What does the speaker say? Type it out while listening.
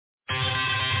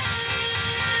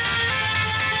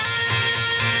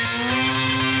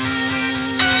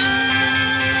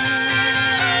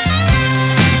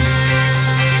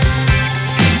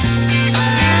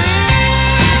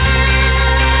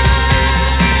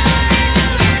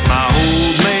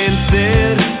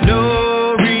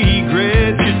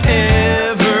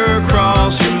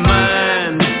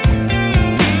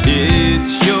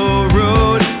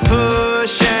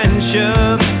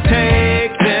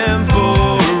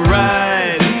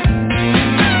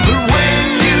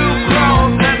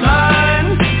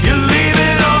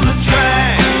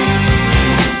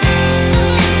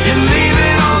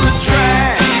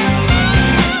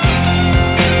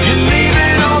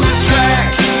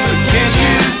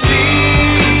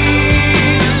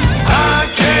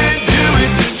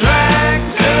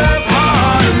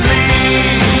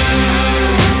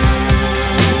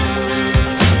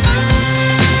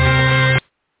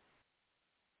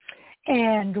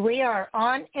we are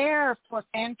on air for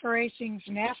Fan4Racing's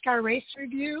NASCAR Race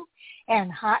Review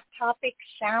and Hot Topic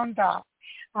Sound Off.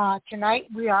 Tonight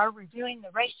we are reviewing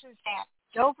the races at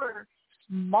Dover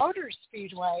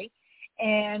Motorspeedway,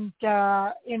 and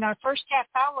in our first half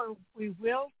hour we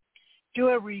will do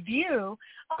a review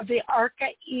of the ARCA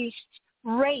East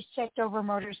race at Dover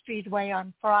Motorspeedway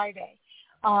on Friday.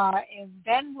 And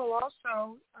then we'll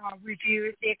also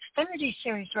review the Xfinity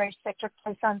Series race that took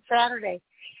place on Saturday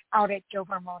out at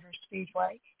Dover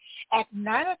Motorspeedway. At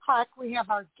 9 o'clock, we have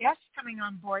our guest coming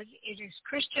on board. It is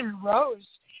Christian Rose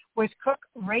with Cook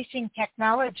Racing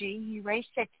Technology. He raced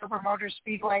at Dover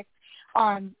Motorspeedway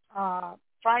on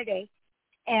Friday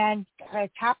and got a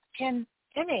top 10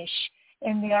 finish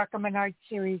in the ARCA Menards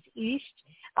Series East.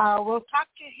 We'll talk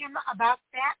to him about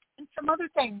that and some other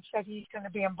things that he's going to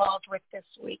be involved with this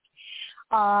week.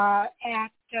 At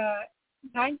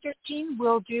 9:15,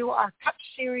 we'll do our Cup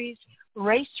Series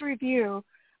race review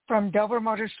from Dover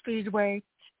Motorspeedway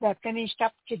that finished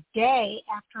up today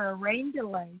after a rain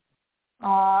delay,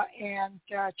 and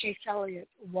Chase Elliott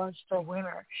was the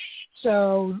winner.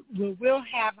 So we will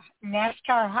have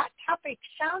NASCAR Hot Topic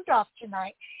Sound Off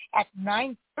tonight at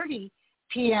 9:30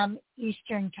 p.m.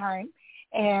 Eastern Time,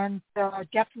 and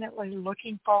definitely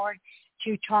looking forward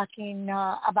to talking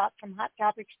about some hot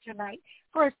topics tonight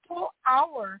for a full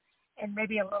hour and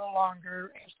maybe a little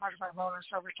longer as part of our bonus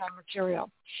overtime material.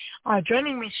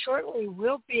 Joining me shortly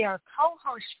will be our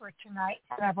co-host for tonight,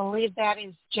 and I believe that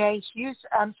is Jay Hughes.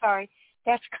 I'm sorry,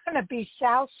 that's going to be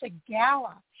Sal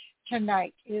Sigala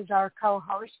tonight is our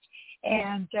co-host,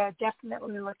 and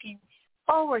definitely looking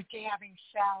forward to having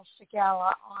Sal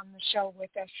Sigala on the show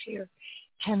with us here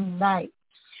tonight.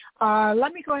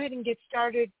 Let me go ahead and get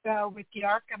started with the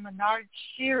ARCA Menards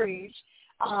Series.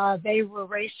 They were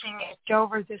racing at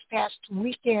Dover this past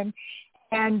weekend,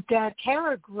 and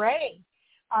Taylor Gray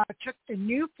took the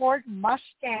new Ford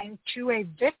Mustang to a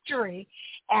victory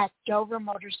at Dover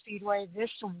Motorspeedway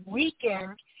this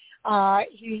weekend.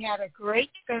 He had a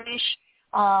great finish,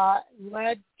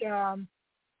 led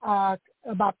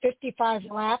about 55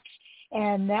 laps,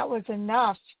 and that was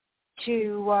enough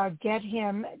to get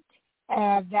him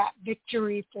that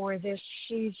victory for this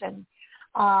season.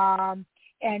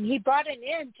 And he brought an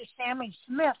end to Sammy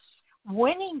Smith's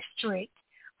winning streak.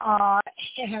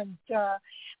 And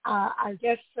I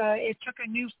guess it took a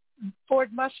new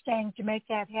Ford Mustang to make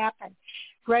that happen.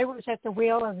 Gray was at the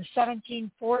wheel of the 17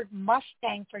 Ford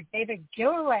Mustang for David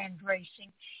Gilliland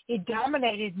Racing. He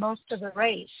dominated most of the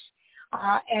race,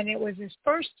 and it was his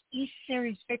first East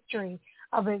Series victory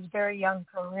of his very young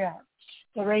career.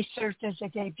 The race served as a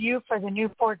debut for the new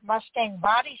Ford Mustang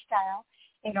body style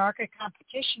in ARCA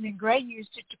competition, and Gray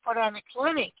used it to put on a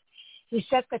clinic. He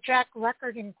set the track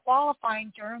record in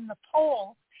qualifying to earn the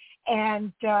pole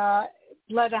and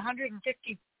led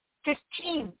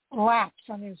 15 laps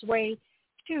on his way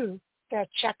to the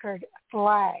checkered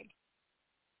flag.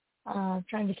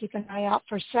 Trying to keep an eye out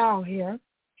for Sal here.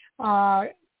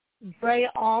 Gray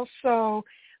also,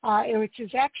 it was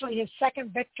actually his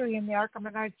second victory in the ARCA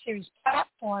Menards Series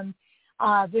platform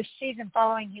this season,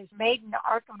 following his maiden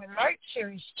ARCA Menards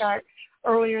Series start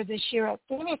earlier this year at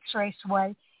Phoenix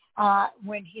Raceway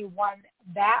when he won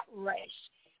that race.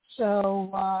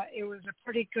 So it was a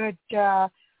pretty good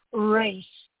race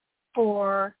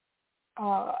for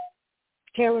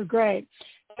Taylor Gray.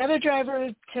 The other driver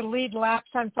to lead laps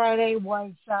on Friday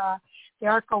was the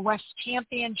ARCA West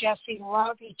champion, Jesse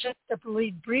Love. He took the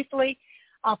lead briefly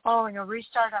following a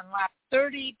restart on lap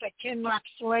 30, but 10 laps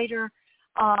later,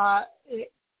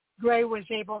 Gray was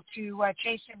able to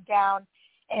chase him down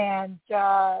and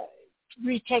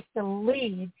retake the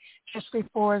lead just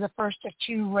before the first of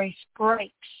two race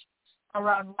breaks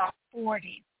around lap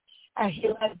 40.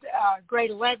 Gray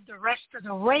led the rest of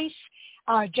the race.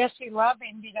 Jesse Love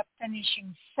ended up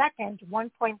finishing second,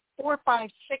 1.456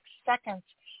 seconds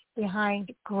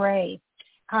behind Gray.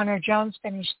 Connor Jones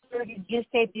finished third in his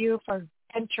debut for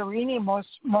Venturini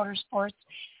Motorsports,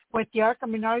 with the ARCA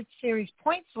Menards Series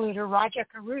points leader Raja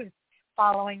Caruth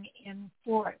following in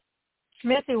fourth.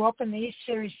 Smith, who opened the East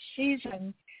Series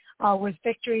season with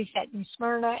victories at New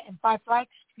Smyrna and Five Flags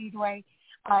Speedway,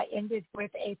 ended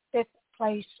with a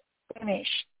fifth-place finish.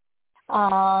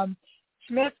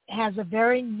 Smith has a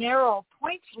very narrow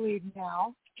points lead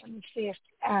now. Let me see if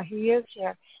he is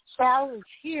here. Sal is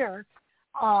here.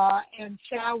 And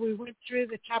Sal, we went through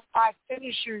the top five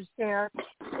finishers there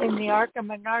in the ARCA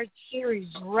Menards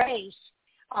Series race.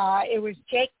 It was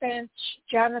Jake Bench,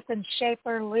 Jonathan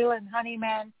Schaefer, Leland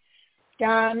Honeyman,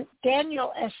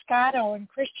 Daniel Escato, and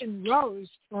Christian Rose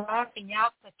rounding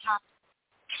out the top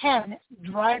 10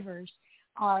 drivers.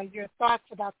 Your thoughts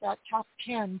about that top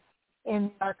 10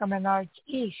 in ARCA Menards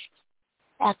East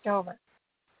at Dover.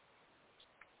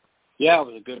 Yeah, it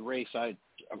was a good race. I'm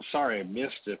sorry I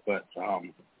missed it, but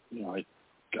I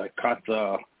caught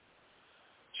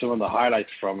some of the highlights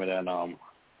from it, and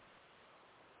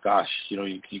gosh,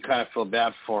 you kind of feel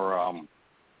bad for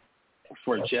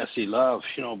Jesse Love,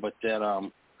 but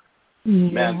that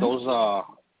man,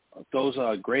 those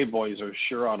Gray boys are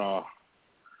sure on a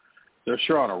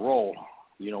roll,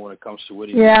 when it comes to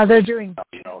winning. Yeah, they're doing.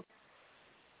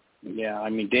 Yeah, I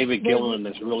mean, David Gilliland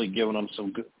has really given them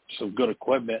some good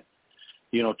equipment,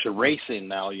 to racing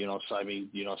now, so I mean,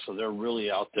 so they're really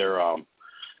out there,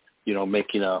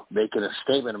 making a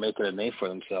statement and making a name for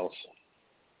themselves.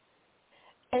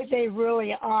 They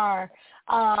really are.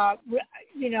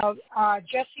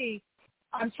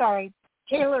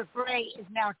 Taylor Gray is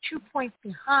now 2 points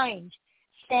behind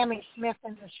Sammy Smith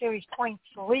in the series points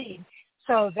lead.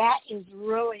 So that is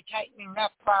really tightening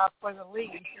up for the lead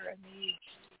here in the East.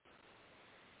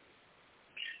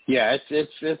 Yeah, it's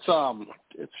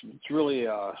really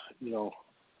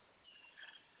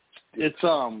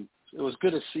it was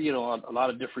good to see a lot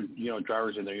of different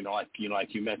drivers in there. Like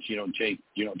you mentioned,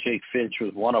 Jake Finch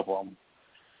was one of them.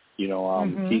 He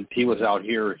was out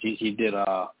here.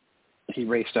 He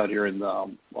raced out here in the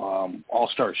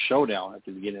All-Star Showdown at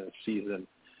the beginning of the season.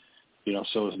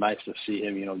 So it was nice to see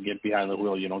him get behind the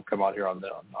wheel. Come out here on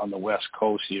the West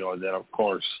Coast. And then of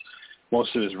course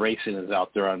most of his racing is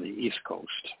out there on the East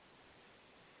Coast.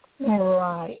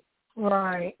 Right.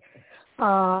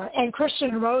 And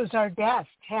Christian Rose, our guest,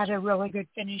 had a really good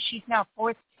finish. He's now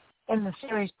fourth in the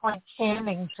series point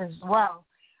standings as well.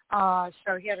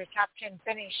 So he had a top 10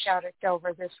 finish out at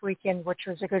Dover this weekend, which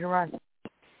was a good run.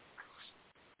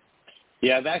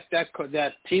 Yeah, that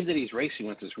team that he's racing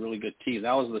with is a really good team.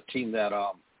 That was the team that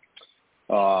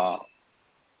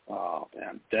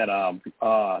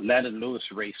Landon Lewis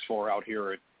raced for out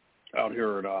here at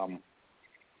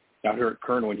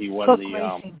Kern when he won the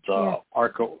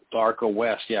ARCA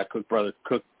West. Yeah, Cook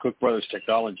Brothers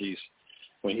Technologies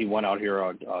when he went out here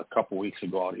a couple weeks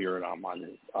ago out here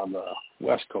on the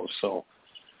West Coast. So,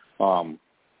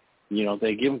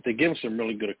 they give him some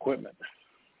really good equipment.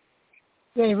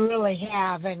 They really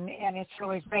have, and it's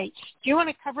really great. Do you want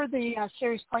to cover the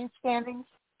series point standings?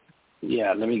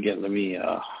 Yeah, let me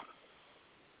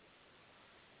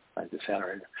I just had it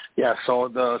right. Yeah, so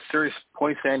the series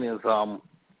point standing is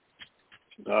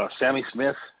Sammy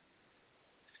Smith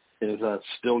is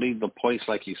still leading the points,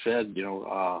 like you said.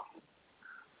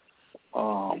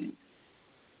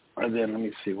 And then let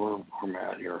me see where I'm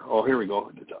at here. Oh, here we go.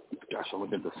 Gosh, I'm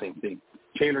looking at the same thing.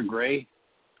 Taylor Gray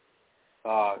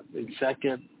in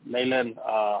second, Maylan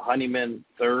Honeyman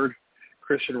third,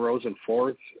 Christian Rose in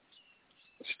fourth,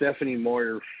 Stephanie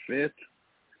Moyer fifth.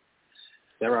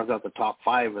 That rounds out the top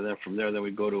five, and then from there,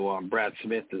 we go to Brad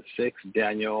Smith in sixth,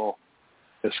 Daniel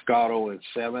Escato in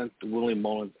seventh, Willie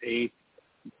Mullins eighth,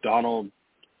 Donald.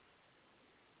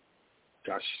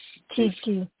 Gosh, names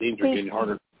are getting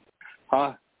harder.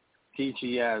 Huh?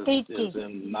 TG is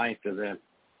in ninth, and then,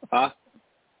 huh?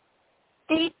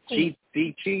 TG.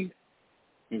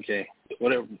 Okay,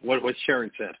 what Sharon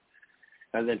said,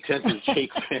 and then 10th is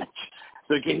Jake Finch.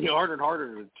 They're getting harder and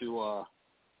harder to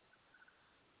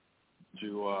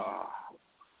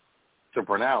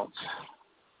pronounce.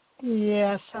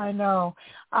 Yes, I know.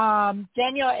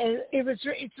 Daniel,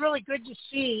 it's really good to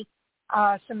see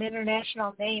some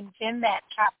international names in that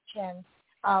top 10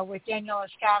 with Daniel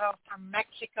Escato from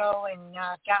Mexico and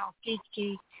Donald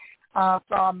Peetsky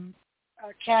from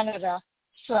Canada.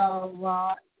 So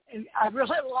I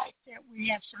really like that we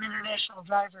have some international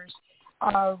drivers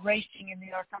racing in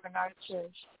the ARCA Menards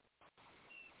Series.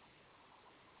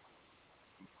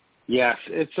 Yes,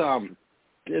 it's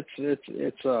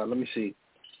let me see.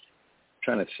 I'm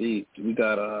trying to see. We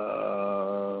got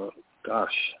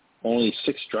only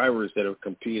 6 drivers that have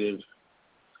competed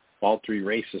all 3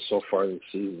 races so far this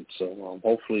season. So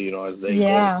hopefully, as they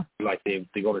go, like they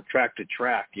go to track,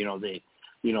 they'll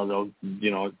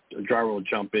a driver will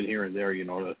jump in here and there,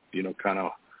 to kind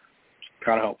of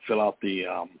help fill out the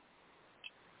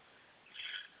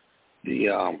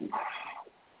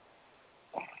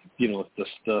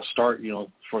start,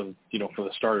 for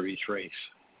the start of each race.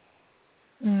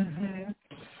 Mm-hmm.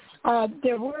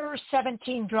 There were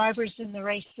 17 drivers in the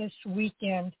race this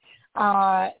weekend.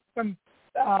 From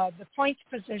the points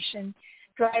position,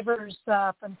 drivers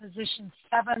from position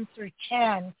 7 through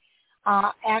 10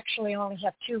 actually only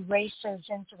have 2 races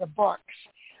into the books.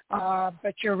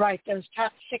 But you're right, those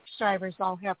top 6 drivers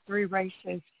all have 3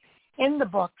 races in the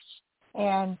books,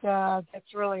 and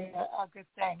that's really a good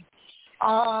thing.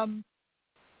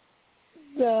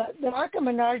 The ARCA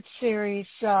Menards Series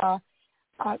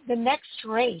the next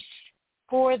race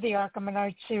for the ARCA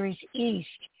Menards Series East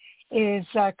is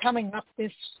coming up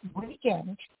this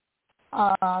weekend.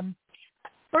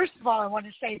 First of all, I want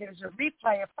to say there's a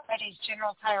replay of Friday's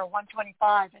General Tire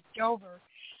 125 at Dover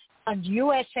on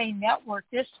USA Network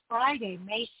this Friday,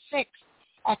 May 6th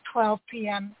at 12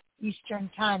 p.m. Eastern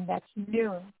Time. That's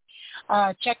noon.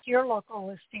 Check your local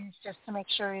listings just to make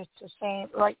sure it's the same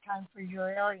right time for your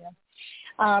area.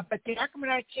 But the ARCA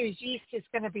Menards Series East is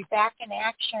going to be back in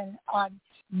action on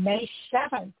May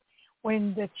 7th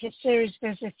when the series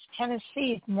visits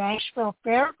Tennessee's Nashville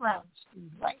Fairgrounds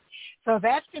Speedway. So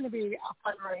that's going to be a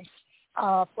fun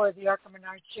race for the ARCA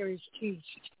Menards Series East.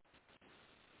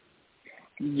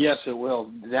 Yes, it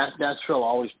will. Nashville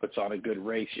always puts on a good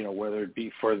race, whether it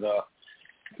be for the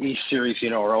East Series,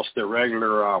 or else their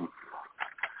regular,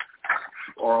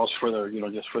 or else for their,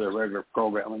 just for their regular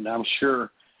program. And I'm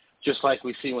sure, just like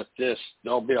we've seen with this,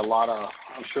 I'm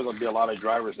sure there'll be a lot of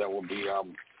drivers that will be,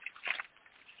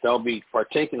 they'll be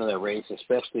partaking in that race,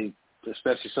 especially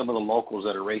some of the locals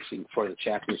that are racing for the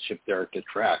championship there at the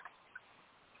track.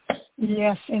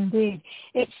 Yes, indeed.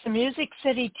 It's the Music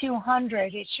City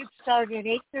 200. It should start at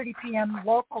 8:30 p.m.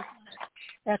 local time.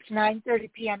 That's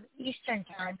 9:30 p.m. Eastern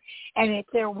time. And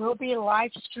there will be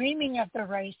live streaming of the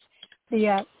race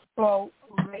via Flow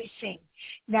Racing.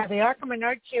 Now, the ARCA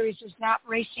Menards Series is not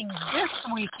racing this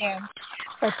weekend,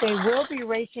 but they will be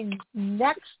racing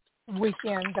next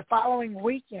weekend, the following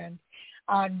weekend,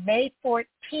 on May 14th,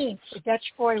 the Dutch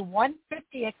Boy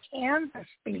 150 at Kansas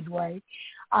Speedway,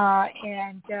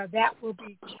 and that will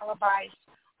be televised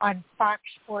on Fox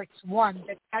Sports 1,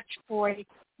 the Dutch Boy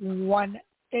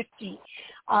 150.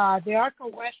 The ARCA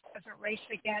West doesn't race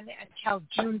again until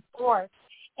June 4th,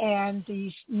 and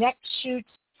the next Sioux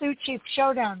Chief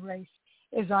Showdown race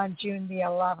is on June the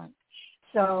 11th.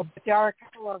 So but there are a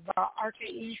couple of ARCA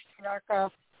East and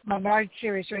ARCA Menards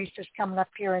Series races coming up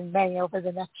here in May over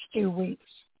the next 2 weeks.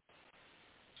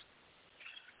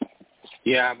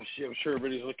 Yeah, I'm sure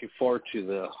everybody's looking forward to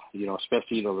the,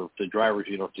 especially, the drivers,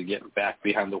 to get back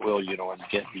behind the wheel, and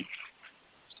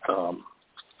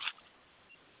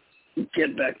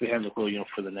get back behind the wheel,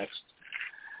 for the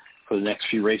next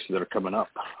few races that are coming up.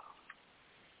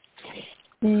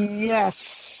 Yes,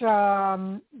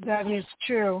 that is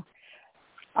true.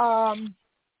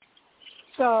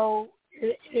 So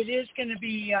it is going to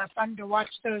be fun to watch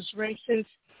those races,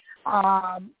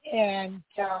 and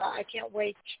I can't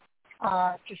wait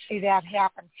to see that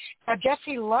happen. Now,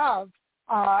 Jesse Love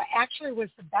actually was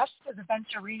the best of the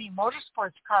Venturini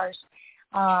Motorsports cars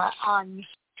on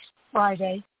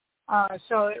Friday,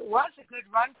 so it was a good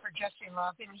run for Jesse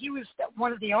Love, and he was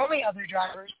one of the only other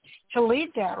drivers to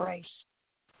lead that race.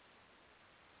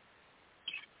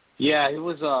 Yeah, it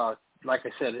was, like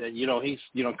I said, he's,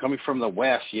 coming from the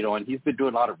West, and he's been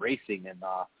doing a lot of racing, and,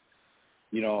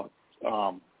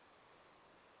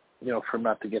 for him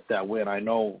not to get that win, I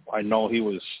know he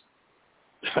was,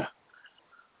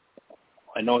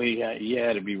 I know he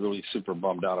had to be really super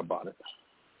bummed out about it.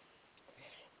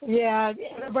 Yeah,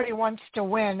 everybody wants to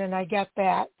win, and I get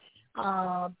that,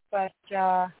 but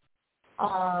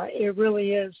it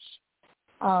really is,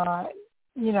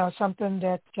 something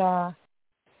that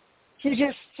you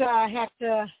just have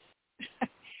to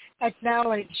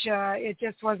acknowledge it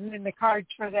just wasn't in the cards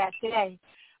for that day.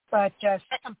 But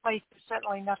second place is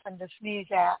certainly nothing to sneeze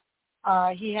at.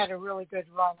 He had a really good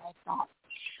run, I thought.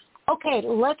 Okay,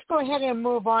 let's go ahead and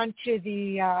move on to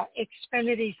the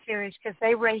Xfinity Series because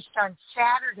they raced on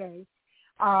Saturday.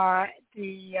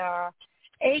 The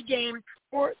A-Game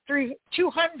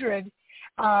 200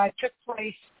 took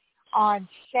place on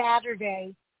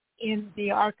Saturday in the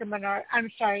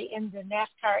in the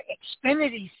NASCAR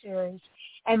Xfinity Series,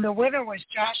 and the winner was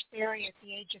Josh Berry at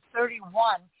the age of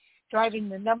 31, driving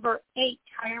the number 8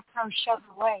 Tire Pro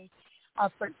Chevrolet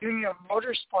for Junior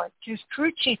Motorsports. His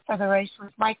crew chief for the race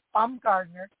was Mike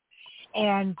Bumgardner,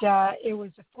 and it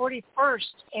was the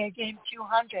 41st A-Game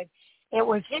 200. It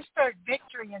was his third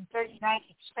victory in 39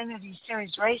 Xfinity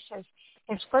Series races,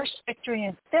 his first victory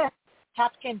and fifth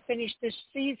top 10 finish this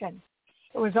season.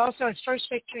 It was also his first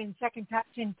victory and second top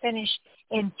 10 finish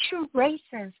in 2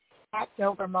 races at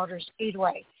Dover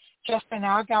Speedway. Justin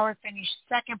Allgaier finished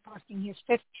second, posting his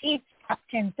 15th top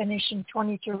 10 finish in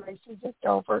 22 races at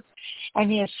Dover, and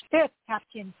his 5th top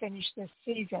 10 finish this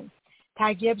season.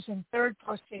 Ty Gibbs in third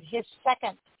posted his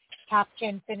second top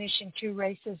 10 finish in 2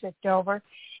 races at Dover,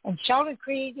 and Sheldon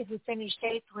Creed, who finished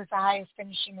 8th, was the highest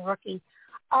finishing rookie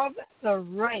of the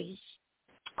race.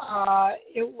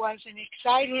 It was an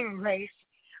exciting race.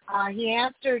 He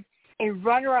answered a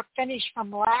runner-up finish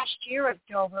from last year at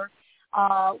Dover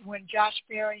when Josh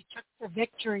Berry took the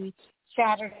victory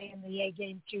Saturday in the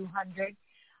A-Game 200.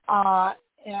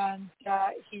 And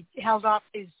he held off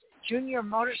his junior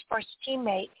motorsports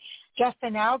teammate,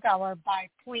 Justin Allgaier, by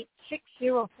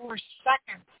 .604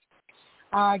 seconds.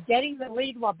 Getting the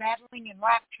lead while battling in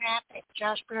lap traffic,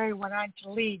 Josh Berry went on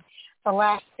to lead the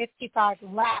last 55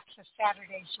 laps of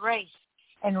Saturday's race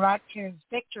en route to his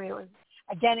victory.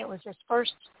 It was his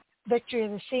first victory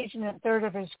of the season and third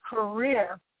of his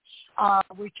career.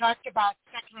 We talked about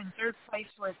second and third place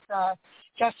with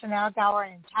Justin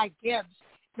Allgaier and Ty Gibbs.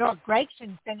 Noah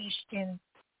Gragson finished in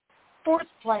fourth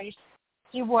place.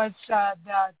 He was the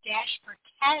Dash for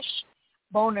Cash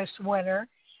bonus winner.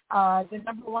 The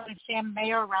number one is Sam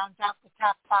Mayer, rounds out the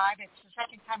top five. It's the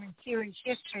second time in series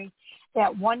history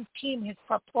that one team has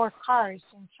put four cars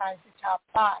inside the top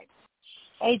five.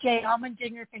 A.J.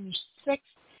 Allmendinger finished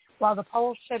sixth, while the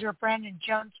pole sitter Brandon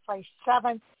Jones placed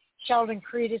seventh. Sheldon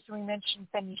Creed, as we mentioned,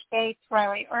 finished eighth.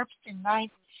 Riley Earpst in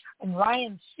ninth, and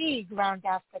Ryan Sieg round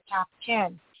out the top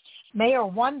 10. Mayer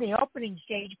won the opening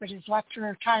stage, but his left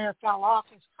rear tire fell off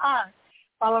his car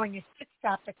following his pit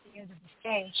stop at the end of the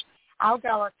stage.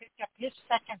 Allgaier picked up his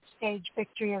second stage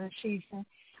victory of the season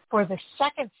for the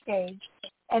second stage,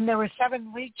 and there were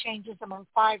 7 lead changes among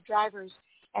 5 drivers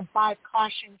and 5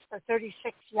 cautions for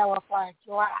 36 yellow flag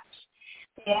laps.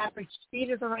 The average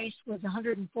speed of the race was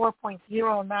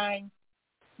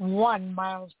 104.091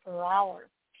 miles per hour.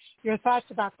 Your thoughts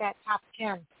about that top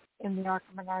 10 in the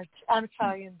ARCA Menards,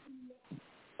 in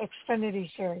the Xfinity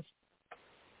Series?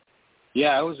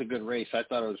 Yeah, it was a good race. I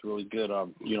thought it was really good.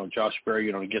 Josh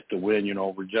Berry, to get the win,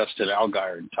 over Justin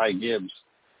Allgaier and Ty Gibbs,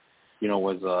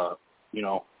 was a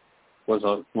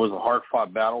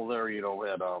hard-fought battle there.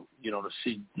 To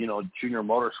see, junior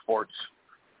motorsports,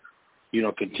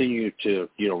 continue to,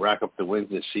 rack up the wins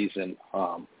this season.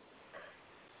 I'm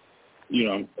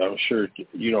sure,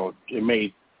 it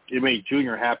made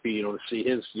Junior happy, to see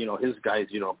his guys,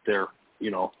 up there,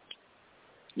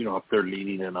 up there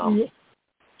leading and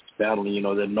battling.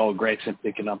 Then Noah Gragson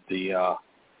picking up the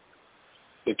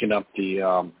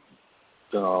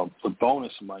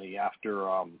bonus money after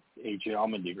A.J.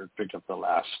 Allmendinger picked up the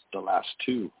last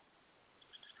 2.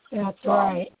 That's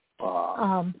right.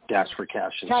 Dash for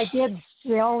Cash. Ty Gibbs,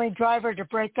 the only driver to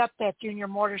break up that junior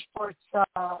motorsports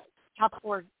top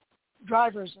 4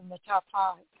 drivers in the top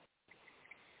 5.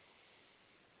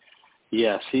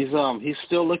 Yes, he's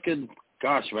still looking.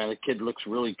 Gosh, man, the kid looks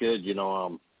really good.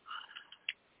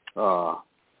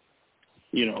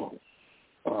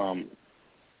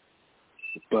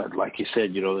 But like you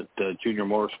said, the junior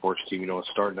motorsports team, is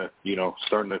starting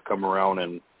to come around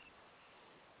and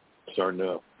starting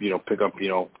to, pick up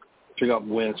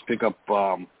wins, pick up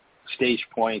stage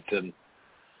points, and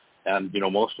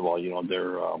most of all,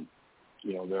 they're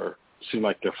seem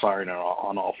like they're firing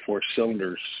on all 4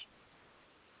 cylinders.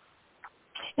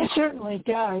 It certainly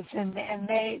does, and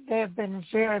they've been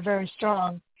very, very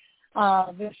strong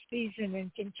this season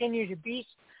and continue to be.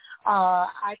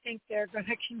 I think they're going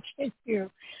to continue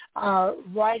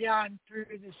right on through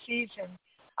the season.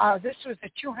 This was a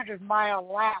 200-mile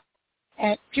lap,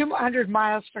 at 200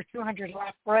 miles for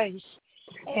 200-lap race,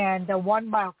 and a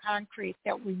 1-mile concrete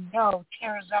that we know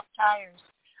tears up tires.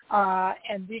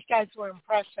 And these guys were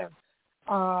impressive.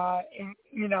 All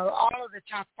of the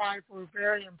top 5 were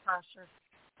very impressive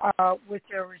with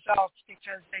their results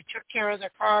because they took care of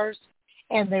their cars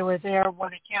and they were there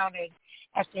when it counted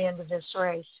at the end of this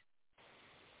race.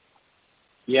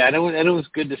 Yeah, and it was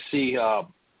good to see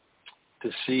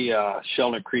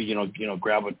Sheldon Creed,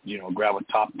 grab a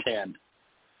top 10.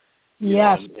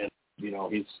 Yes. And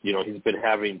he's been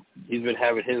having his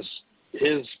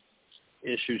issues.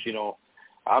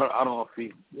 I don't know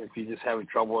if he's just having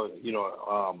trouble,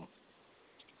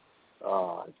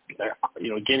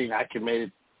 getting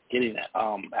acclimated, to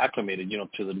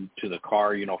the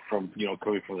car, from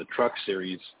coming from the Truck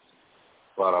Series.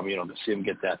 But to see him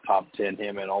get that top 10,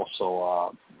 him and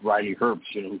also Riley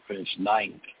Herbst, who finished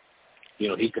 9th,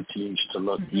 he continues to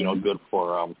look, good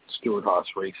for Stewart-Haas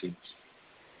Racing.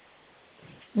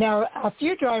 Now, a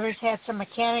few drivers had some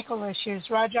mechanical issues.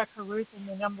 Rajah Caruth in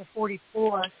the number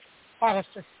 44 had a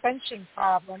suspension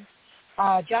problem.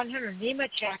 John Hunter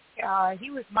Nemechek, he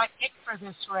was my pick for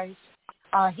this race.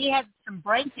 He had some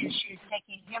brake issues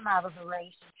taking him out of the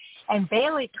race. And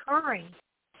Bailey Curry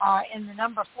in the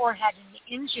number 4 had an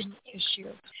engine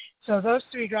issue. So those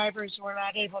 3 drivers were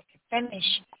not able to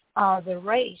finish the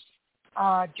race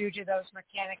due to those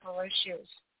mechanical issues.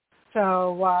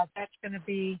 So that's going to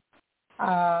be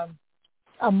a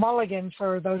mulligan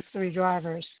for those 3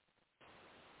 drivers.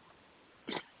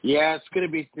 Yeah, it's going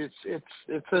to be it's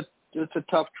a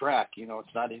tough track.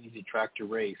 It's not an easy track to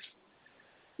race.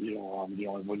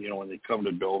 when they come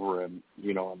to Dover and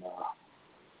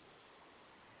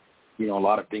a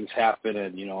lot of things happen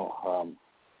and a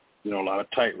lot of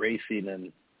tight racing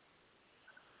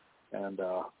and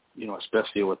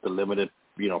especially with the limited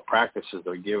practices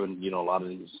they're given, a lot of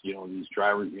these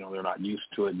drivers, they're not used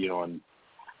to it,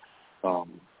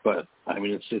 but I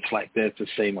mean it's like that. It's the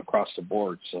same across the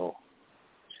board. So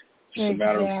it's just a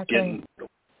matter of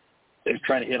they're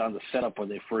trying to hit on the setup when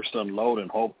they first unload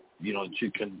and hope that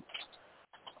you can,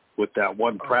 with that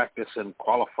one practice and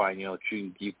qualifying, you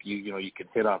can keep you can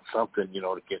hit on something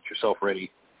to get yourself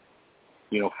ready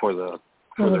for the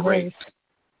race.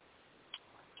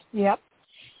 Yep.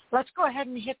 Let's go ahead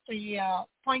and hit the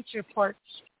points reports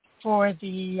for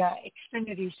the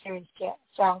Xfinity Series.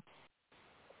 So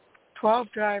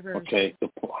 12 drivers. Okay.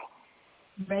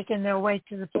 Making their way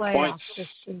to the playoffs this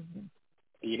season.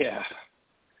 Yeah.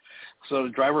 So the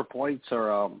driver points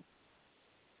are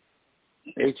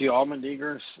A.J.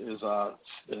 Allmendinger is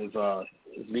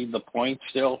leading the points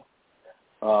still.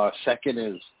 Second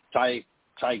is Ty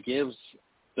Gibbs.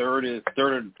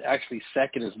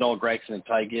 Second is Noah Gragson and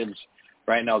Ty Gibbs.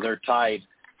 Right now they're tied,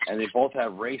 and they both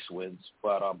have race wins.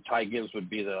 But Ty Gibbs would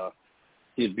be the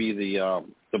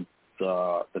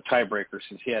tiebreaker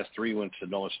since he has 3 wins to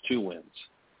Noah's 2 wins.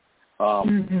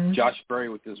 Josh Berry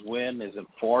with his win is in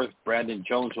 4th. Brandon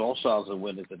Jones also has a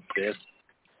win, is in 5th.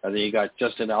 And then you got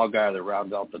Justin Allgaier that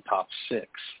rounds out the top 6.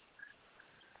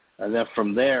 And then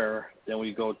from there,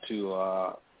 we go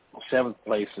to 7th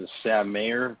place is Sam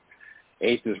Mayer.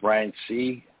 8th is Ryan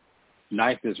C.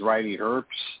 9th is Riley Herbst.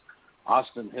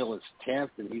 Austin Hill is 10th,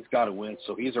 and he's got a win,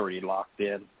 so he's already locked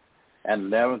in.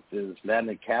 And 11th is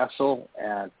Landon Castle,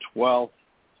 and 12th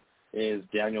is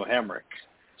Daniel Hemrick.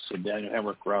 So Daniel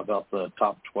Hemrick rounds out the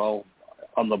top 12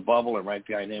 on the bubble, and right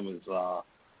behind him is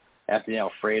Anthony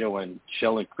Alfredo and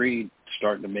Sheldon Creed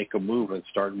starting to make a move and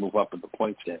starting to move up in the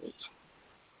point standings.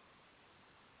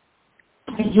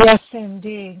 Yes,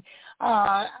 indeed.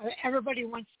 Everybody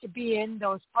wants to be in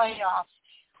those playoffs.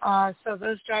 So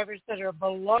those drivers that are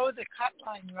below the cut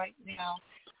line right now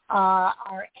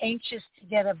are anxious to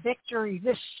get a victory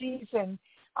this season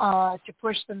to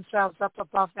push themselves up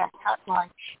above that cut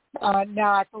line.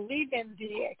 Now, I believe in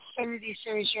the Xfinity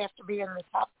Series you have to be in the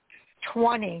top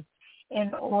 20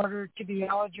 in order to be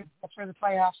eligible for the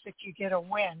playoffs if you get a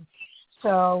win.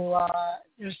 So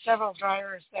there's several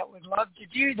drivers that would love to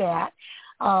do that,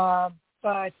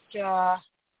 but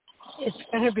it's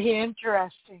going to be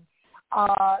interesting.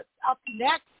 Up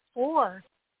next for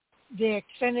the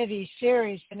Xfinity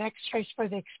Series, the next race for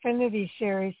the Xfinity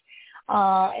Series,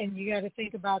 and you got to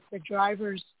think about the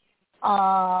drivers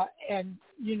and,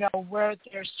 where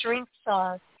their strengths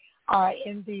are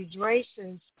in these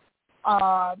races.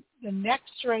 The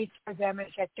next race for them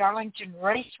is at Darlington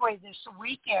Raceway this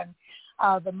weekend.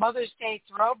 The Mother's Day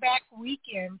Throwback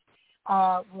Weekend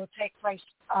will take place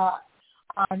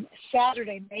on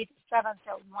Saturday, May the 7th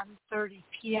at 1:30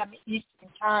 p.m. Eastern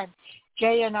Time.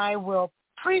 Jay and I will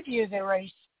preview the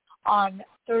race on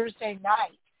Thursday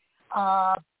night.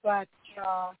 But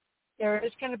there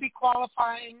is going to be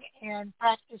qualifying and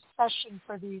practice session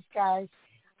for these guys.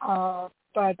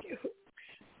 But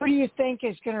who do you think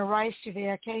is going to rise to the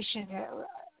occasion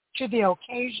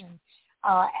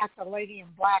at the Lady in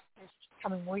Black this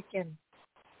coming weekend?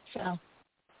 So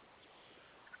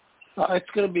it's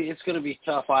going to be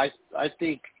tough. I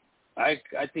think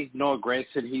Noah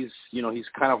Gragson, he's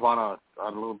kind of on a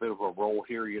little bit of a roll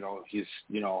here.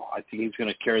 I think he's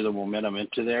going to carry the momentum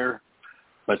into there.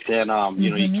 But then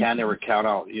you can't ever count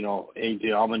out A.J.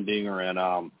 Allmendinger and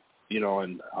I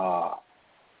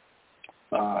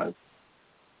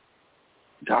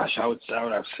would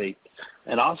have to say,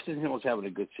 and Austin Hill was having a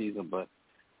good season, but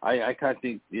I kind of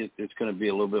think it's going to be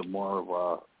a little bit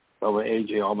more of an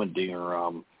A.J.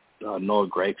 Allmendinger, Noah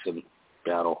Gragson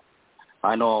battle.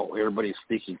 I know everybody's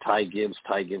speaking Ty Gibbs,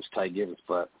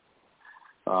 but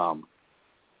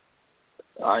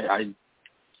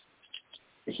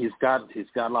he's got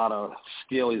a lot of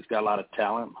skill, he's got a lot of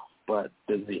talent, but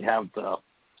does he have the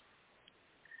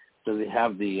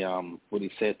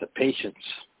the patience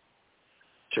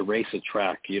to race a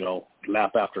track,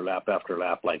 lap after lap after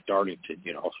lap like Darlington,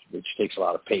 which takes a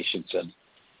lot of patience and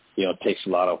takes a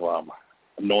lot of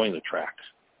knowing the track.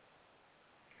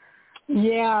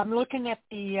 Yeah, I'm looking at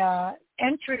the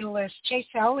entry list. Chase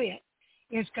Elliott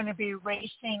is going to be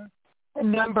racing the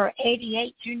number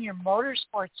 88 Junior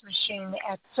Motorsports machine,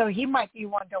 so he might be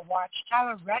one to watch.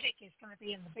 Tyler Reddick is going to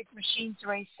be in the Big Machines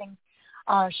Racing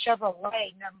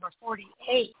Chevrolet number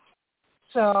 48.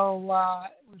 So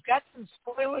we've got some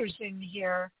spoilers in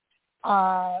here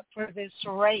for this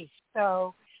race.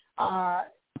 So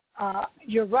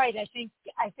you're right. I think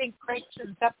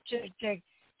Grayson's up to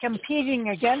competing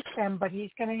against him, but he's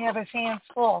going to have his hands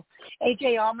full.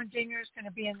 A.J. Allmendinger is going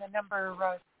to be in the number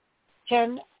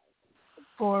 10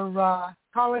 for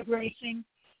college racing.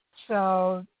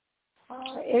 So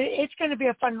it's going to be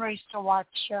a fun race to watch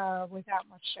without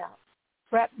much doubt.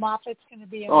 Brett Moffitt's going to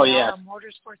be in ARCA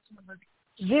Motorsports number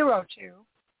 02.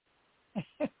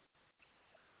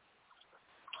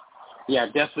 Yeah,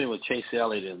 definitely with Chase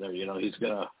Elliott in there. He's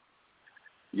gonna,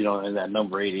 in that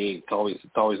number 88. It's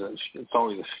always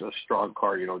a strong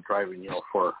car. Driving,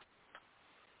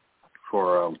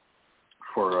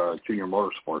 for junior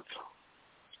motorsports.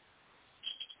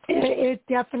 It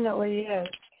definitely is,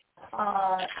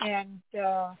 and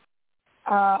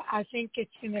I think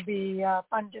it's going to be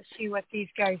fun to see what these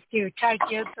guys do. Ty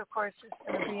Gibbs, of course, is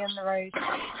going to be in the race.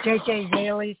 J.J.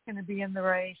 Haley's going to be in the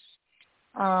race.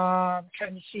 Trying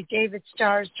to see David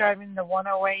Starr's driving the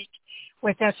 108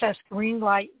 with SS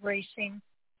Greenlight Racing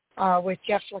with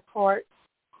Jeff LaCourte.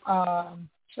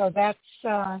 So that's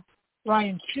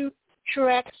Ryan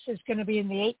Truex is going to be in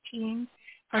the 18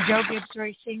 for Joe Gibbs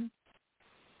Racing.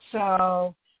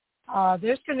 So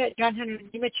there's going to John Henry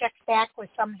Nemechek's back with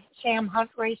some Sam Hunt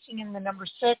Racing in the number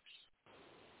 6.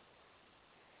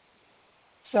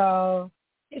 So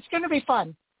it's going to be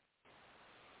fun.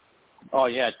 Oh,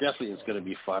 yeah, it definitely is going to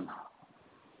be fun.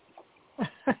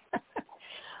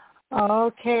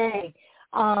 Okay.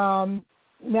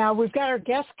 Now we've got our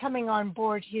guest coming on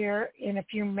board here in a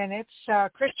few minutes.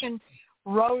 Christian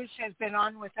Rose has been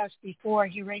on with us before.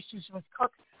 He races with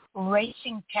Cook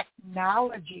Racing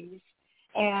Technologies,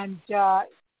 and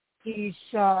he's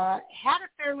had a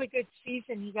fairly good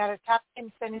season. He got a top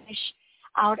 10 finish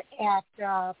out at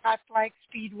Five Flags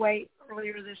Speedway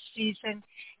earlier this season,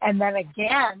 and then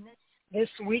again this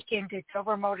weekend at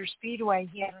Dover Speedway,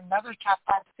 he had another top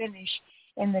 5 finish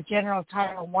in the General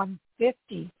Title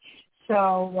 150.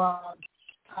 So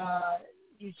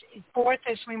he's fourth,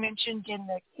 as we mentioned, in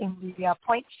the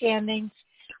point standings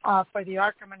for the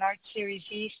ARCA Menards Series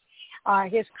East.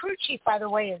 His crew chief, by the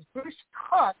way, is Bruce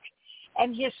Cook,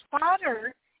 and his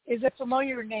spotter is a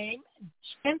familiar name,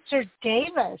 Spencer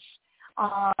Davis.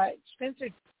 Spencer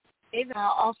Davis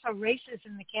also races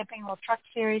in the Camping World Truck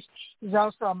Series. He's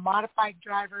also a modified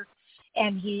driver,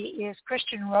 and he is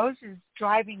Christian Rose's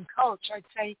driving coach. I'd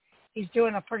say he's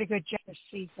doing a pretty good job this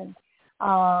season.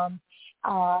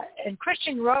 And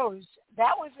Christian Rose,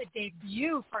 that was a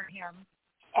debut for him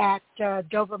at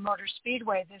Dover Motor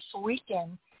Speedway this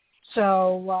weekend.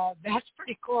 So that's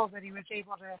pretty cool that he was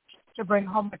able to bring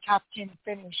home a top 10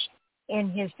 finish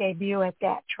in his debut at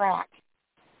that track.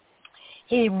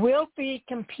 He will be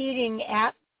competing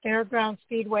at Fairground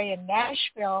Speedway in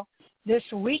Nashville this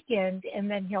weekend,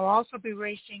 and then he'll also be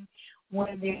racing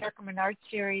when the ARCA Menards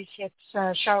Series hits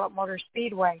Charlotte Motor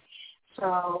Speedway.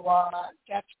 So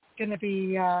that's going to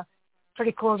be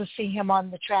pretty cool to see him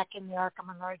on the track in the ARCA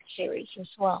Menards Series as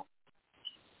well.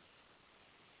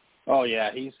 Oh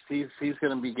yeah, he's going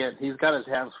to be he's got his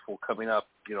hands full coming up,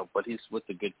 but he's with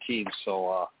a good team,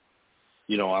 so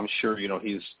I'm sure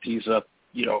he's up,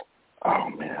 oh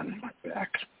man, my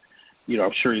back.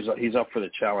 I'm sure he's up for the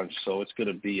challenge, so it's going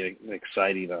to be an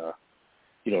exciting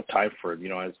time for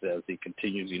him, as he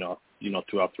continues,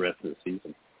 throughout the rest of the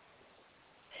season.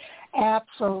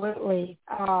 Absolutely.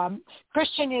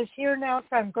 Christian is here now,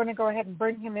 so I'm going to go ahead and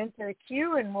bring him into the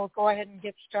queue, and we'll go ahead and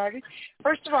get started.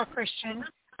 First of all, Christian,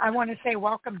 I want to say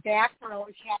welcome back. We're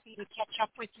always happy to catch up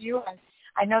with you.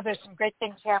 I know there's some great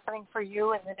things happening for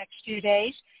you in the next few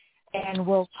days, and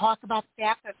we'll talk about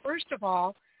that. But first of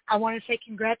all, I want to say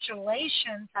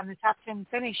congratulations on the top 10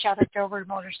 finish out at Dover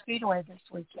Speedway this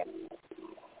weekend.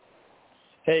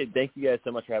 Hey, thank you guys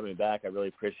so much for having me back. I really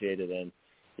appreciate it. And,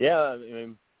 yeah, I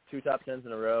mean, 2 top 10s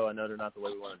in a row. I know they're not the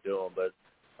way we want to do them,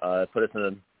 but put us in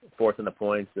the fourth in the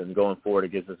points, and going forward,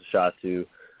 it gives us a shot to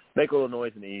make a little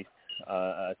noise in the East,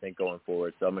 I think, going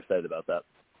forward. So I'm excited about that.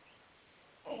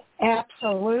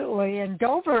 Absolutely. And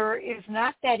Dover is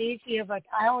not that easy of a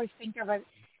 – I always think of it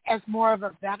as more of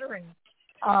a veteran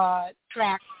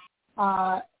track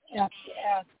at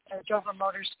Dover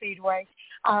Motor Speedway.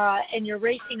 And you're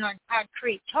racing on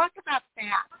concrete. Talk about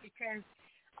that, because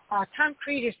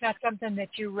concrete is not something that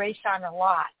you race on a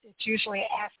lot. It's usually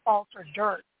asphalt or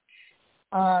dirt.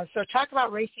 So talk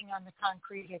about racing on the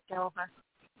concrete at Dover.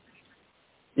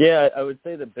 Yeah, I would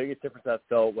say the biggest difference I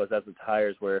felt was as the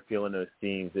tires were feeling those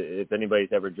seams. If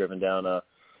anybody's ever driven down a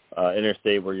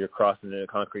interstate where you're crossing the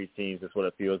concrete seams, that's what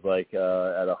it feels like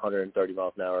at 130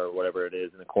 miles an hour or whatever it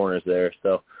is in the corners there.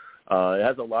 So it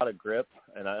has a lot of grip,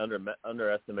 and I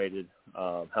underestimated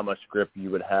how much grip you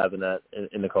would have in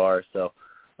the car. So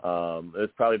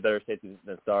It's probably better safety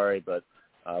than sorry, but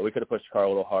we could have pushed the car a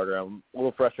little harder. I'm a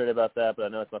little frustrated about that, but I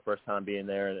know it's my first time being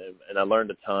there, and I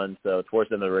learned a ton. So towards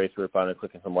the end of the race, we were finally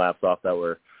clicking some laps off that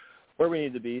were where we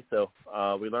need to be. So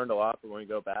we learned a lot, but when we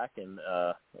go back, and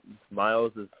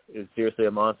Miles is seriously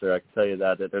a monster. I can tell you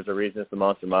that there's a reason it's a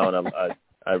monster mile, and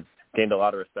I've gained a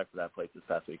lot of respect for that place this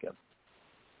past weekend.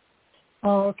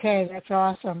 Okay, that's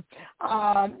awesome.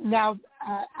 Now,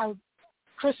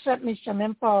 Chris sent me some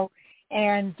info,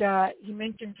 and he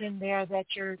mentions in there that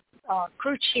your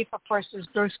crew chief, of course, is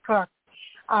Bruce Cook,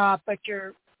 but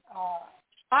your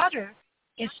spotter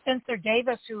is Spencer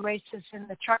Davis, who races in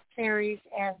the Truck Series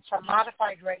and some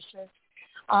modified races.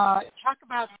 Talk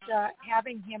about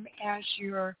having him as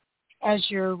your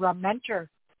mentor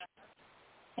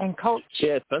and coach.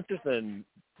 Yeah, Spencer's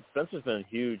been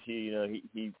huge. He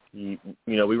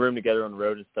we room together on the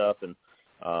road and stuff, and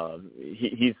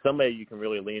he's somebody you can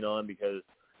really lean on because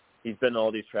he's been to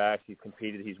all these tracks. He's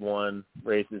competed. He's won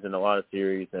races in a lot of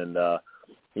series, and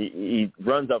he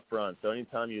runs up front. So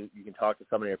anytime you can talk to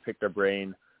somebody or pick their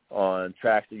brain on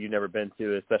tracks that you've never been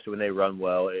to, especially when they run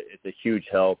well, it's a huge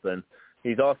help. And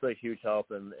he's also a huge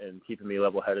help in keeping me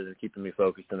level-headed and keeping me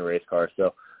focused in the race car.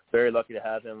 So very lucky to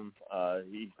have him.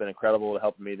 He's been incredible to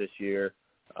helping me this year.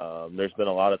 There's been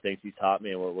a lot of things he's taught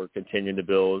me, and we're continuing to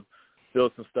build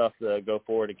some stuff to go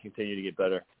forward and continue to get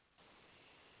better.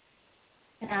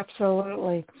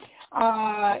 Absolutely.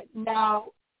 Now,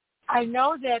 I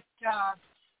know that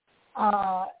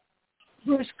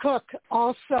Bruce Cook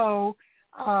also,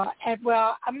 I'm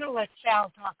going to let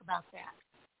Sal talk about that.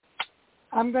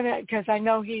 Because I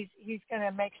know he's going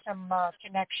to make some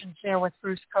connections there with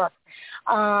Bruce Cook.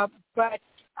 But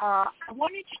I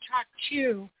wanted to talk to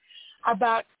you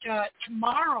about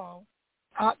tomorrow.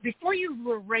 Before you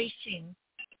were racing,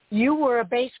 you were a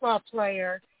baseball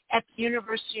player at the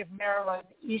University of Maryland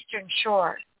Eastern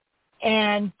Shore.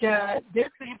 And they're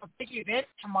going to have a big event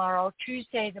tomorrow,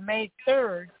 Tuesday, the May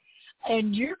 3rd,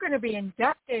 and you're going to be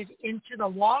inducted into the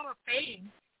Wall of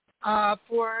Fame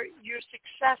for your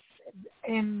success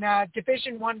in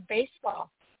Division I baseball.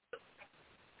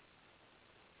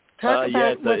 Talk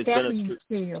about what that means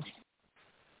to you.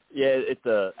 Yeah, it's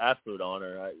an absolute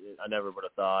honor. I never would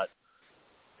have thought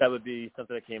that would be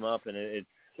something that came up, and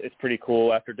it's pretty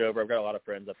cool. After Dover, I've got a lot of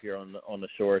friends up here on the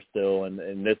shore still,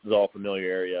 and this is all familiar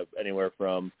area, anywhere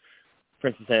from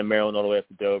Princess Anne, Maryland, all the way up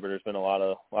to Dover. There's been a lot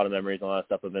of memories, a lot of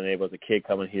stuff I've been able as a kid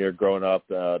coming here, growing up,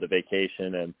 the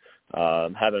vacation,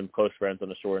 and having close friends on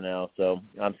the shore now. So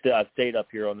I've stayed up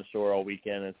here on the shore all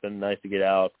weekend. And it's been nice to get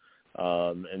out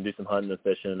and do some hunting and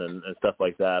fishing and stuff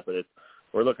like that. But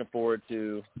we're looking forward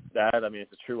to that. I mean,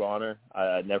 it's a true honor.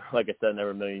 I never, like I said, never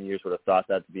in a million years would have thought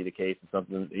that to be the case. It's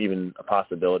something, even a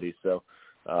possibility. So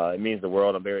it means the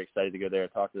world. I'm very excited to go there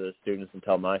and talk to the students and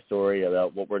tell my story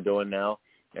about what we're doing now.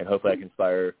 And hopefully I can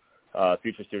inspire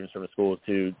future students from the school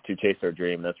to chase their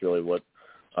dream. And that's really what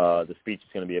the speech is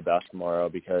going to be about tomorrow,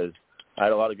 because I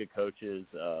had a lot of good coaches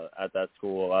at that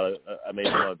school. I made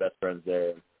some of my best friends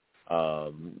there.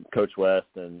 Coach West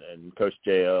and Coach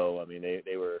J.O., I mean,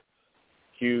 they were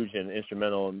huge and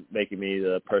instrumental in making me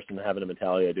the person having the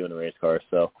mentality I do in the race car.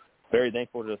 So very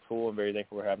thankful to the school and very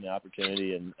thankful for having the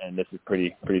opportunity, and this is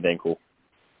pretty dang cool.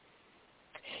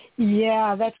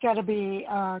 Yeah, that's got to be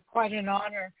quite an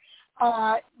honor.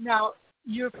 Now,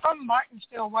 you're from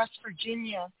Martinsville, West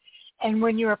Virginia, and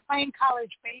when you were playing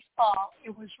college baseball,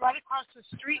 it was right across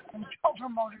the street from Dover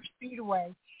Motor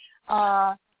Speedway.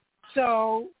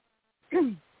 So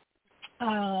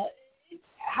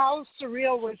how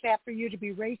surreal was that for you to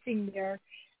be racing there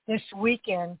this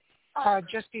weekend,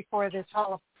 just before this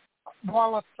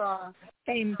Wall of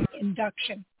Fame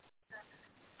induction?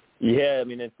 Yeah, I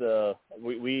mean, it's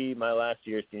we my last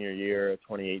year, senior year,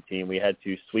 2018, we had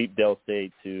to sweep Del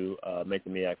State to make the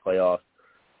MEAC playoffs,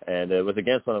 and it was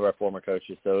against one of our former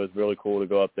coaches, so it was really cool to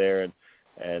go up there,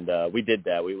 and we did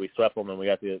that. We swept them, and we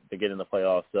got to get in the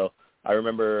playoffs. So I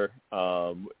remember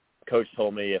Coach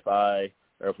told me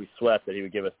if we swept, that he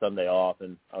would give us Sunday off,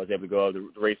 and I was able to go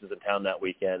to the races in town that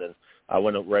weekend, and I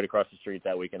went right across the street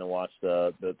that weekend and watched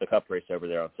the Cup race over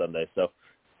there on Sunday. So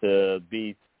to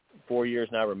be 4 years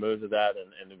now removed of that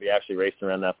and to be actually racing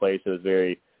around that place,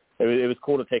 it was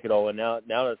cool to take it all in. Now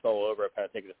that it's all over, I've kind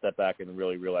of taken a step back and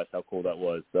really realized how cool that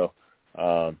was. So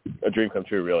a dream come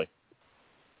true, really.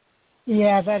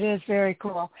 Yeah, that is very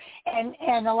cool.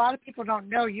 And a lot of people don't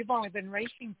know you've only been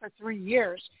racing for 3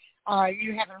 years.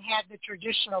 You haven't had the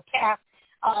traditional path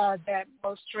that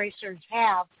most racers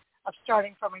have of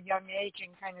starting from a young age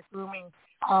and kind of grooming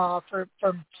for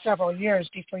several years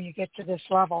before you get to this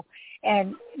level.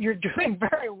 And you're doing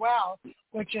very well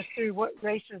with just 3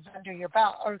 races under your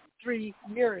belt, or 3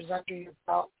 years under your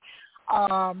belt.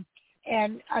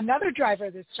 And another driver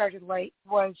that started late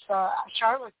was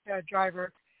Charlotte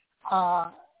driver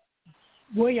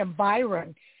William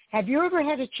Byron. Have you ever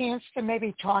had a chance to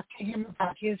maybe talk to him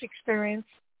about his experience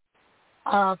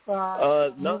of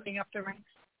moving up the ranks?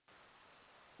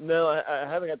 No, I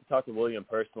haven't got to talk to William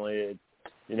personally.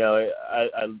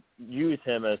 I use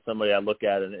him as somebody I look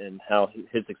at and how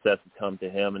his success has come to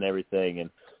him and everything. And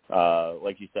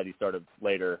like you said, he started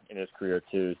later in his career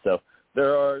too. So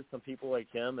there are some people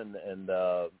like him and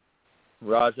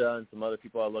Raja and some other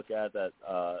people I look at that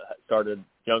started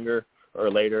younger or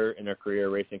later in their career,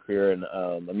 racing career, and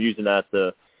I'm using that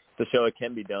to show it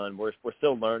can be done. We're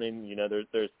still learning.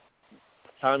 There's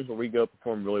times where we go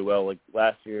perform really well. Like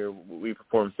last year, we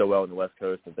performed so well in the West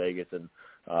Coast in Vegas and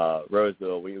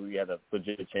Roseville. We had a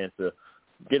legit chance to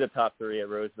get a top 3 at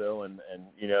Roseville and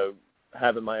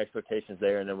having my expectations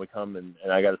there, and then we come and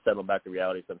I got to settle back to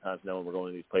reality sometimes knowing we're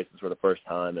going to these places for the first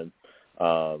time. And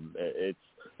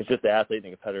it's just the athlete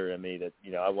and the competitor in me that,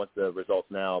 I want the results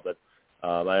now, but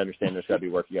I understand there's got to be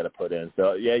work you got to put in.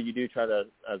 So, yeah, you do try to,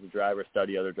 as a driver,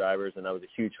 study other drivers, and I was a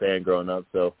huge fan growing up.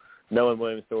 So knowing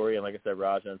William's story and, like I said,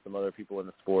 Raja and some other people in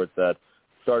the sport that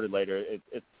started later,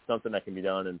 it's something that can be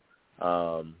done, and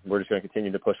we're just going to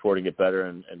continue to push forward and get better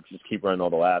and just keep running all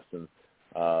the laps. And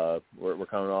we're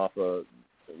coming off 2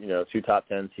 top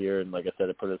 10s here, and like I said,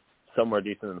 it put us somewhere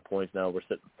decent in the points now. We're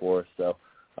sitting 4th. So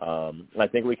I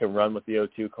think we can run with the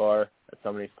O2 car at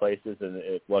some of these places, and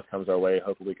if luck comes our way,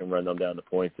 hopefully we can run them down the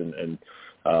points and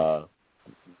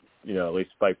at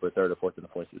least fight for 3rd or 4th in the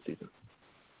points this season.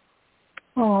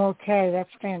 Okay, that's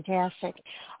fantastic.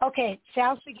 Okay,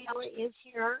 Sal Sigala is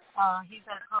here. He's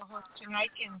our co-host tonight,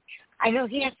 and I know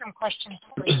he has some questions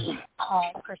for you,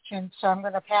 Christian, so I'm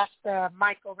going to pass the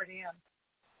mic over to him.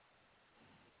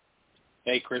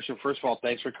 Hey, Christian, first of all,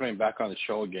 thanks for coming back on the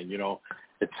show again.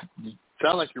 It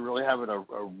sounds like you're really having a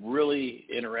really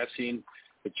interesting,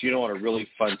 but a really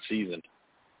fun season.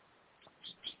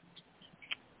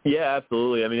 Yeah,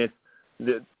 absolutely. I mean,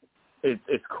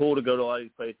 it's cool to go to a lot of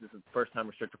these places. It's the first time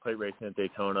restrictor plate racing at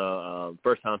Daytona.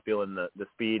 First time feeling the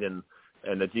speed and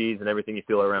the G's and everything you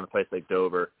feel around a place like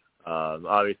Dover.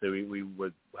 Obviously, we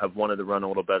would have wanted to run a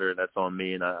little better, and that's on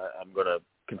me, and I'm going to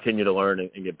continue to learn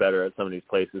and get better at some of these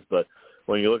places. But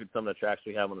when you look at some of the tracks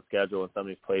we have on the schedule and some of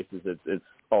these places, it's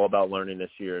all about learning this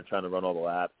year and trying to run all the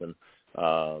laps and,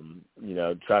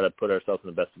 try to put ourselves in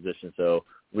the best position so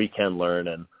we can learn.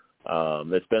 And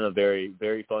it's been a very,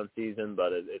 very fun season,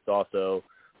 but it's also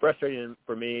frustrating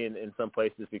for me in some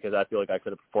places because I feel like I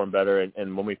could have performed better.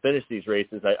 And when we finish these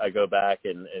races, I go back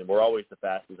and we're always the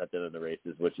fastest at the end of the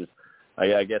races, which is,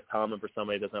 I guess, common for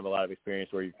somebody that doesn't have a lot of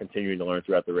experience where you're continuing to learn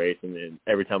throughout the race. And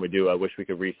every time we do, I wish we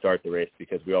could restart the race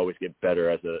because we always get better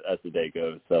as the day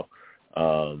goes. So,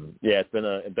 it's been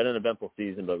an eventful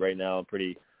season, but right now I'm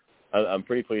pretty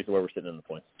pleased with where we're sitting in the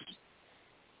points.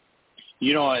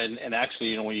 And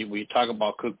actually, when we talk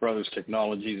about Cook Brothers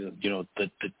Technologies, the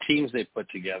teams they put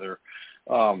together,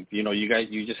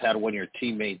 you just had one of your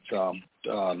teammates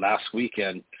last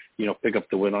weekend, pick up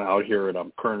the win out here at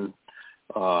Kern,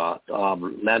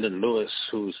 Landon Lewis,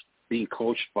 who's being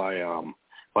coached by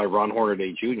Ron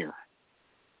Hornaday Jr.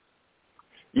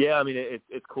 Yeah, I mean,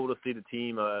 it's cool to see the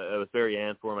team. I was very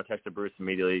amped for him. I texted Bruce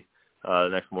immediately the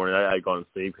next morning. I had gone to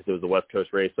sleep because it was a West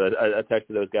Coast race. So I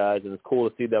texted those guys, and it's cool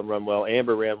to see them run well.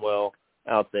 Amber ran well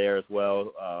out there as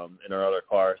well in our other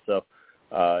car. So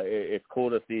it's cool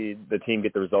to see the team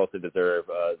get the results they deserve.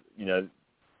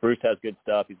 Bruce has good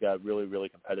stuff. He's got really, really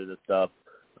competitive stuff.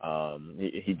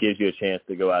 He gives you a chance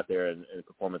to go out there and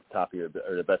perform at the top of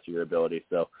or the best of your ability.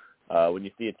 So when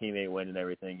you see a teammate win and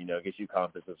everything, it gives you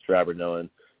confidence as a driver knowing,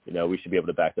 we should be able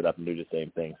to back that up and do the same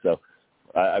thing. So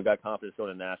I've got confidence going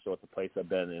to Nashville. It's a place I've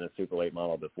been in a super late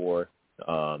model before.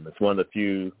 It's one of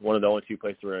the only 2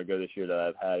 places we're going to go this year that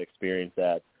I've had experience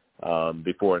at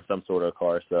before in some sort of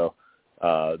car. So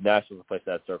Nashville's a place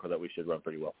that circle that we should run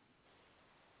pretty well.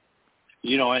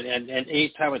 And any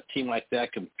time a team like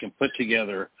that can put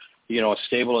together, a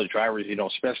stable of drivers,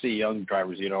 especially young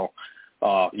drivers,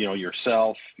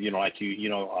 yourself, like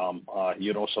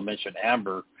you'd also mentioned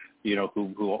Amber,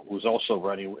 who's also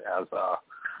running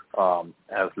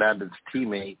as Landon's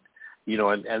teammate,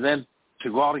 and then to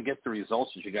go out and get the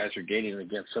results that you guys are gaining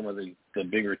against some of the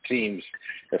bigger teams,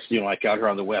 that's, like out here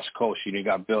on the West Coast, you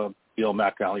got Bill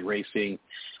McAnally Racing,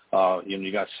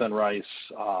 you got Sunrise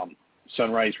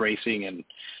Racing, and,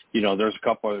 there's a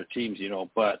couple other teams,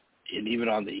 but even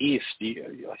on the East,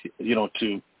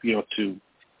 to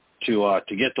to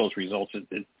get those results.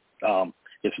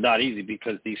 It's not easy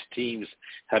because these teams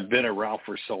have been around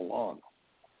for so long.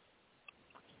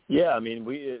 Yeah, I mean,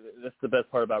 that's the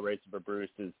best part about racing for Bruce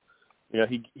is,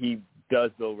 he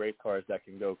does build race cars that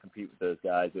can go compete with those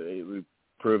guys. We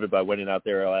proved it by winning out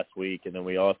there last week, and then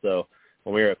we also,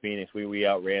 when we were at Phoenix, we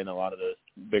outran a lot of those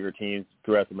bigger teams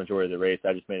throughout the majority of the race.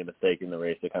 I just made a mistake in the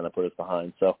race that kind of put us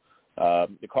behind. So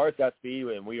the cars got speed,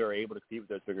 and we are able to compete with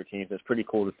those bigger teams. It's pretty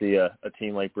cool to see a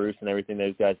team like Bruce and everything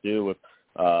those guys do with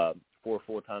 4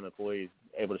 full-time employees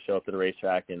able to show up to the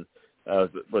racetrack and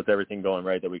with everything going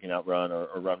right that we can outrun or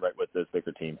run right with those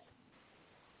bigger teams.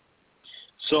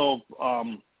 So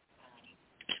other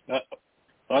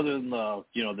than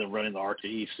them running the ARCA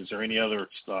East, is there any other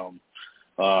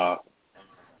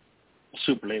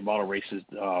super late model races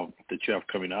that you have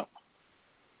coming up?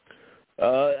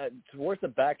 Towards the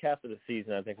back half of the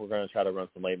season, I think we're going to try to run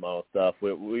some late model stuff.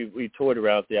 We toyed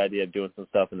around with the idea of doing some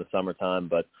stuff in the summertime,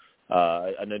 but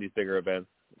I know these bigger events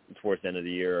towards the end of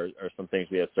the year are some things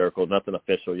we have circled. Nothing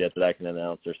official yet that I can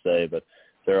announce or say, but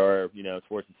there are,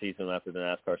 towards the season after the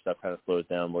NASCAR stuff kind of slows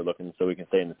down, we're looking so we can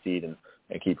stay in the seat and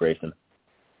keep racing.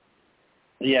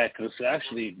 Yeah, because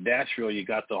actually Nashville, you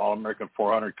got the All-American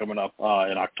 400 coming up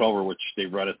in October, which they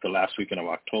run it the last weekend of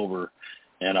October.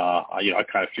 And, I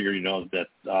kind of figured, that,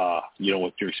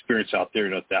 with your experience out there,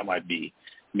 that might be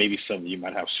maybe something you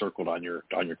might have circled on your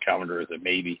calendar as a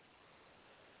maybe.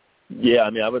 Yeah, I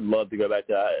mean, I would love to go back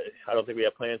to that. I don't think we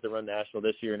have plans to run National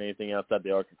this year and anything outside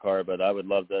the ARCA car, but I would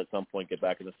love to at some point get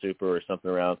back in the Super or something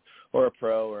around, or a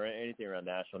Pro or anything around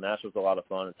National. National's a lot of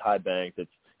fun. It's high banked. It's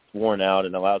worn out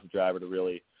and allows the driver to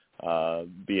really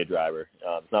be a driver.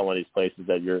 It's not one of these places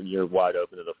that you're wide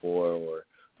open to the floor or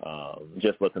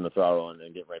just lifting the throttle and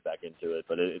getting right back into it.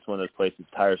 But it's one of those places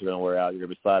tires are going to wear out. You're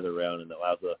going to be slathered around, and it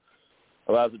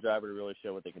allows the driver to really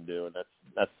show what they can do, and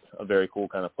that's a very cool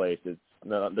kind of place. There's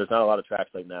not a lot of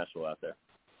tracks like Nashville out there.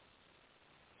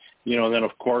 Then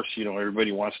of course,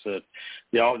 everybody wants to,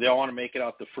 they all want to make it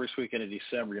out the first weekend of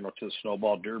December, to the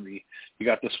Snowball Derby. You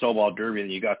got the Snowball Derby,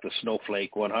 and you got the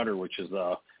Snowflake 100, which is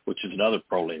another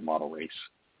pro late model race.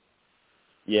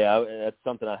 Yeah, that's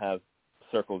something I have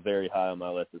circled very high on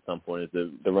my list at some point, is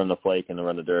to run the Flake and to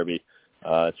run the Derby.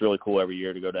 It's really cool every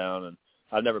year to go down, and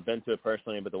I've never been to it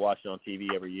personally, but to watch it on TV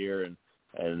every year and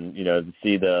to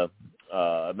see the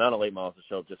amount of late models that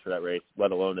show up just for that race,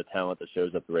 let alone the talent that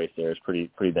shows up the race there, is pretty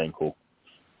dang cool.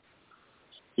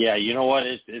 Yeah, you know what?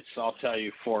 It's I'll tell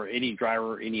you, for any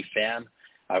driver, any fan,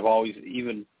 I've always,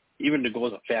 even to go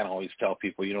as a fan, I always tell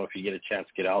people, if you get a chance,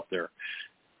 get out there.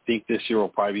 I think this year will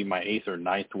probably be my 8th or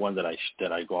 9th one that I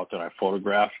go out there and I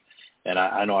photograph. And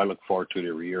I know I look forward to it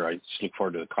every year. I just look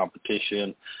forward to the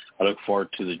competition. I look forward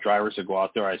to the drivers that go out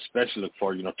there. I especially look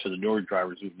forward, to the newer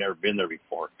drivers who've never been there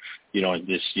before, and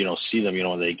just, see them,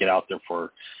 when they get out there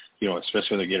for,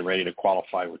 especially when they're getting ready to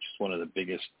qualify, which is one of the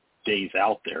biggest days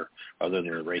out there other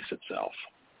than the race itself.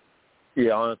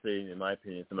 Yeah, honestly, in my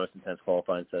opinion, it's the most intense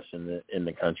qualifying session in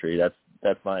the country.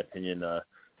 That's my opinion.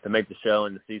 To make the show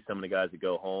and to see some of the guys that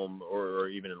go home or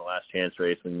even in the last chance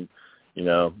race, and you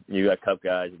got Cup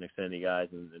guys and Xfinity guys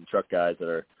and truck guys that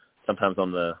are sometimes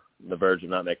on the verge of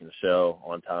not making the show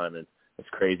on time, and it's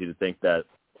crazy to think that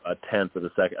a tenth of a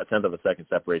second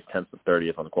separates 10th to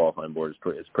 30th on the qualifying board is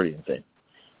pretty insane.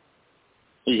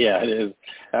 Yeah, it is.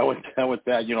 With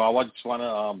that, I just want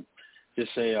to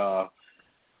just say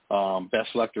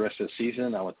best luck the rest of the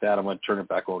season. And with that, I'm going to turn it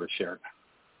back over to Sharon.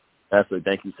 Absolutely.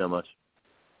 Thank you so much.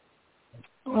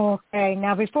 Okay.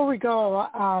 Now, before we go,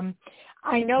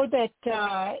 I know that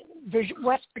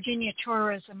West Virginia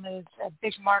Tourism is a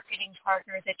big marketing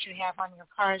partner that you have on your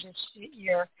cars this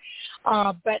year.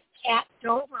 But at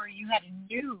Dover, you had a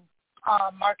new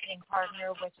marketing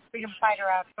partner with Freedom Fighter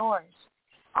Outdoors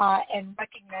and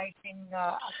recognizing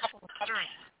a couple of veterans.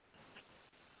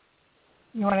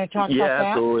 You want to talk about that? Yeah,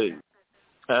 absolutely.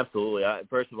 Absolutely.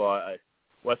 First of all,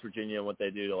 West Virginia and what they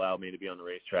do to allow me to be on the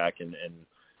racetrack, and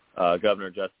Governor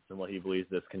Justice and what he believes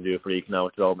this can do for the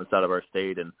economic development side of our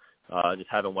state, and just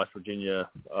having West Virginia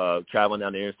traveling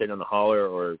down the interstate on the hauler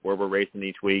or where we're racing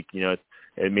each week,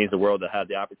 it means the world to have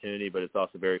the opportunity, but it's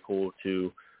also very cool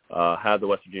to have the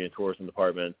West Virginia Tourism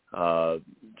Department shown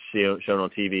on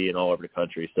TV and all over the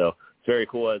country. So it's very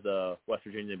cool as West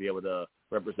Virginia to be able to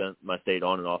represent my state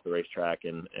on and off the racetrack,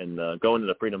 and going to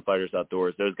the Freedom Fighters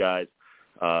Outdoors, those guys,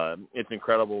 it's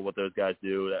incredible what those guys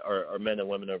do. Our men and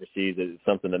women overseas, it's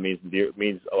something that means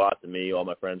a lot to me. All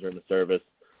my friends are in the service.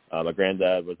 My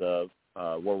granddad was a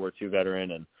World War II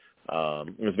veteran, and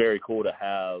it was very cool to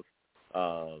have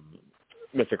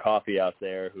Mr. Coffey out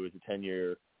there, who was a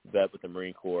 10-year vet with the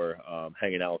Marine Corps,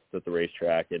 hanging out at the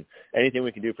racetrack. And anything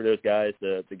we can do for those guys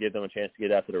to give them a chance to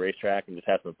get out to the racetrack and just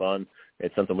have some fun,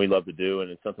 it's something we love to do,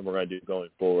 and it's something we're going to do going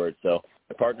forward. So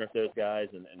I partner with those guys,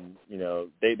 and you know,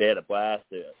 they had a blast.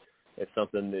 It's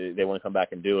something they want to come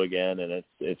back and do again, and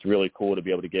it's really cool to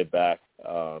be able to give back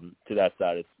to that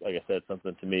side. It's, like I said,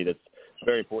 something to me that's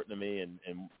very important to me, and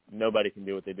nobody can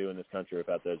do what they do in this country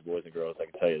without those boys and girls, I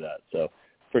can tell you that. So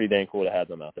pretty dang cool to have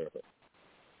them out there with us.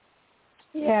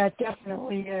 Yeah, it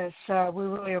definitely is. We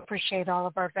really appreciate all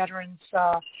of our veterans,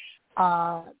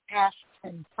 past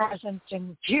and present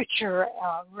and future,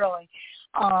 really,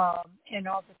 and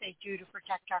all that they do to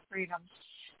protect our freedoms.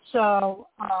 So,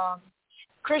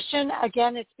 Christian,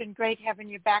 again, it's been great having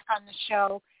you back on the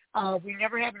show. We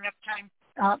never have enough time,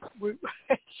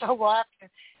 so we'll have to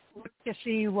look to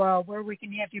see where we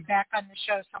can have you back on the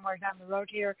show somewhere down the road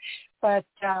here. But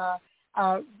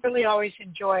really always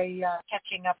enjoy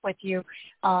catching up with you,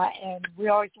 and we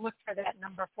always look for that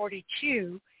number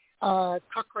 42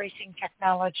 Cook Racing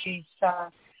Technologies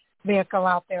vehicle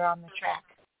out there on the track.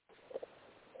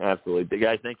 Absolutely.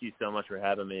 Guys, thank you so much for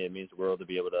having me. It means the world to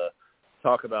be able to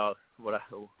talk about what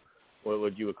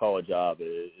you would call a job.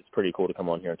 It's pretty cool to come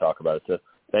on here and talk about it. So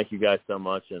thank you guys so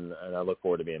much, and I look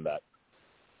forward to being back.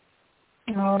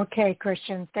 Okay,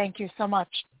 Christian. Thank you so much.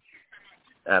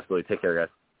 Absolutely. Take care, guys.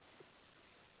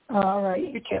 All right,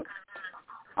 you too.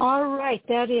 All right,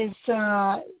 that is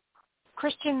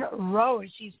Christian Rose.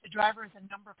 He's the driver of the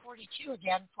number 42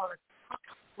 again for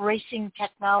Racing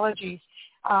Technologies,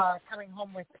 coming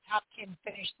home with the top 10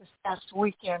 finish this past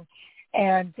weekend.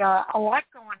 And a lot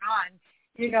going on,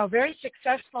 you know, very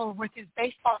successful with his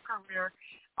baseball career.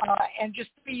 And just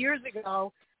 3 years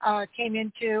ago, came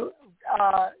into,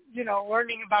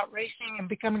 learning about racing and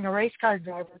becoming a race car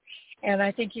driver. And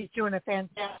I think he's doing a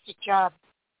fantastic job,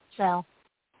 Sal.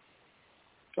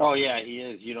 Oh, yeah, he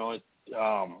is. You know,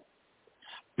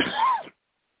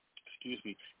 excuse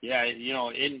me. Yeah, you know,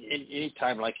 in any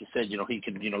time, like you said, you know, he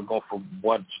could, you know, go from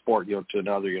one sport, you know, to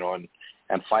another, you know, and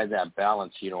find that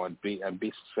balance, you know, and be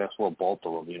successful at both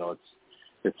of them. You know,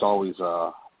 it's always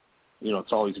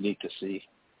it's always neat to see.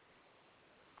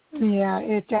 Yeah,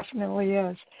 it definitely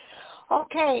is.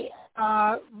 Okay,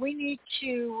 we need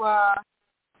to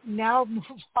now move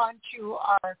on to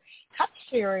our Cup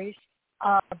Series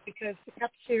because the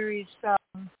Cup Series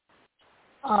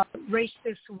raced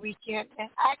this weekend, and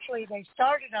actually they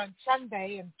started on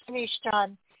Sunday and finished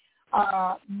on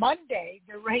Monday,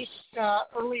 the race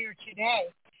earlier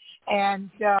today, and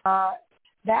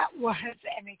that was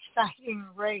an exciting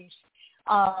race.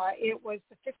 It was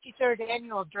the 53rd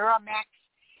annual Duramax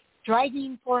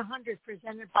Driving 400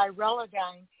 presented by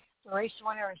Relodyne. The race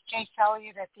winner is Chase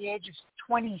Elliott at the age of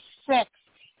 26,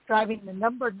 driving the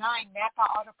number 9 Napa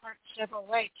Auto Parts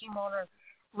Chevrolet. Team owner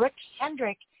Rick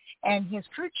Hendrick, and his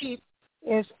crew chief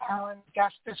is Alan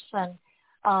Gustafson.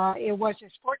 It was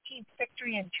his 14th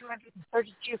victory in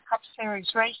 232 Cup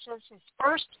Series races, his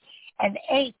first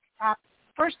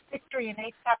victory in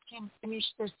 8 top 10 finish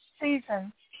this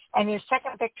season, and his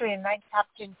second victory in 9 top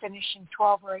 10 finish in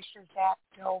 12 races at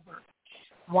Dover.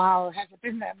 Wow, has it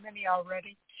been that many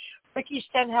already? Ricky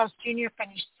Stenhouse Jr.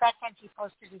 finished second. He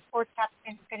posted his 4th top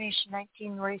 10 finish in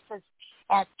 19 races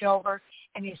at Dover,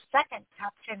 and his second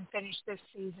top 10 finish this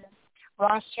season.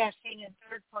 Ross Chastain in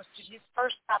third posted his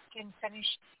first top 10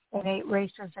 finish in 8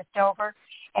 races at Dover.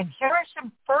 And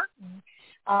Harrison Burton,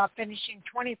 finishing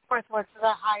 24th, was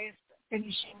the highest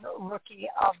finishing rookie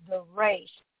of the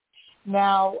race.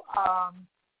 Now,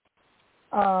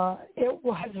 it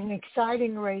was an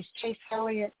exciting race. Chase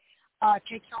Elliott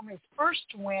takes home his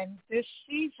first win this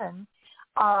season,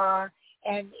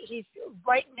 and he's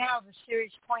right now the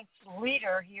series points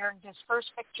leader. He earned his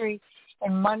first victory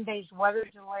in Monday's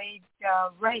weather-delayed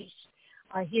race.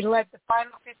 He led the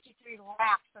final 53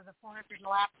 laps of the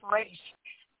 400-lap race,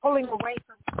 pulling away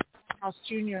from House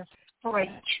Jr. for a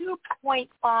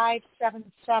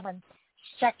 2.577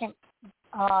 second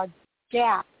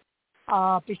gap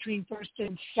between first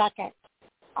and second.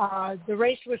 The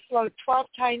race was slowed 12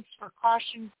 times for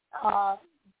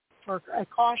a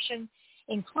caution,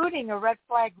 including a red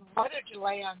flag weather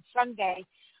delay on Sunday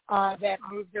that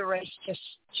moved the race just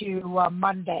to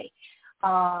Monday.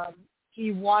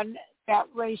 He won that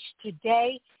race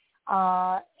today,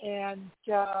 and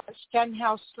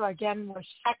Stenhouse again was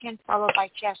second, followed by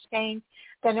Chastain.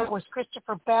 Then it was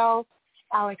Christopher Bell,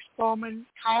 Alex Bowman,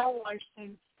 Kyle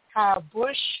Larson, Kyle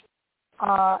Busch,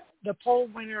 the pole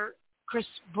winner Chris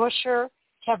Buescher,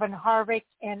 Kevin Harvick,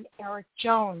 and Eric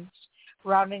Jones,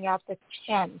 rounding out the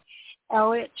 10.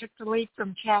 Elliott took the lead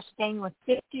from Chastain with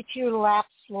 52 laps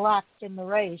left in the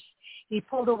race. he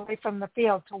pulled away from the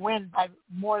field to win by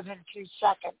more than 2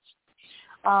 seconds.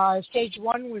 Stage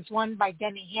 1 was won by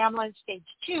Denny Hamlin. Stage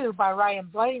 2 by Ryan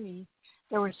Blaney.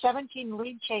 There were 17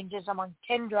 lead changes among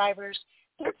 10 drivers,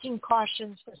 13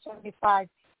 cautions for 75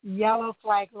 yellow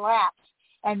flag laps,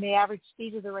 and the average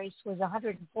speed of the race was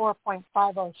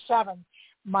 104.507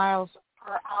 miles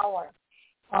per hour.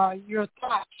 Your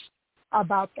thoughts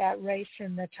about that race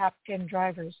and the top 10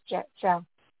 drivers, Sal?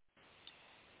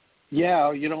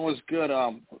 Yeah, it was good.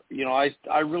 I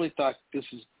really thought this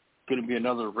is going to be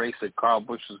another race that Kyle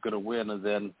Busch was going to win, and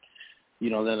then,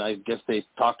 then I guess they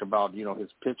talked about, his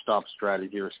pit stop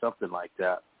strategy or something like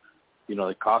that,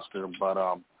 that cost him. But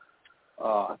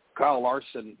Kyle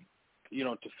Larson,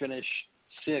 to finish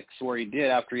 6th where he did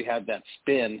after he had that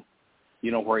spin,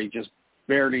 where he just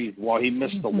barely, he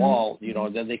missed the wall,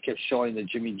 and then they kept showing the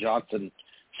Jimmy Johnson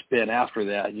spin after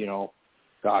that,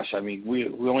 gosh, I mean, we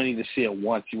only need to see it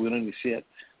once. We don't need to see it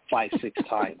 5-6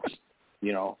 times,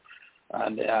 and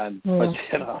but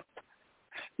then,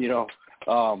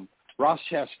 Ross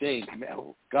Chastain,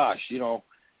 man, gosh,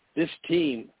 this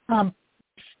team, man,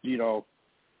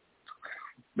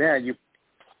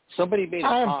 somebody made a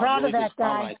comment. I'm proud of that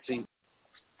guy.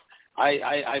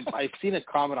 I've seen a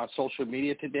comment on social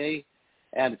media today,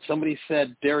 and somebody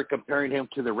said Derek comparing him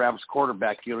to the Rams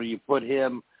quarterback. You put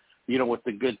him, with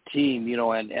the good team,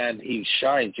 and he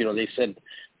shines. They said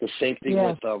the same thing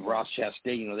with Ross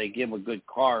Chastain. They give him a good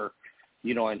car,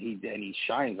 and he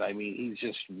shines. I mean, he's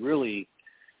just really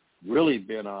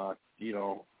been a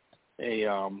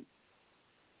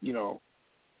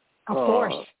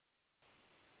force.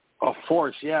 A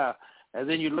force, yeah. And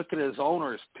then you look at his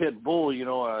owners,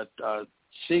 Pitbull, a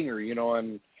singer,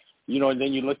 and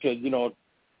then you look at,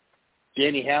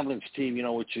 Danny Hamlin's team,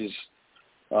 which is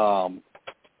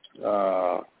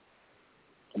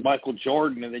Michael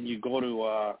Jordan, and then you go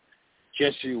to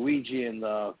Jesse Luigi and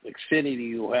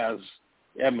Xfinity, who has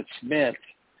Emmitt Smith,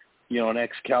 an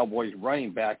ex-Cowboys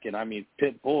running back. And, I mean,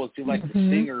 Pitbull, it seems like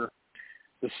the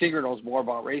singer knows more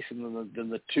about racing than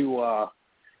the two a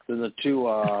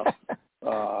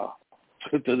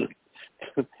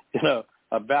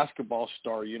basketball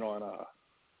star,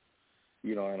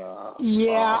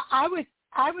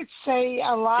 I would say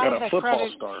a lot of the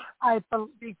credit star. I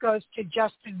believe goes to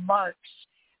Justin Marks,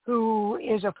 who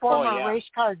is a former race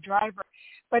car driver.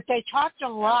 But they talked a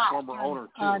lot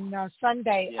on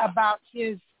Sunday about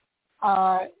his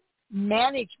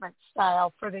management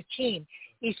style for the team.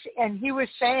 He was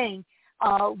saying,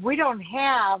 we don't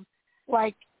have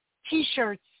like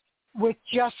T-shirts with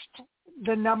just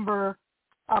the number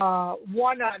 1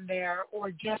 on there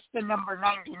or just the number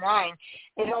 99.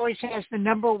 It always has the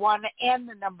number 1 and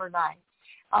the number 9.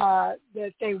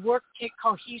 That they work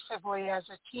cohesively as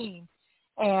a team.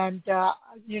 And,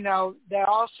 they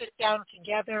all sit down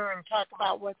together and talk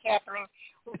about what's happening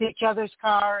with each other's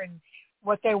car and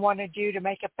what they want to do to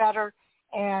make it better.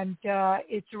 And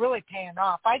it's really paying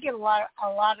off. I give a lot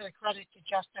of the credit to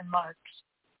Justin Marks.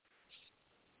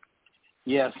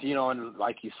 Yes, and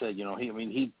like you said, he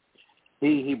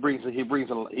brings a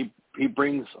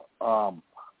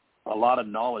lot of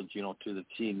knowledge, to the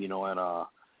team, and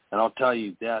I'll tell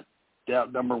you that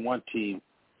number 1 team,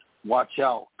 watch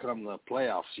out come the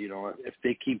playoffs, if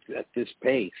they keep at this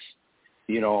pace,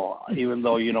 even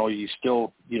though, you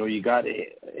still, you got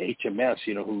HMS,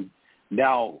 who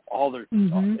now all their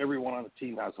everyone on the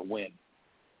team has a win,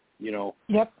 Yep,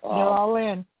 they're all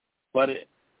in. But it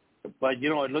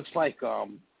looks like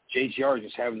JGR is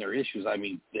just having their issues. I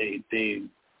mean,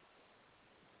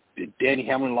 Danny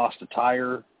Hamlin lost a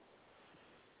tire,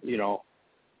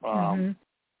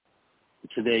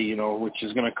 today, which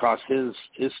is going to cost his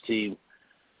team,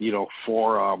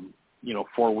 4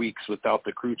 weeks without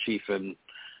the crew chief and,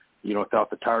 without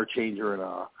the tire changer and,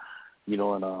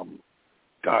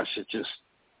 gosh, it just,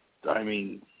 I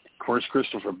mean, where's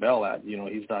Christopher Bell at?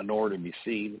 He's not nowhere to be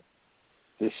seen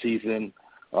this season.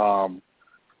 He's Mark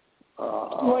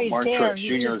there. Truex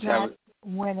He's Jr. just not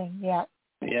winning yet.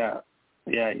 Yeah.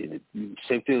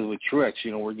 Same thing with Truex.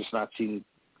 We're just not seeing,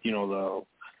 the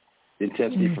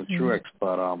intensity from Truex.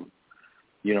 But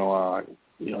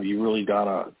you really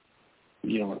gotta,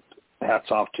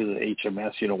 hats off to the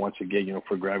HMS. Once again,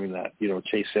 for grabbing that,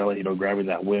 Chase Elliott, grabbing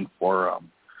that win for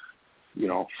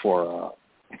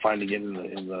finding it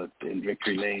in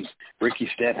victory lane. Ricky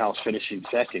Stenhouse finishing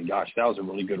second. Gosh, that was a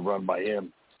really good run by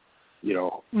him.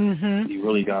 You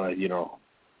really gotta,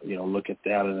 look at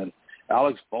that. And then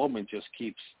Alex Bowman just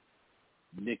keeps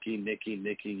nicking,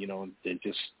 and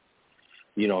just,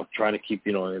 trying to keep,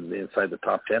 inside the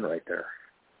top 10 right there.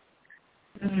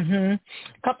 Mm-hmm. A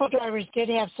couple of drivers did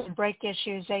have some brake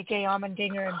issues, A.J.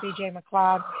 Allmendinger and B.J.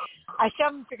 McLeod. I still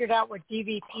haven't figured out what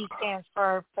DVP stands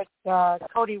for, but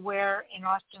Cody Ware and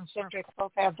Austin Cindric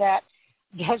both have that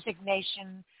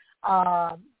designation.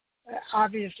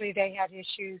 Obviously, they had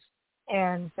issues,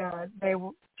 and they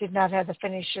did not have the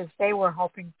finishes they were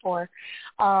hoping for.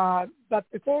 But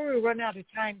before we run out of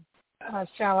time,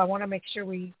 Sal, I want to make sure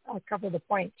we cover the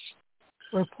points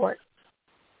report.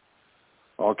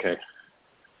 Okay.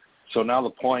 So now the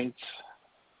points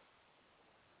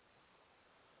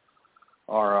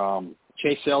are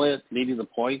Chase Elliott leading the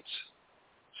points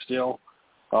still.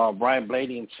 Brian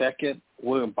Blaney in second.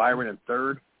 William Byron in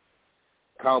third.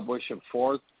 Kyle Busch in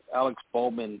fourth. Alex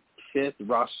Bowman fifth.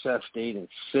 Ross Chastain in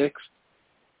sixth.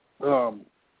 Martin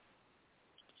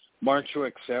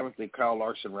Truex seventh, and Kyle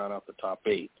Larson round out the top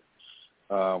eight.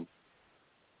 Not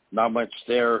much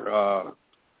there.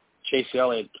 Chase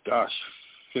Elliott,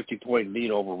 50-point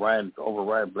lead over Ryan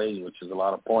Blaney, which is a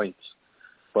lot of points.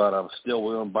 But still,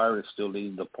 William Byron is still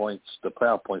leading the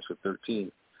playoff points with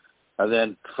 13. And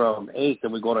then from 8th,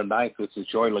 then we go to 9th, which is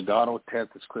Joey Logano.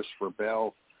 10th is Christopher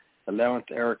Bell. 11th,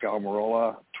 Eric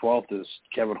Almirola. 12th is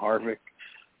Kevin Harvick.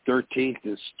 13th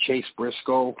is Chase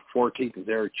Briscoe. 14th is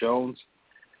Eric Jones.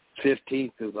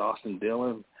 15th is Austin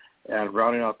Dillon. And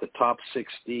rounding out the top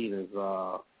 16 is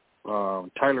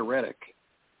Tyler Reddick.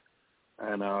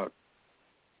 And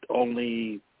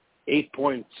only 8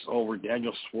 points over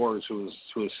Daniel Suarez, who is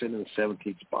sitting in the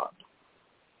 17th spot.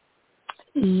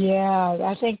 Yeah,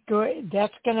 I think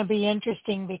that's going to be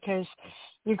interesting because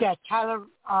you've got Tyler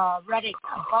Reddick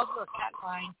above the cut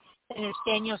line, and it's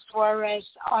Daniel Suarez,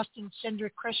 Austin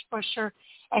Cindric, Chris Buescher,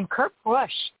 and Kurt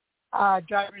Busch,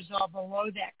 drivers all below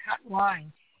that cut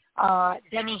line.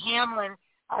 Denny Hamlin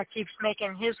keeps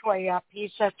making his way up.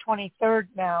 He's at 23rd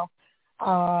now.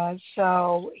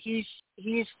 So he's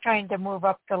trying to move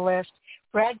up the list.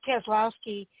 Brad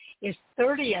Keselowski is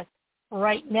 30th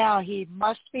right now. He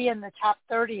must be in the top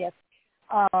 30th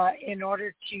in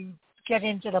order to get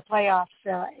into the playoffs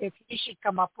if he should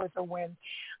come up with a win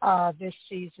this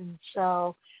season.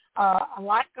 So a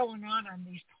lot going on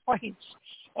these points.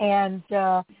 And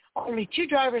only 2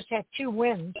 drivers have 2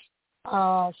 wins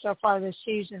so far this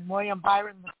season. William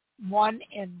Byron, one,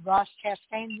 and Ross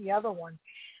Chastain, the other one.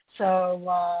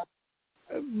 So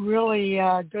really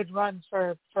good run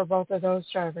for both of those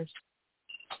drivers.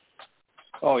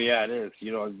 Oh yeah, it is.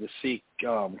 To see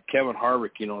Kevin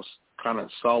Harvick, kind of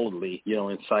solidly,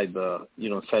 inside the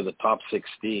top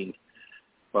 16.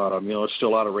 But there's still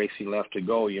a lot of racing left to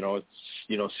go. It's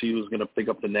see who's going to pick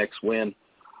up the next win.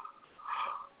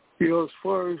 As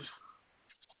far as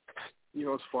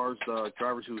the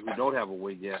drivers who don't have a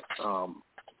win yet.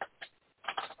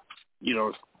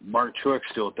 Martin Truex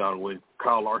still without a win.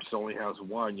 Kyle Larson only has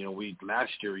one.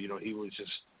 Last year, he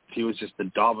was just the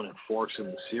dominant force in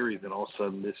the series, and all of a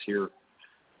sudden this year,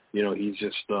 he's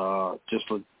just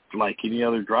like any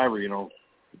other driver,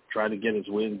 trying to get his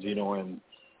wins, and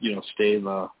stay in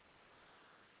the,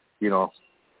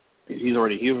 he's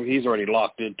already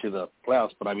locked into the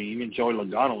playoffs. But I mean, even Joey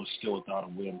Logano is still without a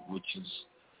win, which is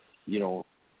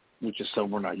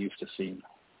something we're not used to seeing.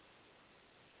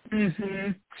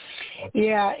 Mhm.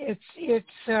 Yeah,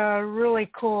 it's really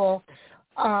cool.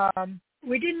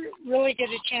 We didn't really get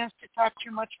a chance to talk too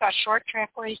much about short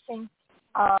track racing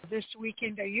this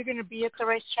weekend. Are you going to be at the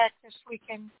racetrack this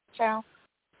weekend, Sal?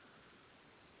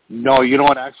 No, you know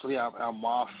what? Actually, I'm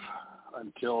off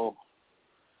until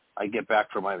I get back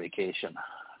from my vacation.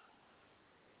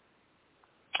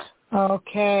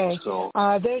 Okay. So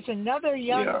there's another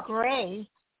young gray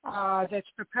that's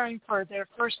preparing for their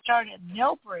first start at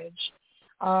Millbridge,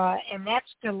 and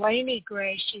that's Delaney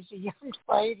Gray. She's a young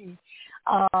lady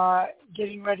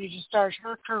getting ready to start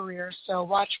her career, so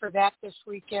watch for that this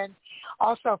weekend.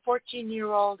 Also,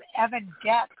 14-year-old Evan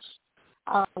Getz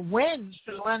wins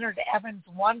the Leonard Evans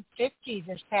 150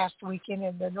 this past weekend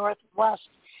in the Northwest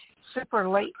Super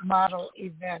Late Model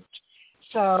event.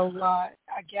 So,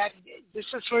 again, this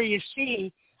is where you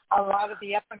see a lot of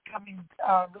the up-and-coming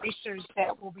racers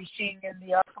that we'll be seeing in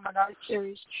the ARCA Menards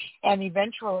Series, and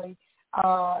eventually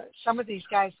some of these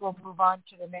guys will move on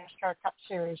to the NASCAR Cup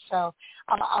Series. So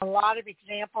a lot of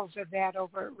examples of that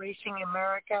over at Racing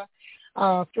America.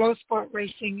 Flow Sport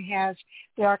Racing has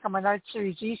the ARCA Menards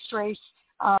Series East Race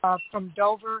from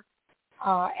Dover.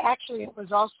 Actually, it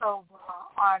was also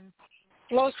on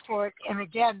Flow Sport, and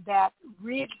again, that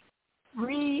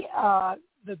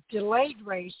the delayed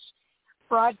race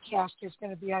broadcast is going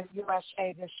to be on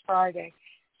USA this Friday.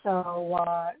 So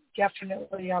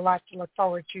definitely a lot to look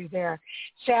forward to there.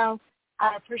 Sal,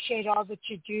 I appreciate all that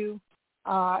you do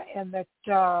and that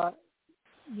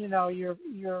you're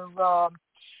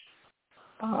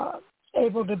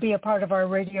able to be a part of our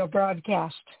radio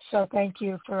broadcast. So thank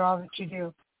you for all that you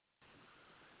do.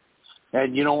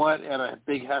 And you know what? And a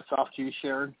big hats off to you,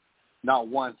 Sharon. Not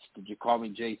once did you call me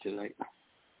Jay tonight.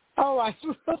 Oh, I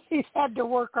really had to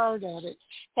work hard at it.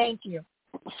 Thank you.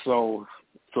 So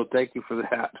thank you for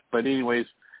that. But anyways,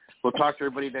 we'll talk to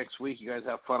everybody next week. You guys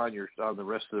have fun on the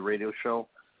rest of the radio show.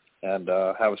 And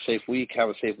have a safe week, have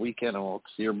a safe weekend, and we'll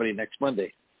see everybody next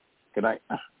Monday. Good night.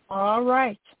 All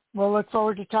right. We'll look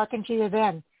forward to talking to you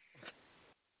then.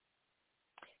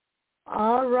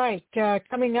 All right.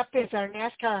 Coming up is our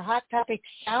NASCAR Hot Topic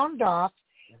Sound Off.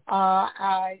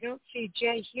 I don't see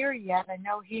Jay here yet. I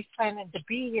know he's planning to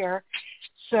be here.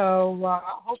 So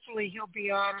hopefully he'll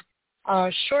be on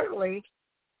shortly.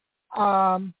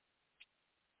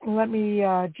 Let me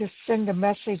just send a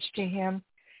message to him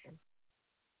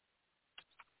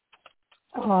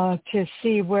to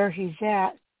see where he's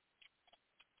at.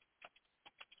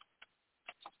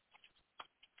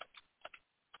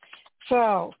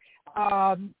 So,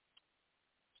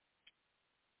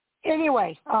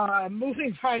 anyway,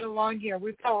 moving right along here,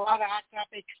 we've got a lot of hot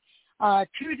topics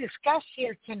to discuss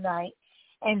here tonight.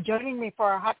 And joining me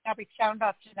for our Hot Topic Sound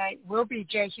Off tonight will be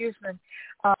Jay Huseman.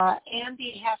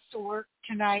 Andy has to work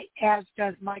tonight, as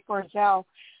does Mike Orzel.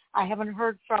 I haven't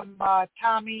heard from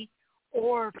Tommy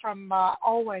or from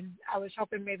Owen. I was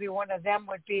hoping maybe one of them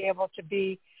would be able to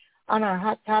be on our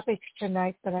Hot Topics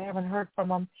tonight, but I haven't heard from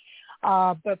them.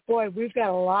 But, boy, we've got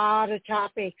a lot of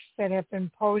topics that have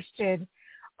been posted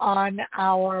on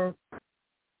our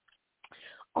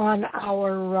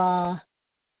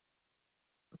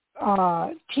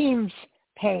Teams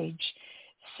page.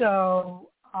 So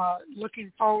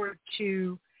looking forward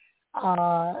to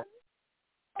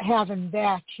having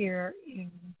that here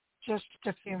in just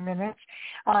a few minutes.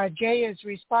 Jay is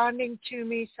responding to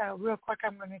me, so real quick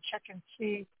I'm going to check and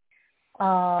see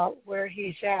where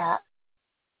he's at.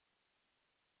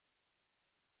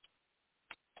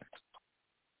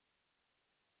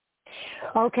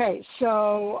 Okay,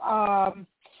 so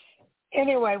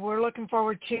anyway, we're looking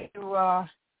forward to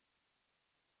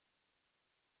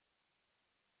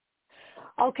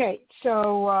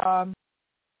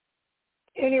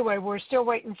anyway, we're still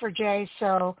waiting for Jay,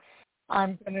 so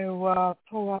I'm going to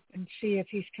pull up and see if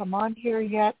he's come on here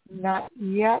yet. Not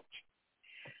yet.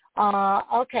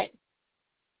 Okay.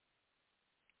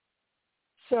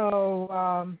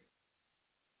 So,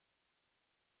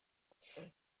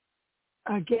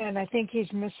 again, I think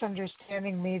he's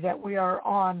misunderstanding me that we are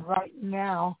on right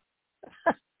now.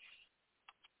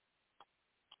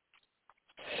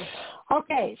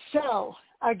 Okay, so,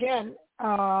 again,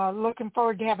 looking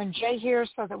forward to having Jay here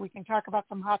so that we can talk about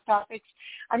some hot topics.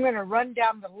 I'm going to run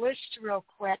down the list real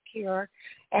quick here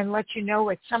and let you know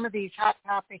what some of these hot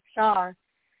topics are.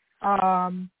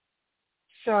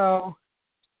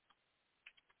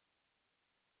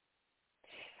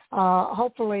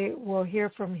 Hopefully we'll hear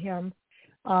from him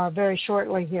very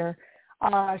shortly here.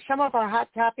 Some of our hot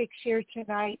topics here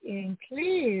tonight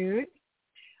include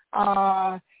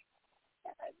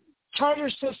charter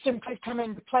system could come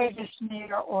into play this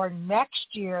year or next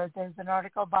year. There's an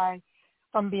article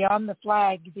from Beyond the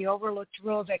Flag, the overlooked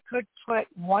rule that could put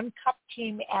one Cup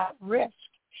team at risk.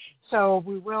 So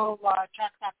we will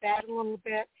talk about that a little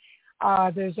bit.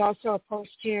 There's also a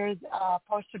post here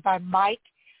posted by Mike.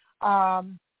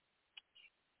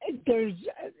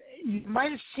 You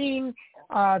might have seen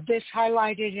this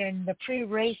highlighted in the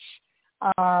pre-race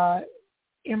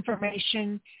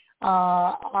information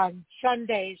on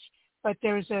Sundays, but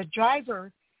there's a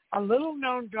driver, a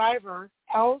little-known driver,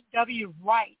 L.W.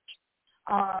 White,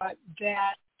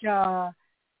 that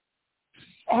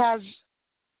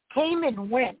came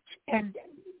and went and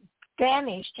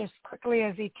vanished as quickly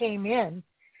as he came in,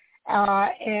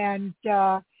 and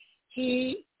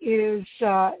he is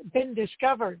been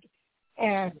discovered.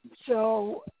 And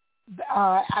so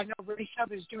I know Race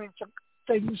Hub is doing some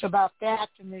things about that,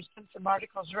 and there's been some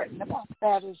articles written about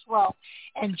that as well.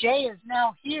 And Jay is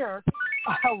now here.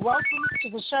 Welcome to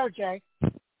the show, Jay.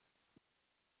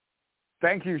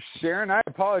 Thank you, Sharon. I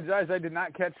apologize. I did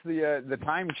not catch the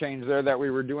time change there that we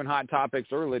were doing hot topics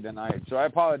early tonight, so I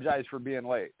apologize for being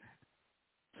late.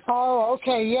 Oh,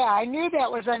 okay. Yeah, I knew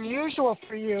that was unusual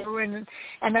for you, and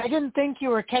I didn't think you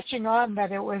were catching on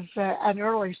that it was an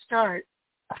early start.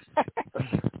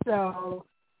 So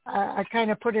I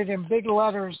kind of put it in big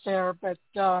letters there. But,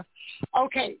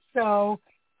 okay, so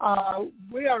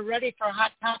we are ready for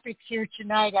hot topics here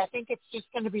tonight. I think it's just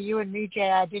going to be you and me, Jay.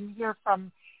 I didn't hear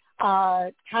from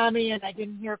Tommy, and I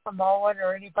didn't hear from Owen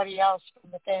or anybody else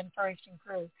from the Fan4Racing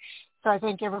crew. So I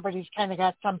think everybody's kind of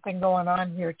got something going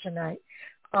on here tonight.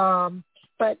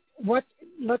 But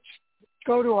let's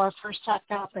go to our first hot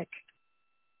topic.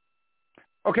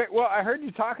 Okay, well, I heard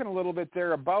you talking a little bit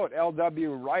there about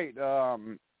L.W. Wright.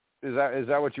 Is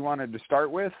that what you wanted to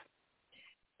start with?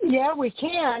 Yeah, we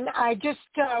can. I just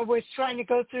was trying to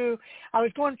go through. I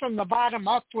was going from the bottom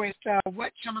up with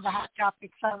what some of the hot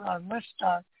topics on our list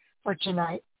are for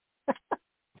tonight.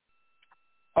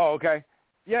 Oh, okay.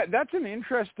 Yeah, that's an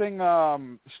interesting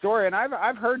story, and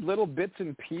I've heard little bits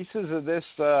and pieces of this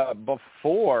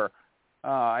before.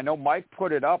 I know Mike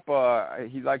put it up.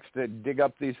 He likes to dig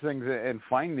up these things and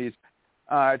find these.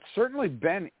 It's certainly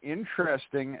been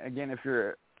interesting, again, if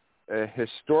you're a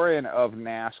historian of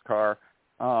NASCAR,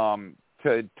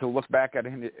 to look back at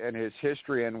his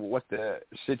history and what the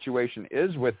situation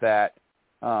is with that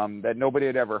nobody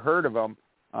had ever heard of him,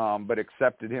 but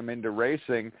accepted him into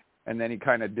racing, and then he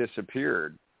kind of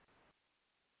disappeared.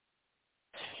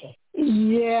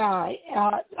 Yeah,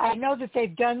 I know that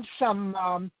they've done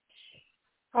some.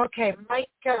 Okay, Mike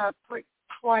put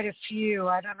quite a few.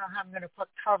 I don't know how I'm going to put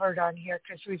covered on here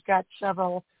because we've got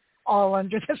several all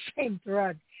under the same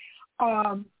thread.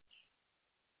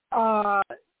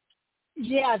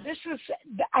 Yeah, this was,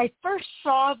 I first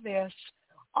saw this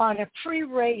on a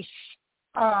pre-race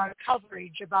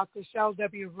coverage about this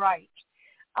L.W. Wright.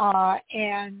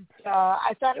 And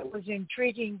I thought it was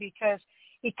intriguing because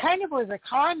he kind of was a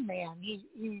con man.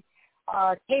 He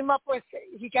came up with,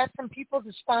 he got some people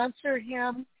to sponsor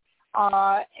him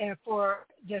and for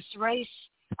this race.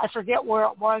 I forget where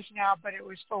it was now, but it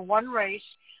was for one race.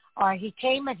 He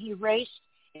came and he raced.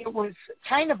 It was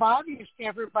kind of obvious to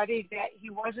everybody that he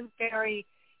wasn't very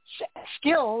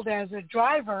skilled as a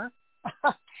driver,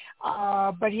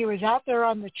 but he was out there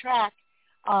on the track,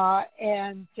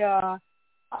 and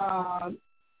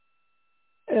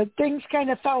things kind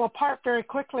of fell apart very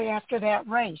quickly after that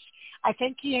race. I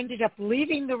think he ended up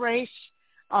leaving the race.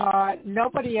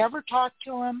 Nobody ever talked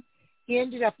to him. He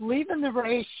ended up leaving the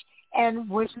race and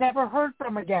was never heard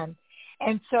from again.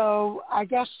 And so I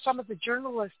guess some of the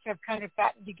journalists have kind of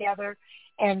gotten together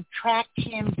and tracked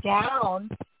him down,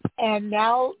 and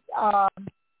now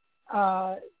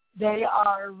they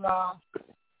are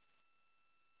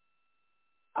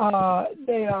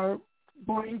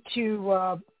going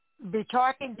to be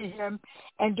talking to him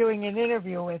and doing an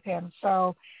interview with him.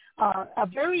 So a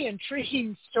very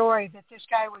intriguing story that this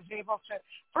guy was able to,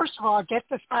 first of all, get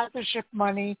the sponsorship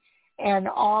money and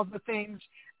all the things,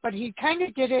 but he kind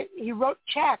of did it. He wrote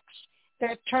checks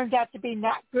that turned out to be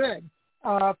not good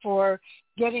for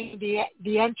getting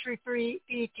the entry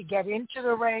fee to get into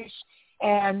the race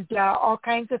and all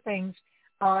kinds of things.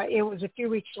 It was a few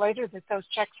weeks later that those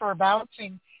checks were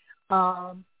bouncing,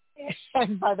 and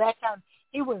by that time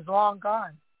he was long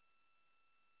gone.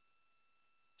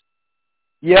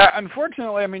 Yeah,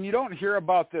 unfortunately, I mean, you don't hear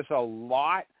about this a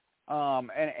lot.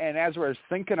 And as I was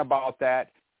thinking about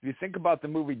that, if you think about the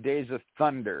movie Days of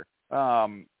Thunder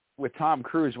with Tom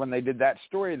Cruise, when they did that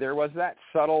story, there was that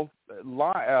subtle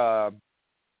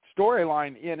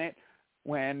storyline in it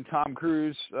when Tom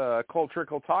Cruise, Cole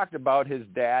Trickle talked about his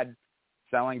dad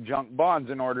selling junk bonds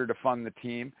in order to fund the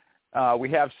team. We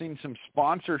have seen some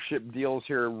sponsorship deals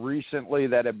here recently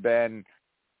that have been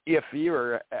iffy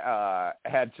or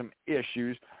had some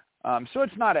issues. So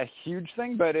it's not a huge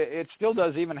thing, but it still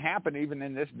does even happen even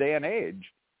in this day and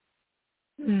age.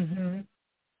 Mhm.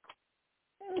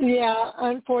 Yeah,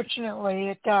 unfortunately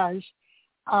it does.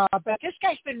 But this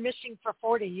guy's been missing for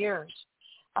 40 years.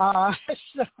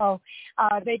 So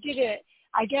they did it,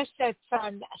 I guess that's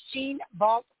on Scene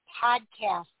Vault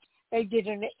podcast. They did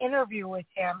an interview with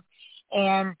him.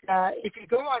 And if you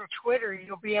go on Twitter,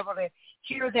 you'll be able to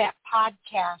hear that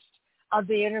podcast of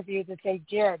the interview that they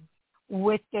did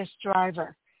with this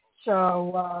driver.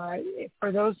 So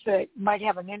for those that might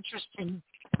have an interest in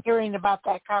hearing about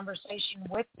that conversation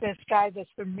with this guy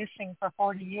that's been missing for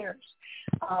 40 years,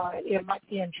 it might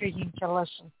be intriguing to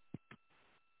listen.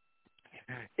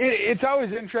 It's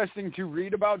always interesting to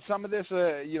read about some of this,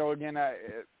 again,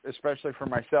 especially for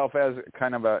myself as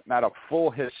kind of not a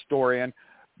full historian,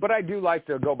 but I do like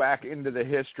to go back into the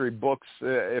history books,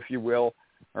 if you will,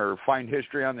 or find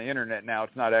history on the internet now.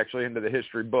 It's not actually into the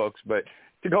history books, but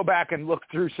to go back and look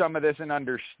through some of this and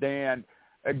understand,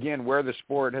 again, where the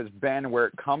sport has been, where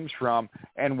it comes from,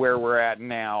 and where we're at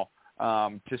now,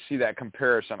 to see that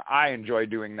comparison. I enjoy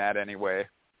doing that anyway.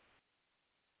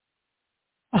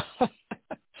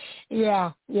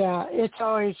 Yeah. It's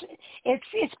always,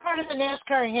 it's part of the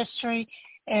NASCAR history,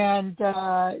 and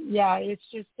it's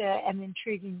just an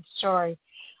intriguing story.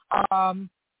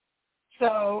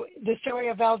 So the story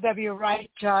of L.W.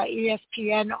 Wright,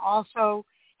 ESPN also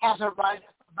has a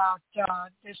write-up about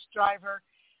this driver.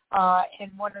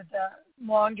 and one of the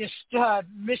longest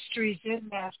mysteries in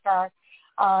NASCAR.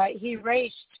 He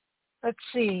raced, let's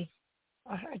see,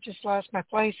 I just lost my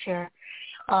place here.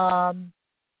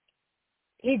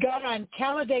 He got on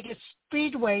Talladega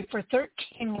Speedway for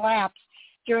 13 laps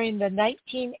during the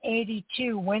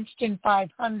 1982 Winston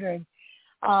 500.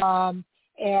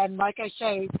 And like I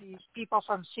say, these people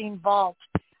from Scene Vault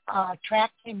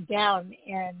tracked him down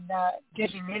and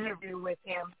did an interview with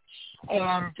him.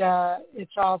 And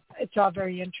it's all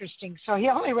very interesting. So he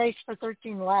only raced for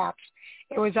 13 laps.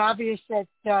 It was obvious that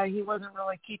he wasn't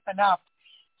really keeping up.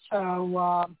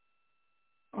 So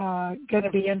going to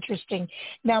be interesting.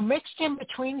 Now, mixed in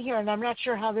between here, and I'm not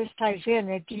sure how this ties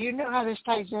in. Do you know how this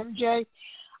ties in, Jay?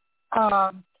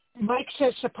 Mike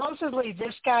says supposedly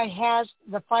this guy has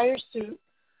the fire suit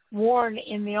worn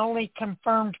in the only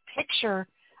confirmed picture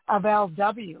of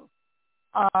LW.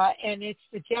 And it's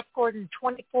the Jeff Gordon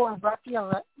 24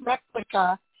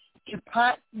 replica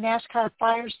DuPont NASCAR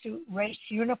fire suit race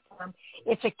uniform.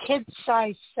 It's a kid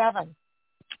size 7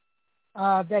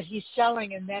 that he's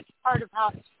selling, and that's part of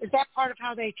how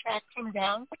they tracked him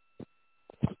down?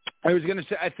 I was going to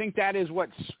say, I think that is what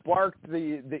sparked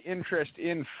the interest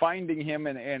in finding him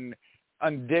and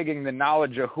undigging the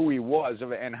knowledge of who he was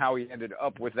and how he ended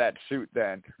up with that suit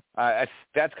then.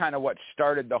 That's kind of what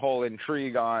started the whole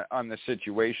intrigue on the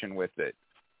situation with it.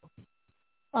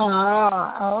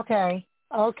 Okay.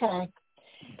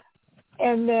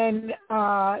 And then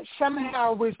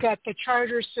somehow we've got the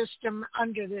charter system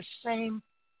under this same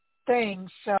thing,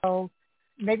 so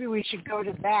maybe we should go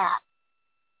to that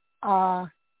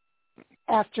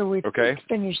after we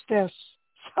finish this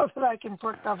so that I can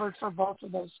put covered for both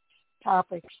of those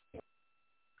topics.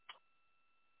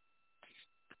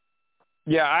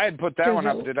 Yeah, I had put that one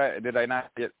up. Did I not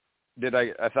get?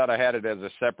 I thought I had it as a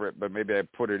separate, but maybe I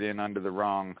put it in under the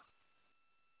wrong.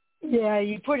 Yeah,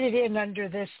 you put it in under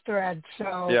this thread,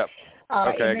 so yep.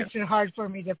 It makes it hard for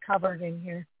me to cover it in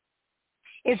here.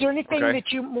 Is there anything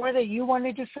that you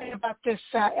wanted to say about this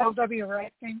LW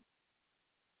Wright thing?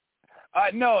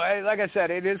 No, like I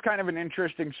said, it is kind of an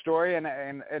interesting story, and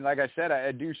like I said,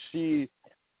 I do see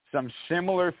some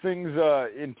similar things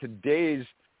in today's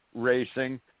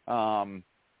racing. And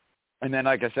then,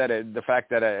 like I said, the fact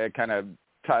that it kind of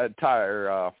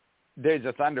Days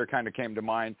of Thunder kind of came to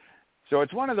mind. So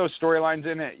it's one of those storylines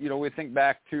in it. We think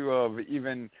back to of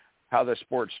even how the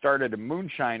sport started in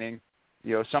moonshining.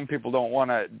 Some people don't want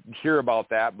to hear about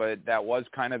that, but that was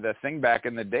kind of the thing back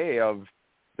in the day of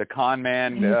the con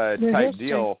man type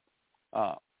deal.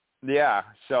 Yeah.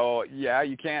 So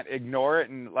you can't ignore it.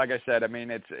 And like I said, I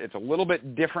mean, it's a little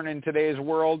bit different in today's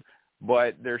world,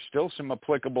 but there's still some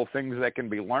applicable things that can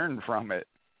be learned from it.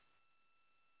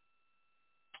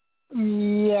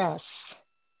 Yes,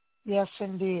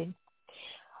 indeed.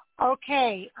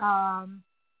 Okay,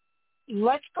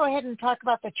 let's go ahead and talk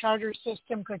about the charter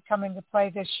system could come into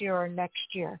play this year or next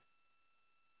year.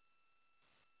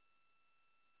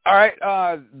 All right,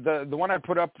 the one I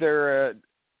put up there,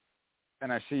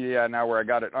 and I see now where I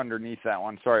got it underneath that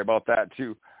one. Sorry about that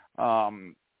too.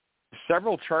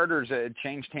 Several charters had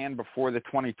changed hand before the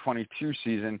 2022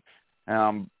 season,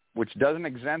 which doesn't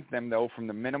exempt them though from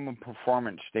the minimum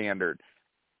performance standard.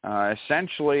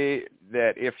 Essentially,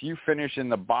 that if you finish in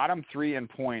the bottom 3 in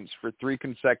points for 3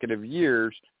 consecutive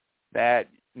years, that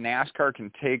NASCAR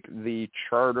can take the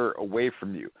charter away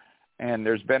from you. And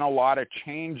there's been a lot of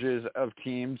changes of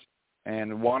teams,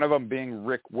 and one of them being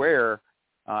Rick Ware,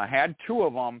 had 2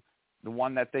 of them. The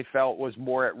one that they felt was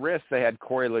more at risk, they had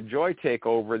Corey LaJoie take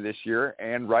over this year,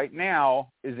 and right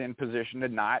now is in position to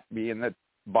not be in the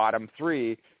bottom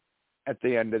 3 at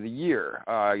the end of the year.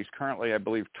 He's currently, I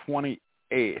believe,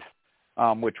 28th,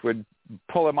 which would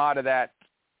pull him out of that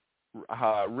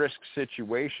risk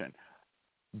situation.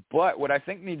 But what I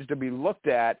think needs to be looked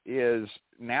at is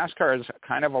NASCAR has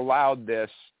kind of allowed this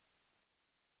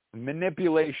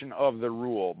manipulation of the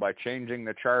rule by changing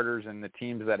the charters and the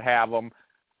teams that have them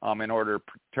in order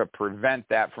to prevent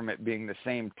that from it being the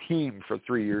same team for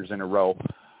 3 years in a row.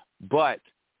 But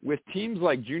with teams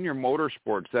like Junior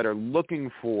Motorsports that are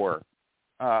looking for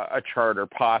a charter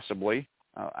possibly,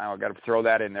 I've got to throw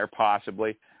that in there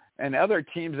possibly, and other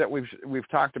teams that we've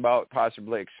talked about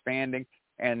possibly expanding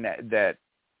and that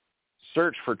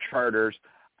search for charters,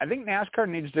 I think NASCAR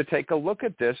needs to take a look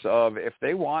at this of if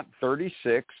they want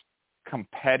 36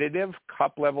 competitive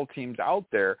cup-level teams out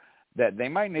there, that they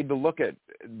might need to look at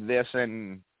this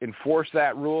and enforce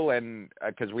that rule, and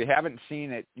because we haven't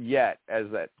seen it yet as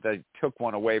that they took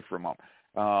one away from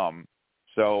them.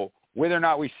 So whether or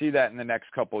not we see that in the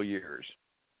next couple of years.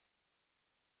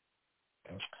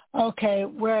 Okay,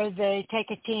 where they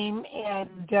take a team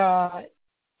and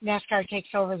NASCAR takes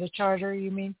over the charter,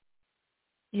 you mean?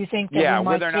 You think that yeah, we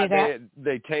might whether or not see that?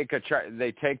 they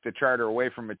take the charter away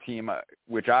from a team,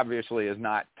 which obviously is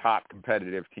not top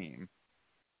competitive team.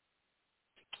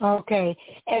 Okay.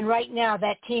 And right now,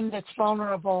 that team that's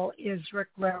vulnerable is Rick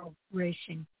Ware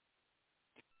Racing.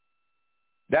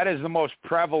 That is the most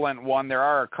prevalent one. There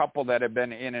are a couple that have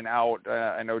been in and out.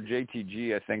 I know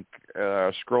JTG, I think,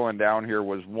 scrolling down here,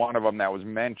 was one of them that was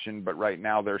mentioned, but right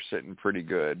now they're sitting pretty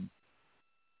good.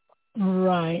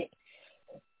 Right.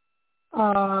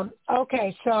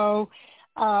 Okay, so,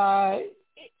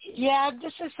 yeah,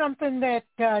 this is something that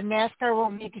NASCAR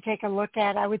will need to take a look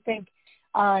at. I would think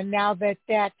now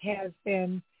that has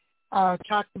been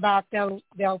talked about, they'll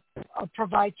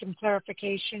provide some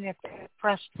clarification if they're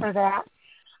pressed for that.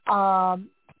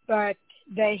 But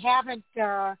they haven't.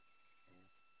 They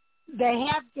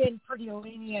have been pretty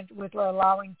lenient with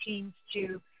allowing teams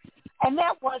to, and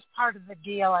that was part of the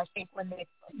deal. I think when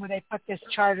they put this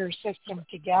charter system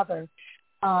together,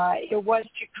 it was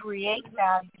to create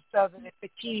value so that if the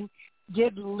team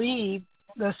did leave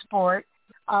the sport,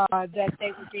 that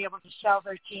they would be able to sell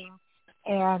their team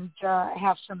and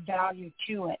have some value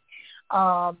to it.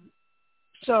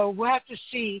 So we'll have to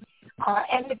see.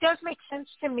 And it does make sense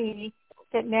to me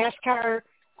that NASCAR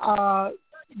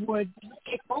would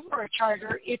take over a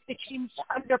charter if the team's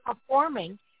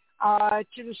underperforming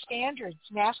to the standards.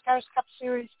 NASCAR's Cup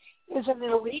Series is an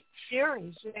elite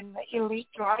series, and the elite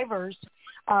drivers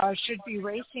should be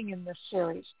racing in this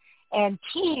series. And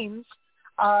teams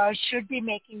should be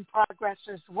making progress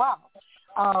as well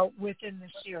within the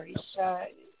series.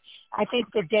 I think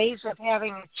the days of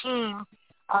having a team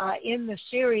in the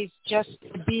series just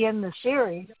to be in the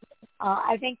series,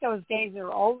 I think those days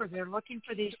are over. They're looking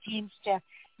for these teams to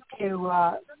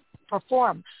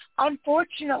perform.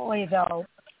 Unfortunately, though,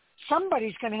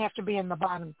 somebody's going to have to be in the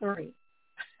bottom three.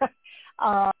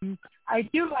 I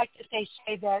do like to say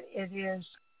that it is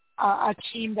a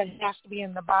team that has to be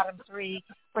in the bottom three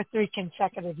for 3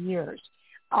 consecutive years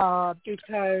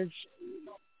because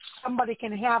somebody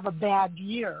can have a bad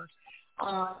year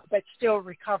but still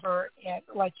recover,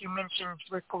 like you mentioned,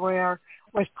 Rick Ware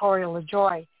with Corey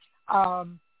LaJoie.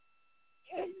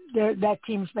 That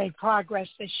team's made progress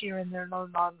this year, and they're no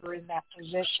longer in that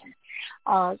position.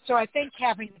 So I think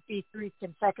having it be 3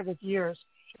 consecutive years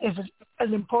is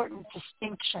an important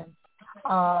distinction.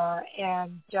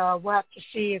 And we'll have to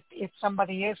see if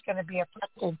somebody is going to be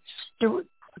affected.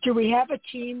 Do we have a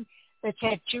team that's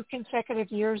had 2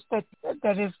 consecutive years that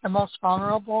is the most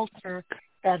vulnerable to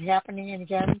that happening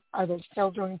again? Are they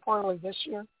still doing poorly this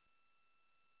year?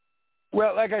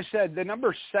 Well, like I said, the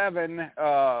number 7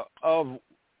 of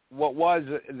what was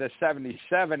the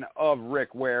 77 of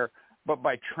Rick Ware, but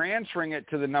by transferring it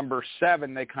to the number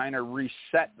 7, they kind of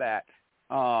reset that.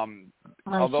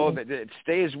 Although it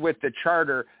stays with the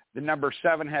charter, the number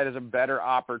 7 has a better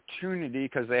opportunity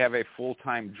because they have a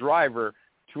full-time driver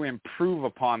to improve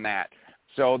upon that.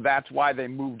 So that's why they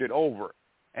moved it over.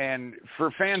 And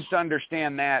for fans to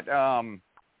understand that, I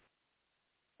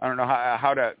don't know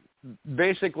how to –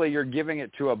 basically you're giving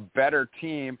it to a better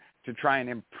team to try and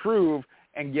improve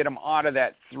and get them out of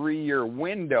that 3-year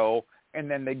window,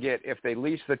 and then they get – if they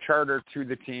lease the charter to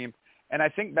the team. And I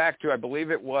think back to, I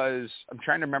believe it was – I'm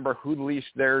trying to remember who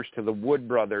leased theirs to the Wood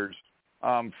brothers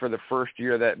for the first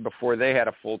year that before they had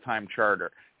a full-time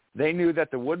charter. They knew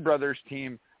that the Wood brothers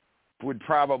team – would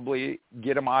probably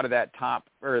get them out of that top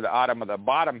or the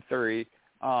bottom 3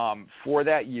 for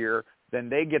that year. Then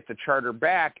they get the charter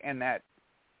back, and that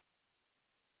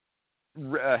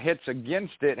hits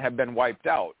against it have been wiped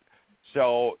out.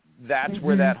 So that's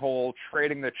where that whole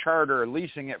trading the charter or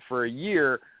leasing it for a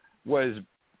year was.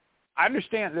 I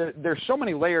understand that there's so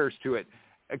many layers to it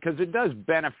because it does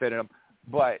benefit them,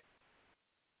 but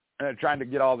trying to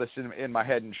get all this in my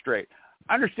head and straight.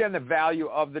 I understand the value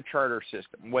of the charter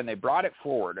system when they brought it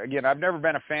forward. Again, I've never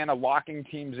been a fan of locking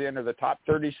teams into the top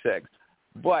 36,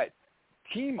 but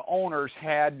team owners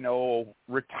had no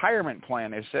retirement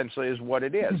plan, essentially, is what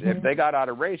it is. If they got out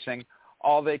of racing,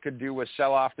 all they could do was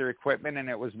sell off their equipment, and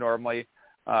it was normally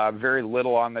very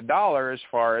little on the dollar as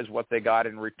far as what they got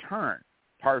in return,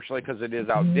 partially because it is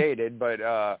outdated.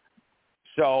 But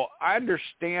so I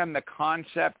understand the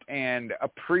concept and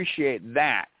appreciate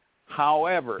that.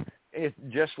 However, it's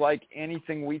just like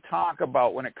anything we talk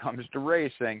about when it comes to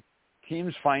racing,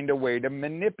 teams find a way to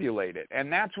manipulate it.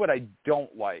 And that's what I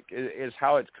don't like, is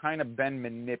how it's kind of been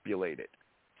manipulated.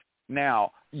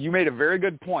 Now, you made a very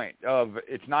good point of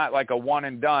it's not like a one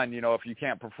and done, if you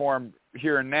can't perform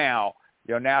here and now.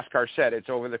 NASCAR said it's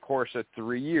over the course of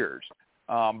 3 years.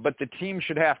 But the team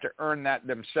should have to earn that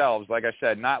themselves. Like I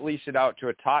said, not lease it out to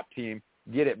a top team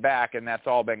get it back, and that's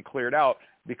all been cleared out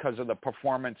because of the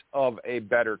performance of a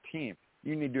better team.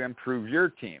 You need to improve your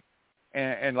team.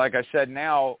 And like I said,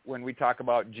 now when we talk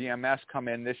about GMS come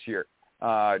in this year,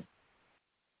 Trackhouse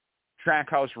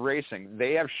Racing,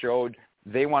 they have showed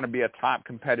they want to be a top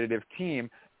competitive team.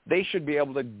 They should be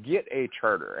able to get a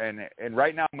charter. And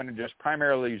right now I'm going to just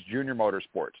primarily use Junior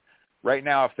Motorsports. Right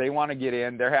now, if they want to get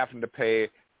in, they're having to pay,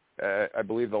 I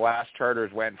believe the last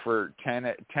charters went for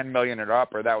 $10 million and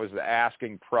up, or that was the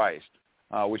asking price.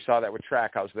 We saw that with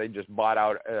Trackhouse. They just bought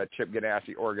out a Chip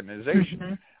Ganassi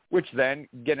organization, which then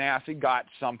Ganassi got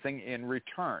something in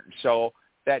return. So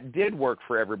that did work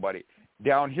for everybody.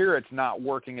 Down here, it's not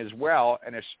working as well,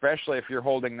 and especially if you're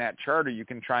holding that charter, you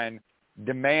can try and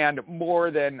demand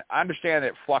more than – I understand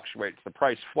it fluctuates. The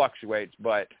price fluctuates,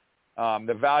 but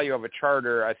the value of a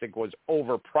charter, I think, was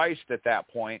overpriced at that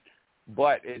point,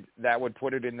 but that would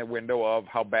put it in the window of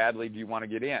how badly do you want to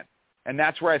get in. And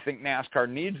that's where I think NASCAR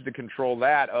needs to control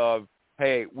that of,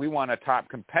 hey, we want a top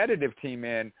competitive team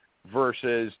in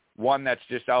versus one that's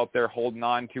just out there holding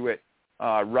on to it,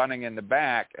 running in the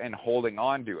back and holding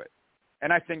on to it.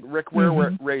 And I think Rick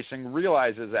Ware Racing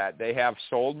realizes that. They have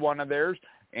sold one of theirs,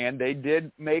 and they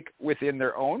did make within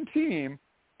their own team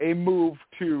a move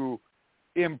to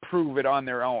improve it on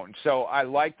their own. So I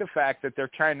like the fact that they're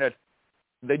trying to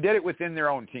 – they did it within their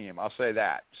own team, I'll say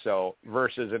that. So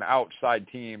versus an outside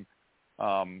team,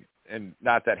 and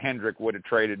not that Hendrick would have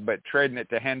traded, but trading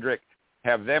it to Hendrick,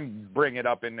 have them bring it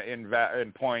up in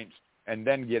points and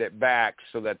then get it back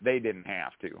so that they didn't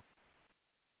have to.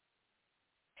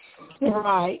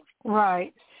 Right.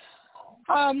 And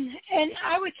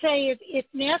I would say if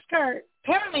NASCAR,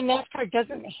 apparently NASCAR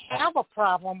doesn't have a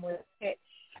problem with it,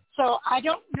 so I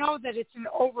don't know that it's an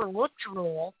overlooked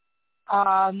rule.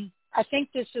 I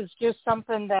think this is just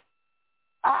something that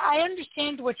I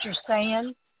understand what you're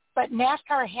saying, but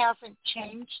NASCAR hasn't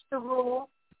changed the rule.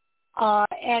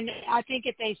 And I think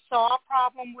if they saw a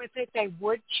problem with it, they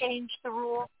would change the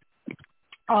rule.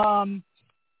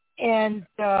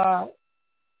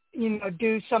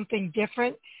 Do something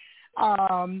different.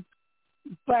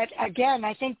 But again,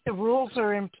 I think the rules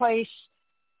are in place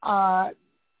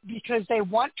because they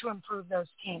want to improve those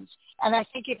teams. And I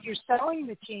think if you're selling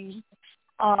the team,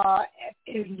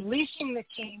 leasing the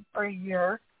team for a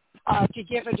year to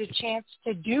give it a chance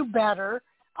to do better,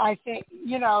 I think,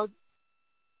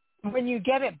 when you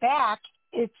get it back,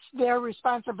 it's their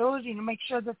responsibility to make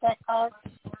sure that car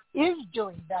is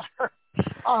doing better.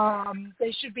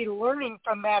 They should be learning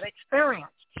from that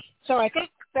experience. So I think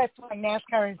that's why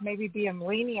NASCAR is maybe being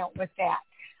lenient with that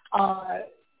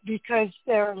because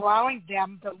they're allowing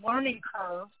them the learning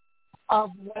curve of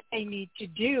what they need to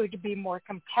do to be more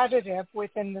competitive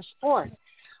within the sport.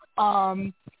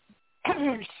 So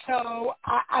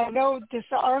I know this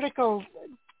article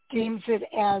deems it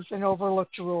as an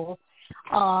overlooked rule,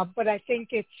 but I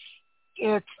think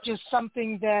it's just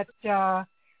something that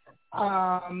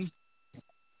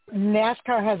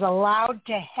NASCAR has allowed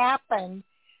to happen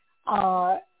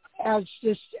as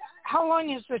just – how long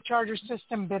has the charter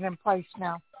system been in place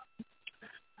now?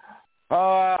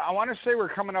 I want to say we're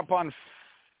coming up on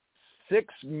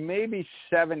 6, maybe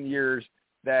 7 years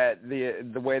that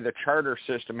the way the charter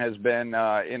system has been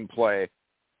in play.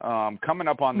 Coming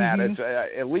up on that, it's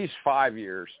at least 5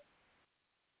 years.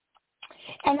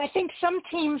 And I think some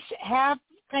teams have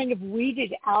kind of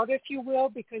weeded out, if you will,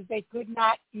 because they could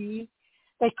not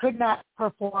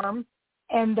perform,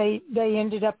 and they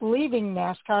ended up leaving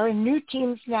NASCAR, and new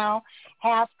teams now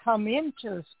have come into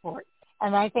the sport.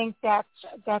 And I think that's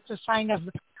a sign of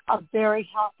a very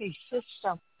healthy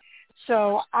system.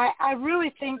 So I really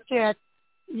think that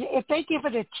if they give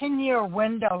it a 10-year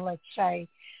window, let's say,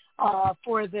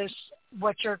 for this,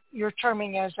 what you're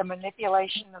terming as a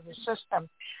manipulation of the system.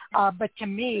 But to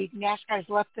me, NASCAR's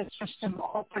left the system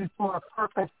open for a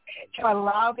purpose to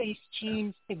allow these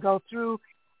teams to go through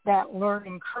that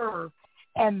learning curve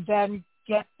and then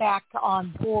get back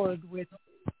on board with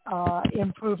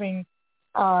improving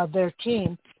their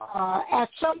team. At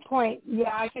some point,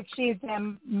 I could see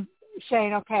them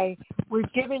saying, okay,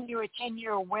 we've given you a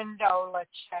 10-year window, let's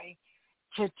say,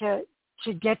 to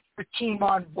get your team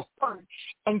on board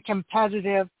and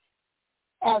competitive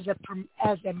as a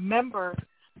member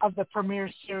of the premier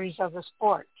series of the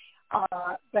sport.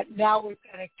 But now we've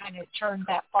got to kind of turn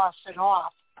that faucet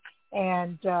off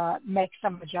and make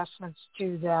some adjustments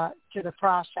to the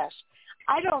process.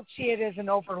 I don't see it as an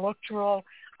overlooked rule.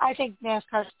 I think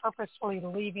NASCAR is purposefully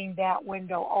leaving that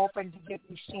window open to give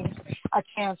these teams a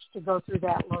chance to go through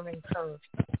that learning curve.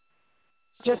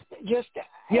 Just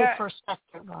a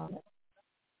perspective on it.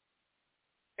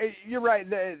 you're right.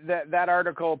 That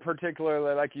article,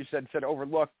 particularly, like you said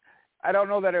overlooked. I don't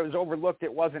know that it was overlooked.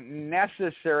 It wasn't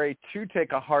necessary to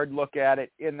take a hard look at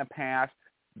it in the past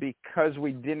because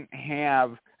we didn't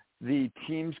have the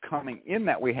teams coming in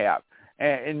that we have.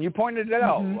 And you pointed it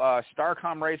out.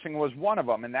 Starcom Racing was one of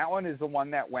them, and that one is the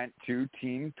one that went to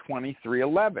Team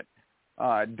 2311.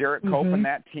 Derek Cope and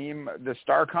that team, the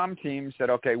Starcom team, said,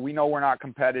 okay, we know we're not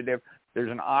competitive.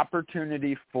 There's an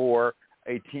opportunity for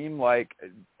a team like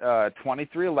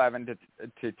 2311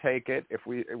 to take it if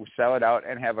we sell it out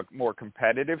and have a more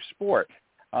competitive sport.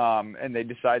 And they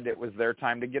decided it was their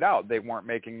time to get out. They weren't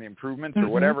making the improvements or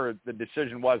whatever the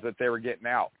decision was that they were getting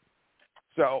out.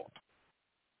 So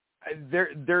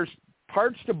there's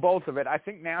parts to both of it. I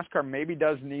think NASCAR maybe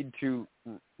does need to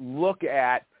look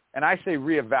at, and I say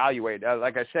reevaluate.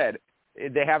 Like I said,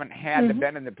 they haven't had to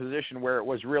been in the position where it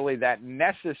was really that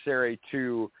necessary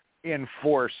to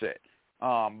enforce it.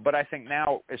 But I think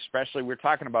now, especially, we're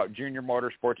talking about junior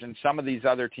motorsports and some of these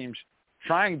other teams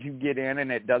trying to get in,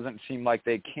 and it doesn't seem like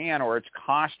they can, or it's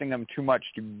costing them too much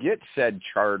to get said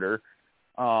charter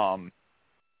to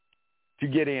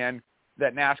get in,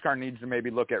 that NASCAR needs to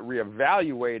maybe look at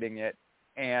reevaluating it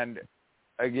and,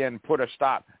 again, put a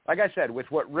stop. Like I said, with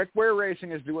what Rick Ware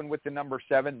Racing is doing with the number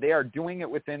 7, they are doing it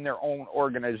within their own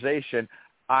organization.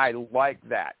 I like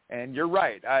that. And you're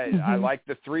right. I like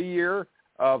the 3-year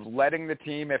of letting the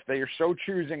team, if they are so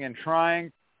choosing and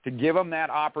trying, to give them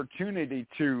that opportunity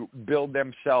to build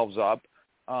themselves up.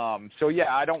 So,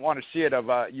 yeah, I don't want to see it of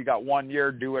you got 1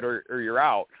 year, do it or you're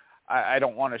out. I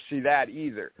don't want to see that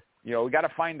either. You know, we got to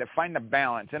find the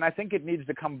balance. And I think it needs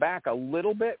to come back a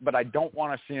little bit, but I don't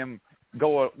want to see him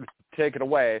take it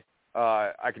away.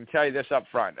 I can tell you this up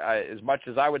front. As much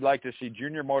as I would like to see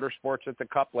junior motorsports at the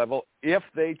Cup level, if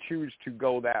they choose to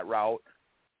go that route,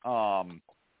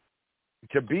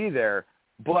 to be there,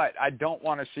 but I don't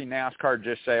want to see NASCAR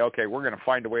just say, okay, we're going to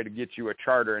find a way to get you a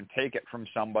charter and take it from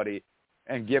somebody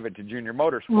and give it to junior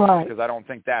motorsports, because I don't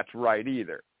think that's right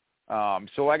either.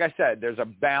 So like I said, there's a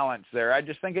balance there. I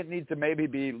just think it needs to maybe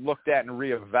be looked at and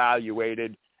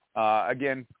reevaluated,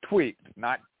 again, tweaked,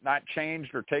 not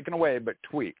changed or taken away, but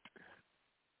tweaked.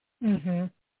 Yeah,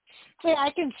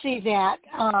 I can see that.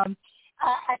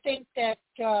 I think that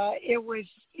it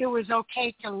was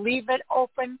okay to leave it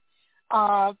open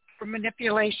for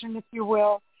manipulation, if you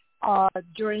will,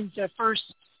 during the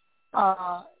first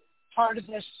part of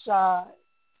this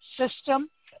system.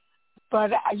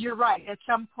 But you're right. At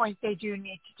some point, they do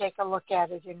need to take a look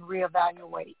at it and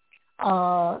reevaluate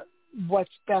what's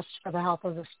best for the health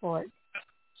of the sport.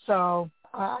 So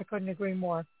I couldn't agree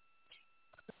more.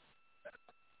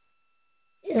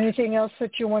 Anything else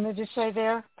that you wanted to say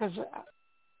there?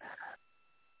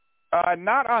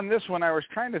 Not on this one. I was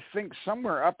trying to think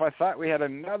somewhere up. I thought we had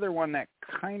another one that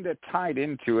kind of tied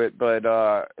into it, but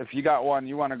if you got one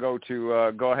you want to go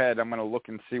to, go ahead. I'm going to look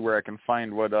and see where I can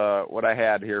find what I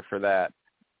had here for that.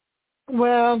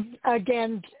 Well,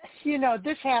 again, you know,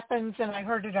 this happens, and I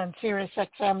heard it on Sirius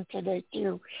XM today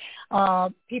too.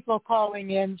 People calling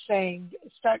in saying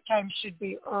start time should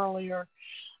be earlier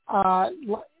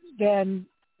than,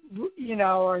 you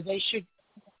know, or they should,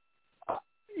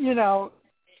 you know,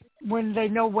 when they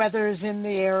know weather is in the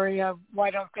area, why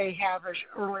don't they have an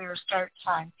earlier start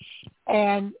time?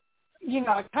 And, you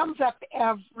know, it comes up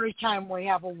every time we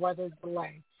have a weather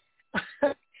delay.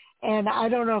 And I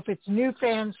don't know if it's new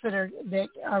fans that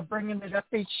are bringing it up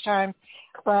each time,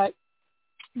 but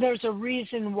there's a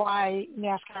reason why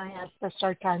NASCAR has the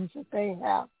start times that they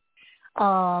have.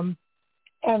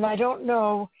 And I don't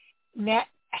know,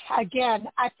 again,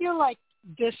 I feel like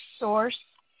this source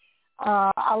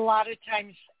a lot of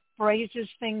times phrases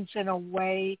things in a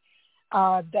way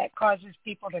that causes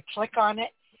people to click on it.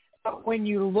 But when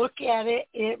you look at it,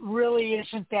 it really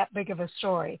isn't that big of a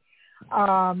story.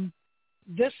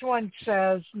 This one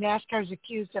says NASCAR is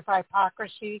accused of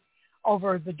hypocrisy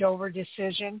over the Dover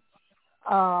decision.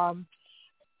 NASCAR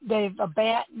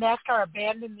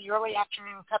abandoned the early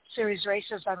afternoon Cup Series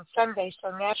races on Sunday, so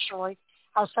naturally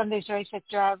how Sunday's race had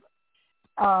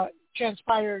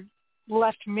transpired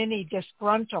left many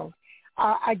disgruntled.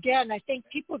 Again, I think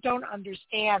people don't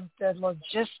understand the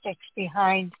logistics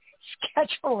behind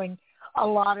scheduling a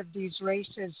lot of these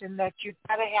races, and that you've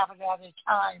got to have it at a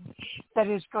time that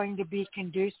is going to be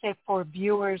conducive for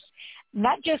viewers,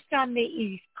 not just on the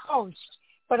East Coast,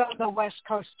 but on the West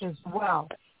Coast as well.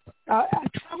 A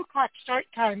 12 o'clock start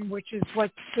time, which is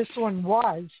what this one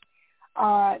was,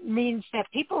 means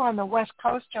that people on the West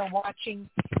Coast are watching,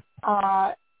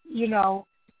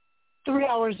 3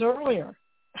 hours earlier.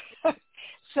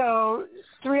 So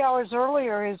 3 hours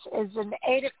earlier is an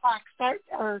 8 o'clock start,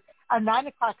 or a 9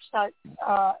 o'clock start.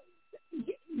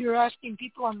 You're asking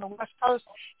people on the West Coast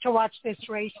to watch this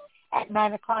race at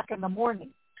 9 o'clock in the morning.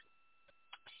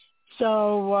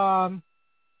 So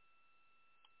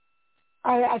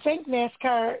I think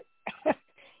NASCAR,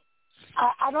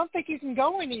 I don't think you can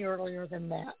go any earlier than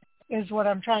that, is what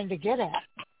I'm trying to get at.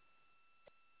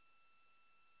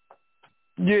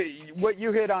 What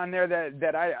you hit on there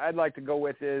that I'd like to go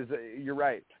with is, you're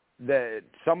right, that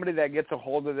somebody that gets a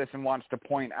hold of this and wants to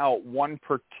point out one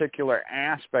particular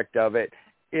aspect of it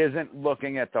isn't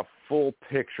looking at the full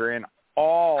picture and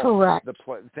all the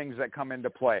things that come into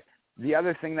play. The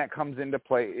other thing that comes into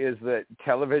play is the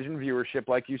television viewership,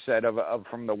 like you said, of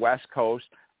from the West Coast,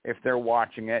 if they're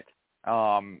watching it.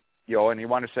 And you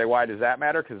want to say, why does that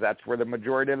matter? Because that's where the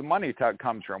majority of the money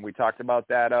comes from. We talked about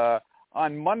that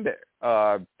on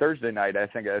Thursday night, I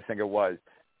think it was.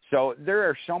 So there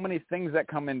are so many things that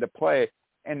come into play,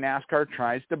 and NASCAR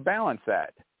tries to balance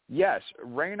that. Yes,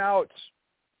 rainouts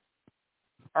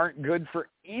aren't good for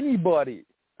anybody.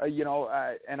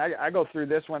 And I go through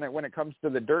this when it comes to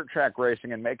the dirt track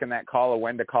racing and making that call of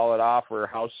when to call it off or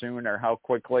how soon or how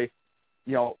quickly.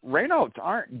 Rainouts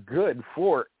aren't good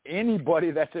for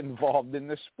anybody that's involved in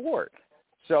the sport.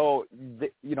 So,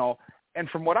 and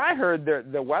from what I heard,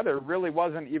 the weather really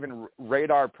wasn't even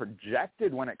radar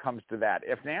projected when it comes to that.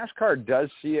 If NASCAR does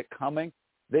see it coming,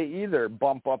 they either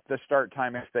bump up the start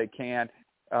time if they can.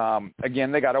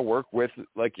 Again, they got to work with,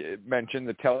 like you mentioned,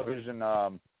 the television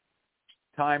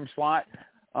time slot.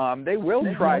 They will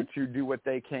try to do what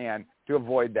they can to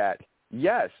avoid that.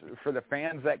 Yes, for the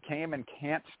fans that came and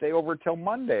can't stay over till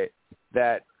Monday,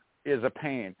 that is a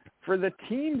pain. For the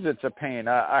teams, it's a pain.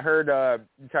 I heard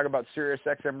you talk about Sirius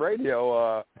XM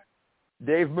Radio,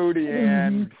 Dave Moody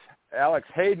and Alex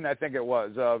Hayden, I think it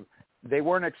was. They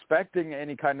weren't expecting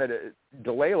any kind of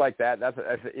delay like that.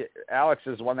 Alex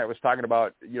is the one that was talking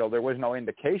about, there was no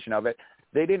indication of it.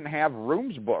 They didn't have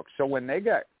rooms booked. So when they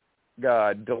got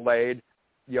delayed,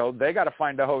 they got to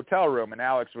find a hotel room. And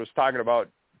Alex was talking about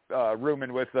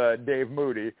rooming with Dave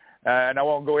Moody. And I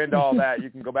won't go into all that.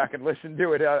 You can go back and listen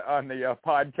to it on the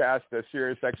podcast,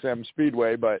 Sirius XM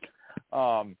Speedway. But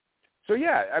so,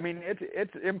 yeah, I mean,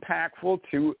 it's impactful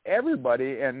to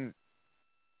everybody and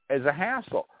as a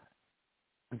hassle.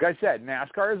 Like I said,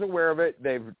 NASCAR is aware of it.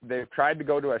 They've tried to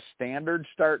go to a standard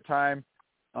start time.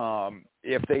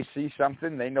 If they see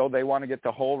something, they know they want to get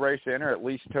the whole race in, or at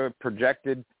least to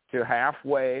projected to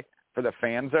halfway for the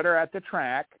fans that are at the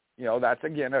track. That's,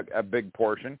 again, a big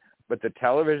portion. But the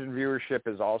television viewership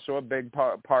is also a big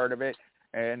part of it,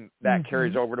 and that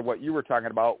carries over to what you were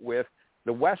talking about with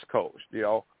the West Coast,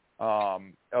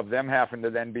 of them having to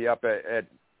then be up at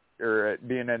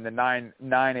being in the 9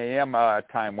 a.m.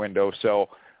 Time window. So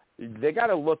they got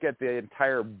to look at the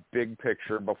entire big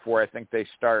picture before I think they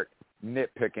start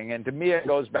nitpicking. And to me, it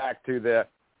goes back to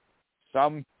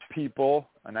some people,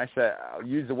 and I'll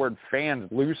use the word fans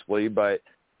loosely, but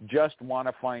just want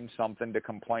to find something to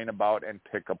complain about and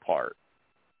pick apart.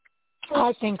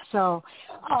 I think so.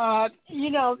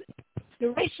 The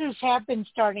races have been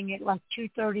starting at like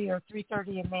 2:30 or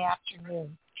 3:30 in the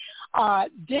afternoon.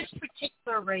 This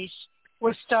particular race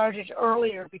was started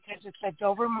earlier because it's at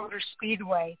Dover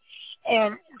Speedway,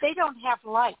 and they don't have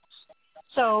lights.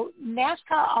 So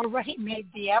NASCAR already made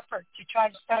the effort to try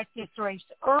to start this race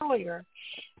earlier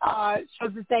so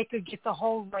that they could get the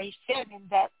whole race in, and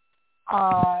that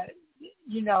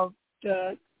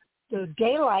the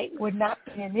daylight would not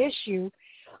be an issue.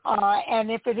 And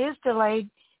if it is delayed,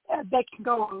 they can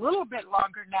go a little bit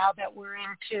longer now that we're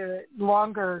into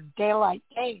longer daylight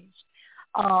days.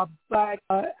 But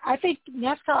I think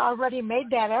NASCAR already made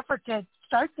that effort to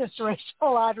start this race a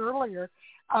lot earlier,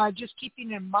 just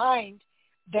keeping in mind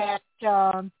that,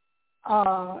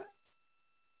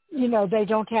 they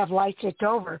don't have lights at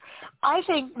Dover. I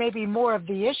think maybe more of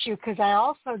the issue, because I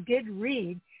also did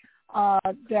read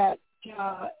that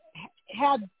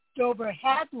had Dover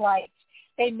had lights,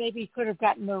 they maybe could have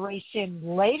gotten the race in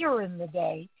later in the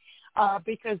day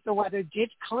because the weather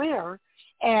did clear,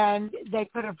 and they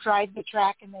could have tried the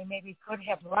track, and they maybe could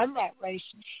have run that race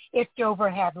if Dover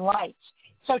had lights.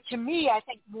 So to me, I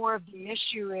think more of the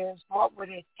issue is what would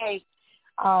it take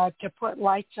to put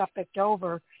lights up at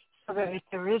Dover so that if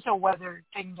there is a weather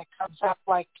thing that comes up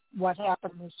like what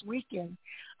happened this weekend,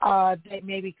 they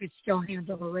maybe could still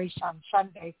handle the race on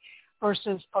Sunday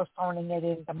versus postponing it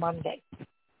into Monday.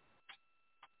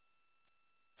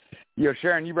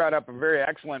 Sharon, you brought up a very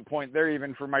excellent point there,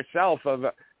 even for myself, of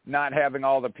not having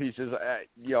all the pieces.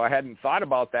 I hadn't thought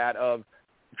about that, of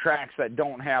tracks that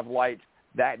don't have lights.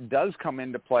 That does come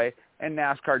into play, and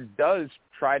NASCAR does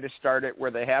try to start it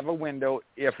where they have a window.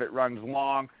 If it runs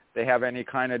long, they have any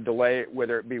kind of delay,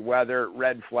 whether it be weather,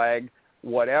 red flag,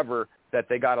 whatever, that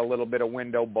they got a little bit of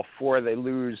window before they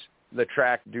lose the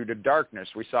track due to darkness.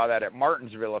 We saw that at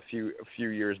Martinsville a few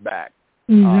years back.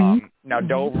 Now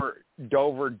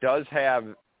Dover does have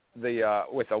the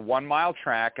with a 1 mile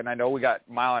track, and I know we got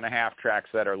 1.5 mile tracks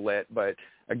that are lit, but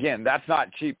again, that's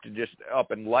not cheap to just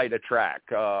up and light a track.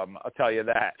 I'll tell you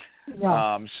that.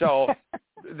 Yeah. So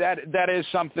that is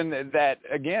something that,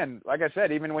 again, like I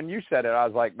said, even when you said it, I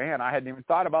was like, man, I hadn't even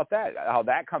thought about that, how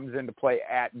that comes into play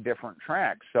at different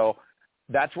tracks. So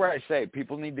that's where I say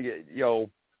people need to get,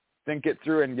 think it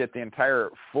through and get the entire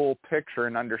full picture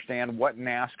and understand what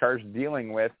NASCAR's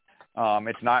dealing with.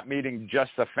 It's not meeting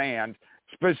just the fans,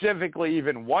 specifically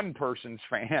even one person's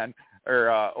fan or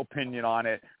opinion on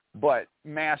it, but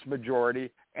mass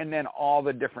majority, and then all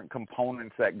the different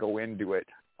components that go into it.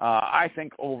 I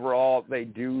think overall they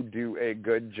do a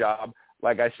good job.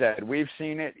 Like I said, we've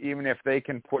seen it, even if they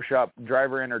can push up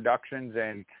driver introductions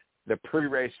and the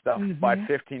pre-race stuff by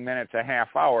 15 minutes, a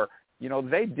half hour,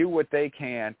 they do what they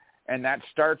can. And that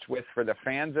starts with, for the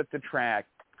fans at the track,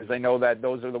 because they know that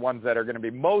those are the ones that are going to be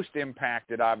most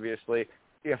impacted, obviously,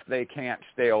 if they can't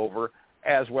stay over,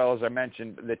 as well as I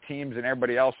mentioned, the teams and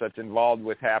everybody else that's involved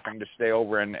with having to stay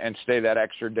over and stay that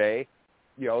extra day,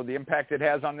 the impact it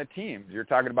has on the teams. You're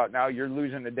talking about now you're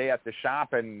losing a day at the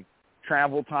shop and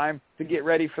travel time to get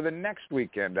ready for the next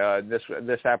weekend.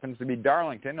 This happens to be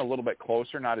Darlington, a little bit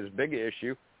closer, not as big an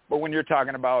issue. But when you're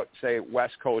talking about, say,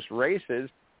 West Coast races,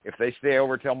 if they stay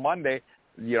over till Monday,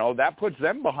 that puts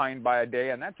them behind by a day,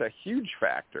 and that's a huge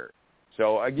factor.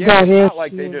 So again, it's not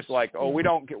like they just we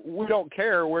don't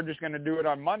care, we're just going to do it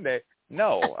on Monday.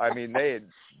 No, I mean they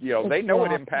know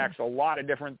it impacts a lot of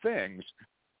different things.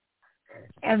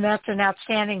 And that's an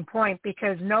outstanding point,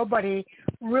 because nobody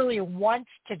really wants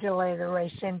to delay the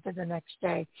race into the next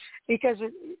day, because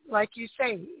like you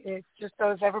say, it just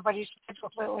throws everybody's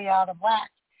completely out of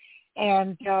whack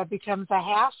and becomes a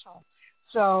hassle.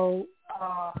 So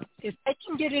if they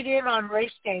can get it in on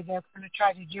race day, they're going to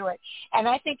try to do it. And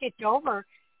I think at Dover,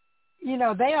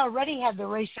 they already had the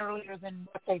race earlier than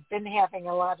what they've been having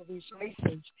a lot of these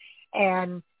races.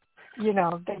 And,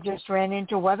 they just ran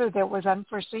into weather that was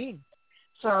unforeseen.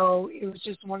 So it was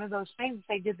just one of those things.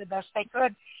 They did the best they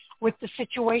could with the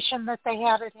situation that they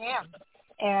had at hand.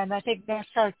 And I think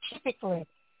NASCAR typically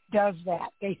does that.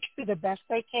 They do the best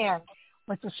they can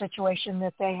with the situation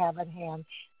that they have at hand.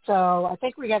 So I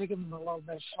think we got to give them a little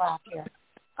bit of slack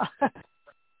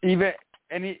here.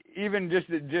 Even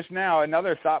just now,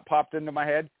 another thought popped into my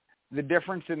head: the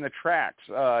difference in the tracks.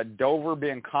 Dover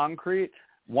being concrete,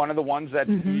 one of the ones that's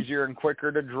easier and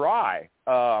quicker to dry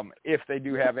if they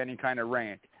do have any kind of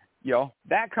rain.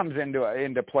 That comes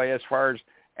into play as far as,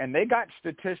 and they got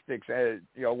statistics.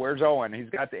 Where's Owen?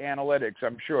 He's got the analytics,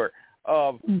 I'm sure,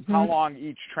 of how long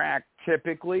each track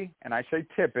typically, and I say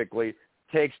typically,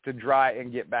 takes to dry and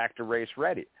get back to race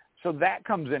ready. So that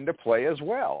comes into play as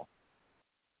well.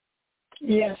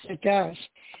 Yes, it does.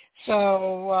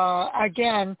 So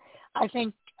again, I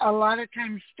think a lot of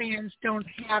times fans don't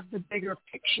have the bigger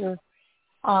picture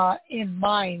in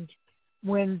mind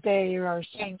when they are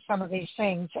saying some of these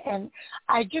things. And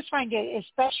I just find it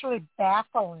especially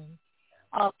baffling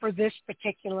for this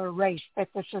particular race that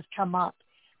this has come up,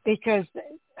 because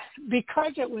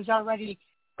it was already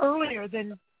earlier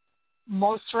than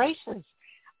most races.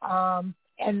 And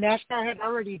NASCAR had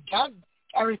already done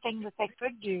everything that they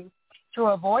could do to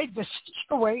avoid the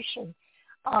situation.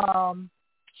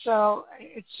 So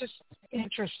it's just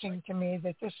interesting to me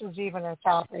that this is even a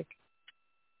topic.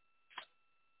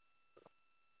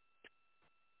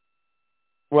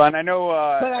 Well, and I know,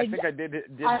 I think I did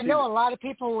I know a lot of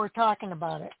people were talking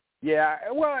about it. Yeah,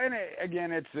 well, and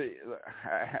again,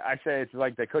 I say it's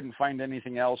like they couldn't find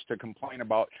anything else to complain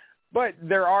about. But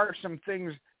there are some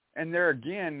things, and there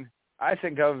again, I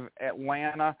think of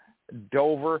Atlanta,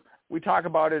 Dover. We talk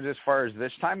about it as far as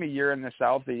this time of year in the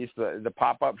Southeast, the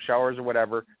pop-up showers or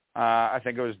whatever. I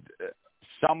think it was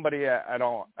somebody, I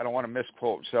don't want to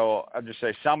misquote, so I'll just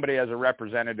say somebody as a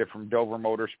representative from Dover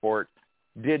Motorsport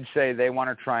did say they want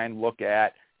to try and look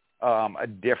at a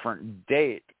different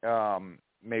date,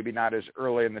 maybe not as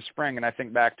early in the spring. And I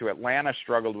think back to Atlanta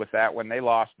struggled with that when they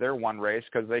lost their one race,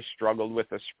 because they struggled with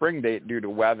a spring date due to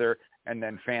weather and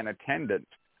then fan attendance.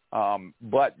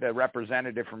 But the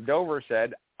representative from Dover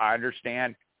said, I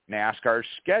understand NASCAR's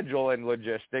schedule and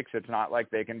logistics. It's not like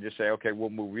they can just say, okay,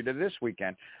 we'll move you to this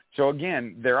weekend. So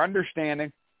again, they're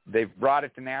understanding. They've brought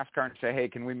it to NASCAR and say, hey,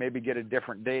 can we maybe get a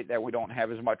different date that we don't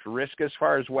have as much risk as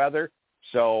far as weather?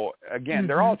 So again,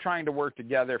 they're all trying to work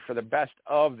together for the best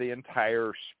of the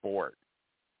entire sport.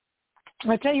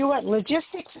 I'll tell you what,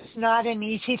 logistics is not an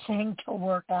easy thing to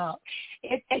work out.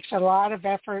 It takes a lot of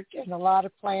effort and a lot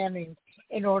of planning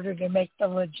in order to make the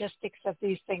logistics of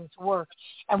these things work.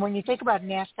 And when you think about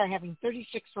NASCAR having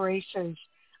 36 races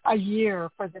a year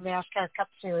for the NASCAR Cup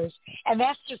Series, and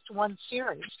that's just one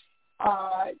series,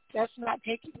 that's not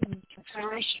taking into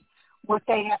consideration what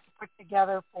they have to put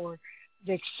together for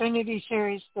the Xfinity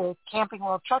Series, the Camping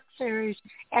World Truck Series,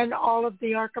 and all of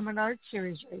the ARCA Menards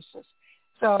Series races.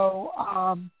 So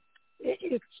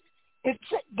it's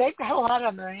they've got a lot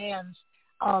on their hands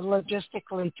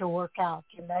logistically to work out,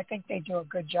 and I think they do a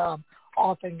good job,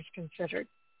 all things considered.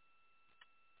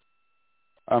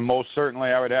 Most certainly,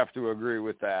 I would have to agree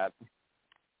with that.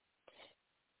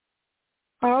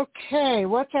 Okay,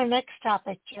 what's our next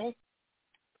topic, Jay?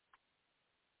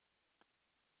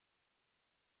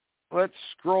 Let's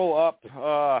scroll up.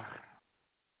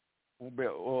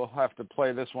 We'll have to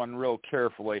play this one real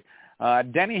carefully.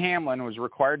 Denny Hamlin was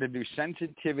required to do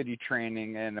sensitivity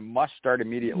training and it must start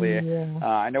immediately. Yeah.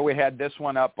 I know we had this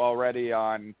one up already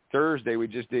on Thursday. We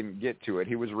just didn't get to it.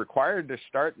 He was required to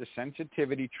start the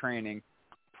sensitivity training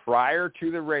prior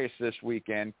to the race this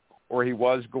weekend, or he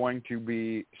was going to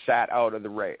be sat out of the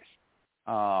race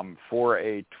for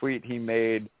a tweet he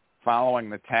made following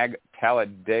the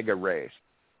Talladega race.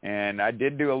 And I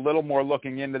did do a little more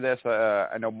looking into this.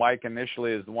 I know Mike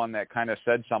initially is the one that kind of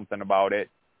said something about it.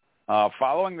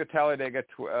 Following the Talladega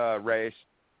race,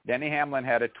 Denny Hamlin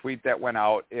had a tweet that went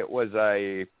out. It was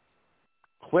a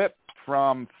clip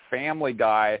from Family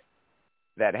Guy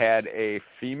that had a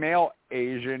female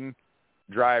Asian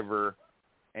driver,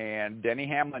 and Denny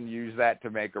Hamlin used that to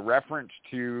make a reference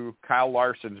to Kyle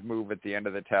Larson's move at the end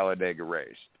of the Talladega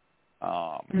race.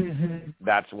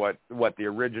 That's what the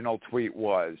original tweet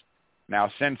was.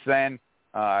 Now, since then,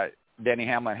 Denny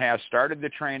Hamlin has started the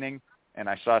training, and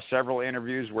I saw several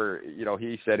interviews where,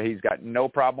 he said he's got no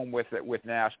problem with it with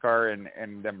NASCAR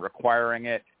and them requiring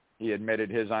it. He admitted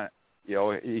he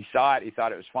saw it. He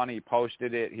thought it was funny. He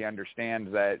posted it. He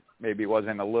understands that maybe it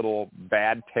wasn't a little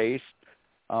bad taste,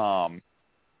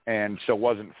 and so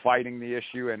wasn't fighting the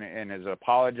issue and has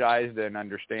apologized and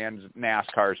understands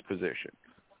NASCAR's position.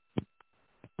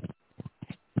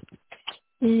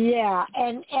 Yeah,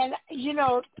 and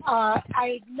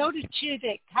I noted too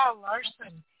that Kyle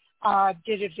Larson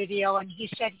did a video, and he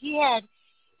said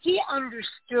he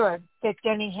understood that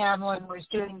Denny Hamlin was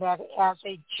doing that as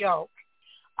a joke.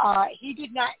 He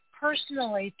did not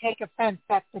personally take offense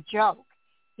at the joke.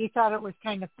 He thought it was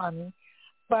kind of funny,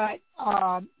 but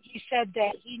he said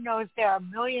that he knows there are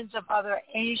millions of other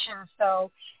Asians,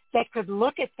 though, that could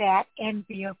look at that and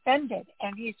be offended,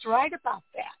 and he's right about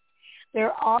that.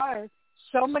 There are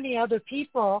so many other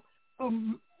people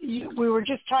who we were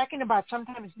just talking about.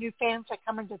 Sometimes new fans that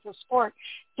come into the sport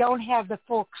don't have the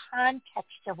full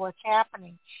context of what's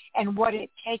happening and what it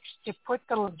takes to put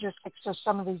the logistics of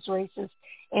some of these races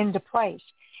into place.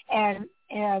 And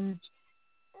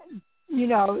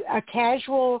a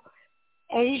casual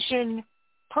Asian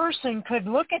person could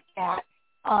look at that.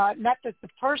 Not that the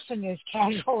person is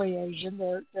casually Asian;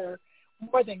 they're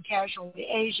more than casually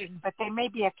Asian, but they may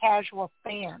be a casual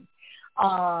fan.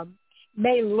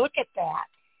 May look at that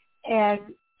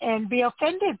and be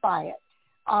offended by it.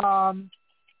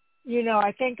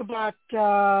 I think about,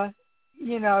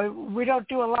 we don't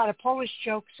do a lot of Polish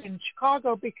jokes in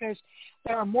Chicago because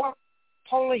there are more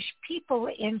Polish people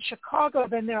in Chicago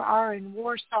than there are in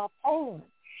Warsaw, Poland.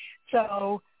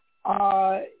 So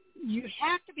you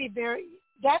have to be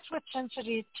that's what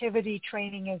sensitivity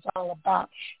training is all about.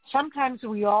 Sometimes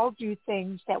we all do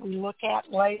things that we look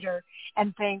at later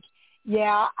and think,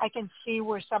 yeah, I can see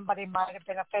where somebody might have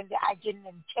been offended. I didn't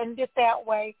intend it that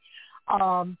way,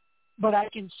 but I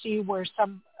can see where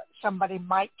somebody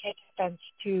might take offense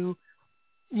to,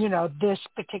 this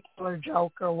particular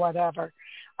joke or whatever.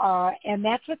 And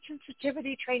that's what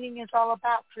sensitivity training is all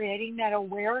about, creating that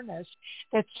awareness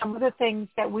that some of the things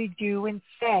that we do and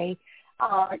say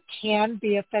can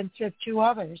be offensive to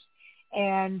others.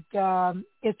 And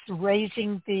it's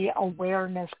raising the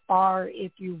awareness bar,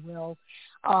 if you will,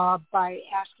 by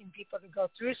asking people to go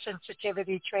through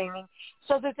sensitivity training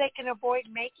so that they can avoid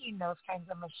making those kinds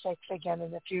of mistakes again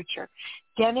in the future.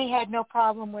 Denny had no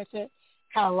problem with it.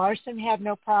 Kyle Larson had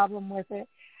no problem with it.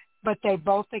 But they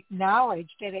both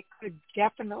acknowledged that it could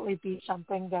definitely be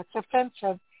something that's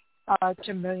offensive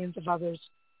to millions of others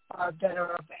that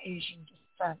are of Asian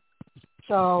descent.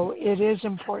 So it is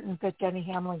important that Denny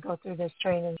Hamlin go through this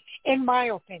training, in my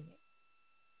opinion.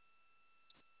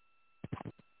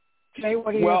 Jay,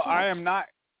 what are you? Well, I am not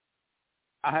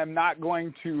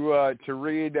going to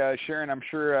read Sharon. I'm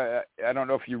sure I don't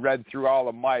know if you read through all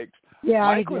of Mike's. Yeah,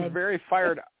 Mike I did. was very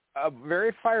fired.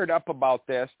 very fired up about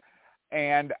this,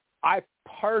 and I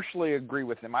partially agree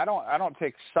with him. I don't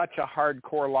take such a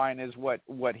hardcore line as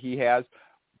what he has,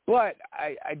 but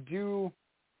I do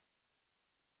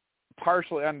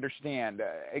partially understand.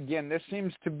 Again, this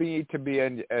seems to be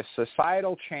a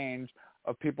societal change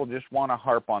of people just want to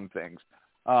harp on things.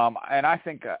 And I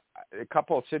think a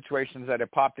couple of situations that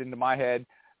have popped into my head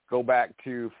go back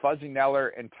to Fuzzy Neller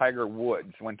and Tiger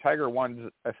Woods. When Tiger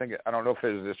won, I don't know if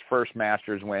it was his first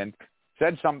Masters win,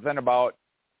 said something about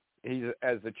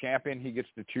as the champion, he gets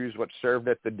to choose what's served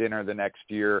at the dinner the next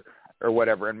year or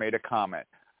whatever, and made a comment.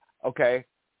 Okay.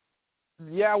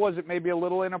 Yeah, was it maybe a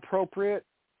little inappropriate?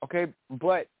 Okay,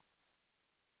 but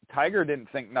Tiger didn't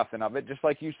think nothing of it, just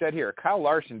like you said here. Kyle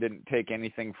Larson didn't take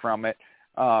anything from it.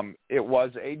 It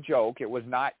was a joke. It was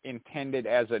not intended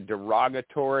as a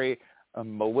derogatory,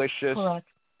 malicious,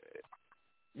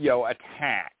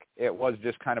 attack. It was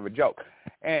just kind of a joke.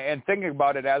 And thinking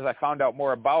about it, as I found out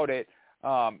more about it,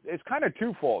 it's kind of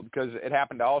twofold, because it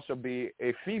happened to also be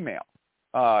a female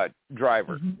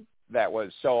driver. Mm-hmm. That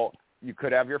was, so you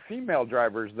could have your female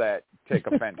drivers that take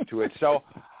offense to it. So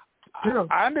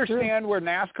I understand where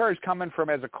NASCAR is coming from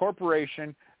as a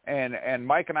corporation. And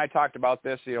Mike and I talked about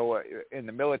this, in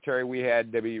the military, we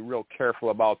had to be real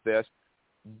careful about this.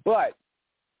 But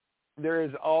there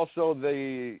is also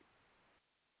the,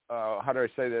 how do I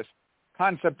say this,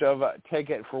 concept of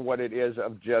take it for what it is,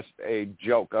 of just a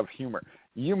joke, of humor.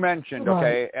 You mentioned,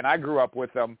 okay, and I grew up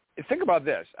with them. Think about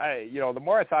this. The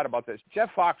more I thought about this, Jeff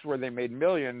Foxworthy, they made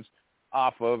millions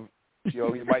off of,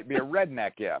 you might be a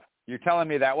redneck if. You're telling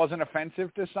me that wasn't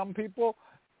offensive to some people?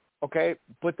 Okay,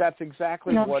 but that's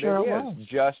exactly what it is,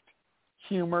 just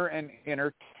humor and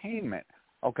entertainment,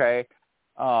 okay?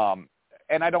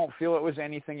 And I don't feel it was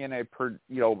anything in a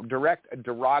direct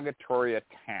derogatory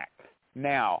attack.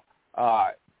 Now,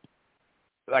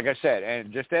 like I said,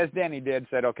 and just as Denny did,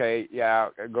 said, okay, yeah,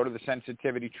 go to the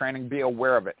sensitivity training, be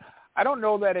aware of it. I don't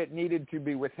know that it needed to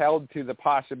be withheld to the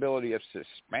possibility of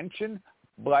suspension,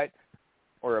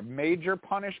 or a major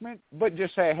punishment, but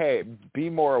just say, hey, be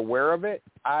more aware of it.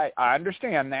 I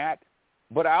understand that,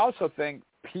 but I also think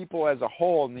people as a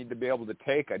whole need to be able to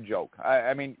take a joke.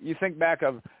 I mean, you think back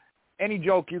of any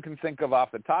joke you can think of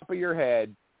off the top of your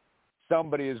head,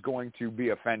 somebody is going to be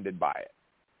offended by it.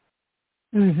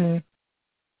 Mm-hmm.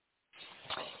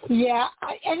 Yeah,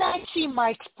 and I see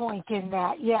Mike's point in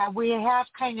that. Yeah, we have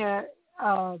kind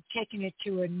of taken it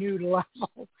to a new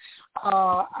level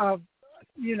of,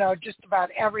 just about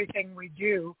everything we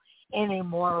do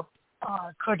anymore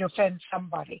could offend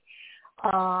somebody.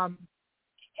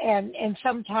 And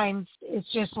sometimes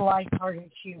it's just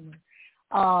lighthearted humor.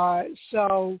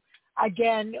 So,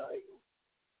 again,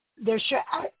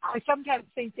 I sometimes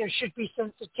think there should be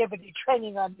sensitivity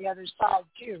training on the other side,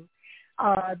 too,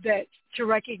 that to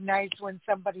recognize when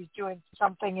somebody's doing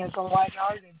something as a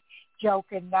lighthearted joke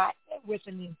and not with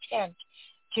an intent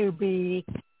to be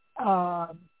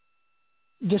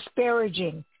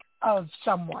disparaging of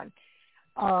someone.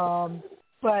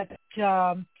 But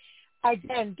again,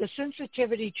 the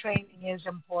sensitivity training is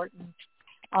important.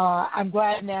 I'm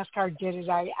glad NASCAR did it.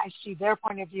 I see their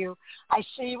point of view. I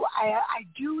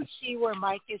do see where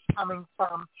Mike is coming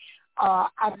from.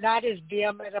 I'm not as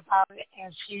vehement about it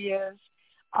as he is.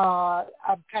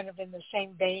 I'm kind of in the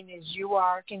same vein as you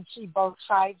are. I can see both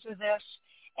sides of this.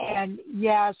 And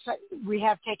yes, we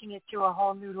have taken it to a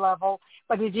whole new level,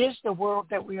 but it is the world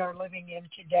that we are living in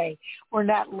today. We're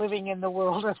not living in the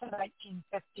world of the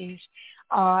 1950s.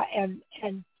 And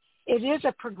it is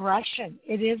a progression.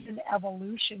 It is an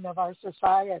evolution of our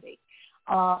society.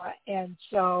 And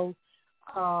so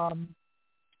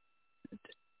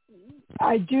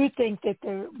I do think that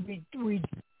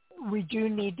we do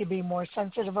need to be more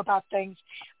sensitive about things,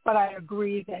 but I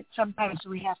agree that sometimes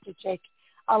we have to take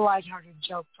a lighthearted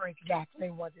joke for exactly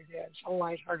what it is, a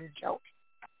lighthearted joke.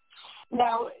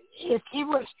 Now,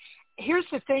 here's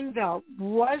the thing though,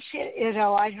 was it a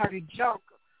lighthearted joke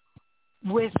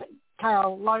with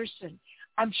Kyle Larson?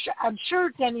 I'm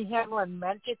sure Denny Hamlin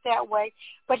meant it that way,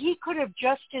 but he could have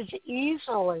just as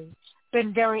easily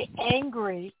been very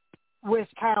angry with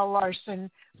Kyle Larson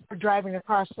for driving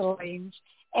across the lanes,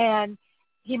 and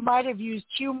he might have used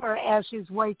humor as his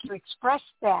way to express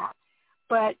that,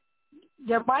 but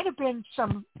there might have been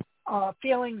some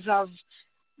feelings of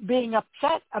being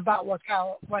upset about what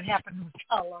happened with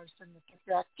Kyle Larson at the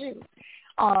track too.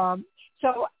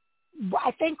 So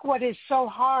I think what is so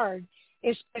hard,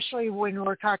 especially when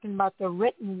we're talking about the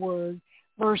written word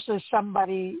versus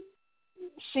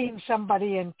seeing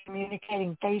somebody and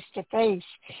communicating face to face,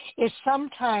 is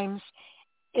sometimes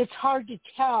it's hard to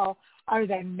tell, are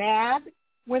they mad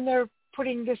when they're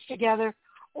putting this together,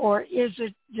 or is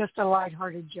it just a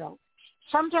lighthearted joke?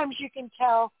 Sometimes you can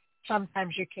tell,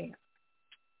 sometimes you can't.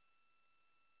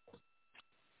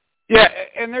 Yeah,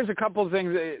 and there's a couple of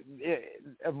things,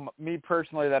 me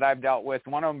personally, that I've dealt with.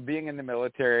 One of them being in the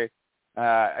military,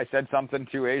 I said something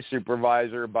to a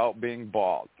supervisor about being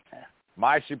bald.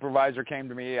 My supervisor came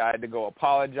to me. I had to go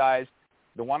apologize.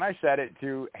 The one I said it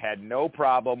to had no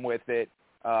problem with it.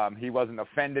 He wasn't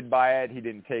offended by it. He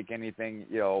didn't take anything,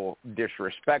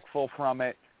 disrespectful from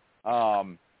it.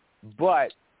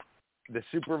 But the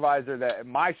supervisor,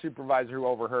 my supervisor who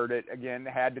overheard it, again,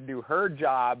 had to do her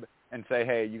job and say,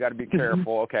 hey, you got to be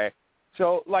careful, okay?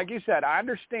 So like you said, I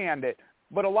understand it,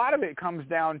 but a lot of it comes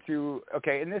down to,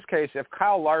 okay, in this case, if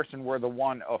Kyle Larson were the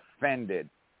one offended,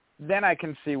 then I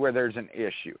can see where there's an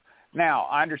issue. Now,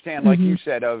 I understand, like you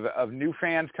said, of new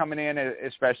fans coming in,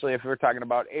 especially if we're talking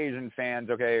about Asian fans,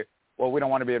 okay, well, we don't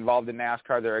want to be involved in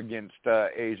NASCAR, they're against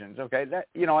Asians, okay? That,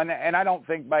 and I don't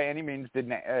think by any means did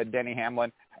Denny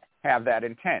Hamlin have that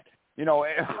intent.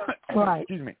 Right.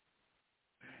 Excuse me.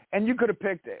 And you could have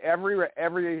picked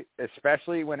every,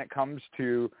 especially when it comes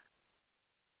to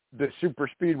the super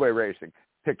speedway racing,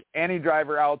 pick any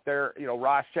driver out there.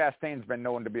 Ross Chastain's been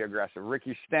known to be aggressive.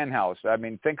 Ricky Stenhouse. I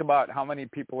mean, think about how many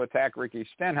people attack Ricky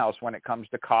Stenhouse when it comes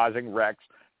to causing wrecks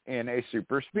in a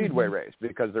super speedway race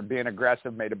because they're being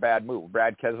aggressive, made a bad move.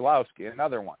 Brad Keselowski,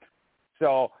 another one.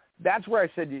 So that's where I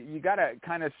said you got to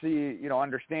kind of see,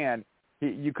 understand.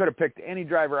 You could have picked any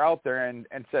driver out there and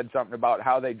said something about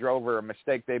how they drove or a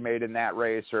mistake they made in that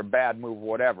race or a bad move,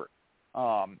 whatever.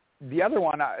 The other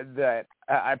one that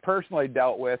I personally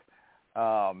dealt with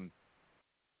was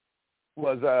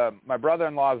my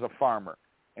brother-in-law is a farmer,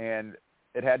 and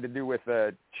it had to do with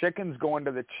chickens going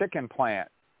to the chicken plant.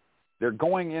 They're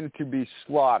going in to be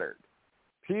slaughtered.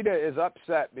 PETA is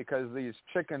upset because these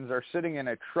chickens are sitting in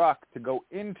a truck to go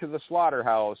into the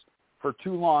slaughterhouse for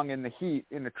too long in the heat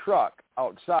in the truck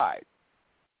outside.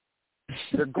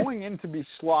 They're going in to be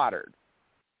slaughtered.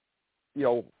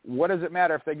 What does it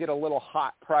matter if they get a little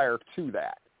hot prior to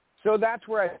that? So that's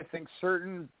where I think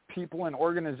certain people and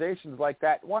organizations like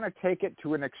that want to take it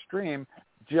to an extreme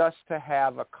just to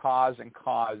have a cause and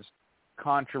cause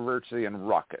controversy and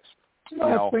ruckus.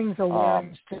 Well, it brings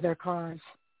awareness to their cause.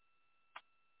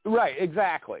 Right,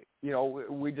 exactly.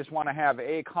 We just want to have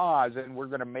a cause and we're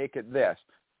going to make it this.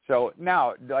 So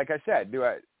now, like I said, do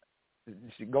I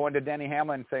go into Denny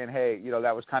Hamlin saying, hey,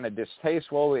 that was kind of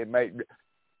distasteful. It might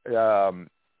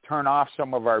turn off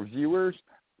some of our viewers.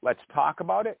 Let's talk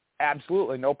about it.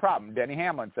 Absolutely, no problem. Denny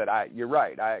Hamlin said, you're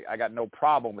right. I got no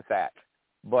problem with that.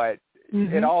 But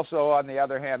it also, on the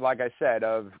other hand, like I said,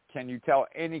 can you tell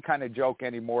any kind of joke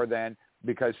any more than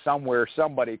because somewhere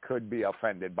somebody could be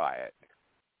offended by it.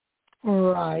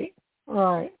 Right.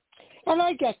 And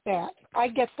I get that. I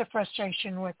get the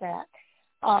frustration with that.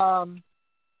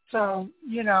 So,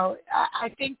 I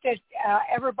think that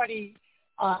everybody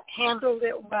handled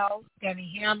it well.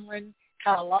 Denny Hamlin,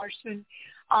 Kyle Larson.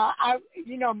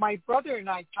 My brother and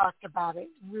I talked about it.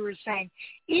 We were saying,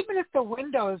 even if the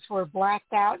windows were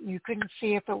blacked out and you couldn't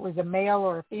see if it was a male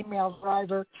or a female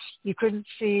driver, you couldn't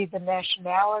see the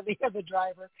nationality of the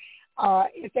driver,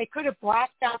 if they could have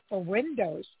blacked out the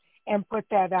windows and put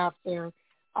that out there,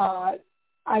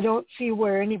 I don't see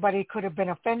where anybody could have been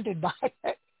offended by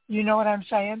it. You know what I'm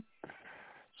saying?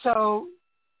 So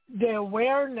the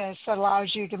awareness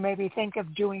allows you to maybe think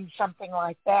of doing something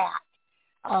like that,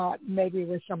 maybe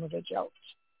with some of the jokes.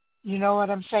 You know what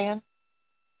I'm saying?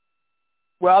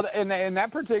 Well, in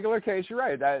that particular case, you're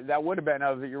right. That would have been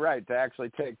you're right, to actually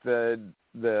take that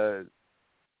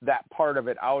part of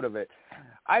it out of it.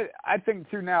 I think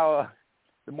too now.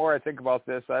 The more I think about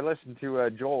this, I listened to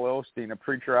Joel Osteen, a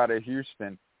preacher out of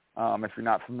Houston. If you're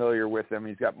not familiar with him,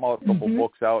 he's got multiple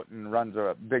books out and runs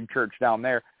a big church down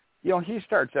there. He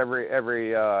starts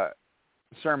every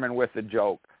sermon with a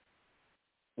joke,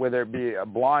 whether it be a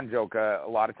blonde joke. A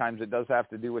lot of times it does have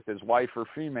to do with his wife or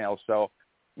female. So,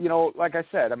 like I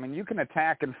said, I mean, you can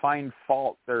attack and find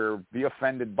fault or be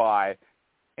offended by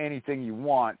anything you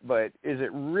want, but is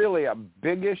it really a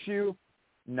big issue?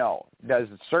 No. Does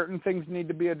certain things need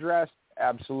to be addressed?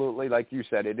 Absolutely. Like you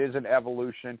said, it is an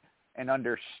evolution and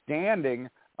understanding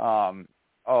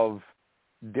of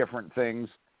different things.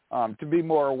 To be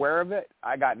more aware of it,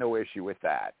 I got no issue with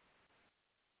that.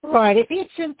 Right. If he had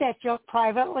sent that joke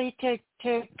privately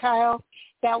to Kyle,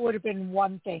 that would have been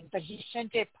one thing. But he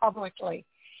sent it publicly.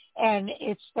 And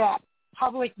it's that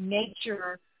public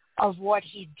nature of what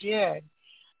he did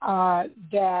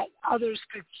that others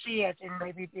could see it and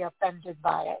maybe be offended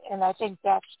by it. And I think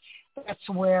that's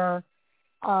where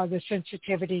the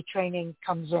sensitivity training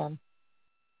comes in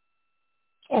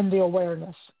and the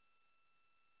awareness.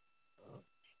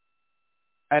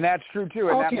 And that's true, too.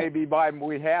 And Okay. that may be why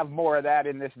we have more of that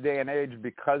in this day and age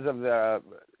because of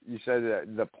you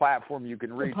said the platform you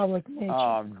can reach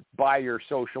by your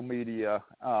social media,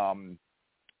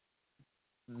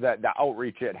 that the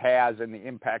outreach it has and the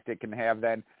impact it can have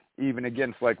then even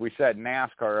against, like we said,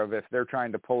 NASCAR, of if they're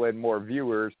trying to pull in more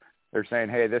viewers, they're saying,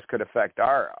 hey, this could affect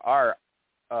our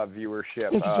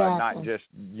viewership, not just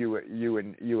you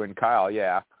and Kyle.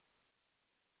 Yeah.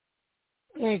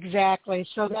 Exactly.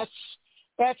 So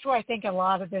that's where I think a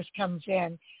lot of this comes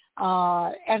in.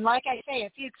 And like I say,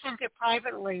 if you sent it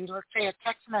privately, let's say a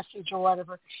text message or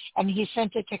whatever, and he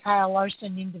sent it to Kyle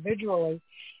Larson individually,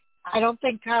 I don't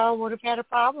think Kyle would have had a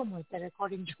problem with it,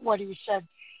 according to what he said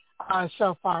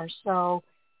so far. So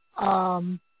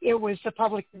it was the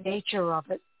public nature of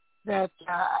it that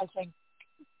I think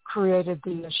created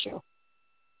the issue.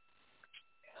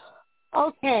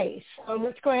 Okay, so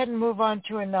let's go ahead and move on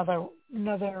to another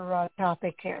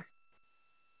topic here.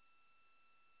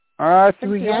 I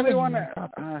think the only one.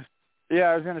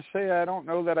 Yeah, I was going to say I don't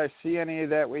know that I see any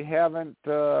that we haven't.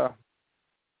 That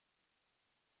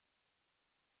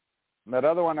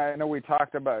other one I know we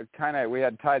talked about. We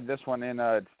had tied this one in.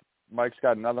 Mike's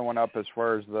got another one up as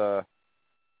far as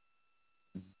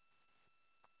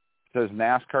says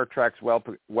NASCAR Truck's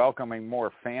welcoming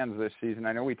more fans this season.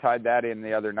 I know we tied that in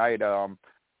the other night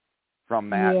from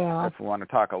Matt. Yeah. If we want to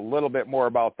talk a little bit more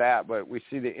about that, but we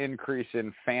see the increase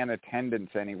in fan attendance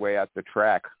anyway at the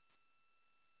track.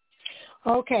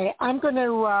 Okay, I'm going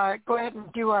to go ahead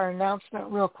and do our announcement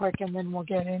real quick, and then we'll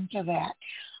get into that.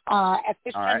 At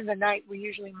this time of the night, we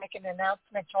usually make an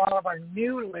announcement to all of our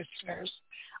new listeners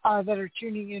that are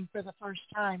tuning in for the first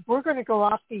time. We're going to go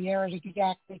off the air at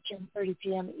exactly 10:30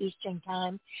 p.m. Eastern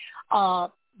Time,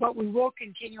 but we will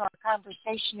continue our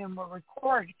conversation, and we'll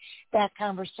record that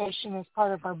conversation as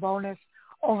part of our bonus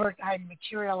overtime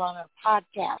material on our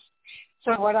podcast.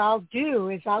 So what I'll do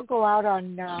is I'll go out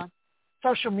on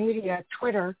social media,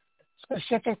 Twitter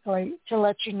specifically, to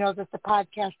let you know that the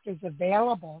podcast is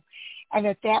available. And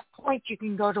at that point, you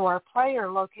can go to our player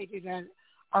located on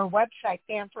our website,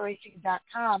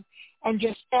 Fan4Racing.com, and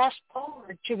just fast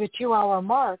forward to the 2-hour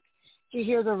mark to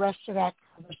hear the rest of that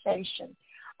conversation.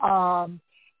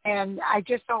 And I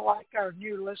just don't like our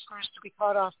new listeners to be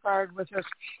caught off guard with us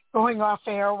going off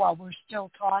air while we're still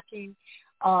talking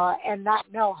and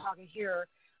not know how to hear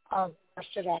the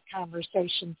rest of that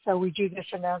conversation. So we do this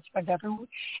announcement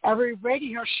every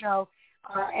radio show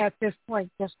at this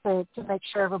point, just to make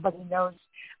sure everybody knows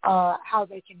how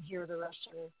they can hear the rest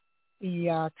of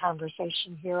the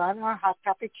conversation here on our Hot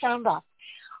Topic Sound Off.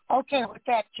 Okay, with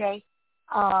that, Jay,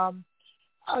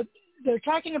 they're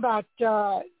talking about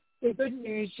the good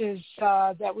news is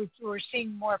that we're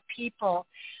seeing more people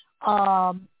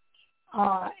at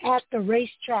the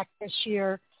racetrack this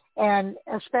year, and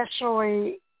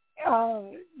especially,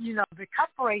 the Cup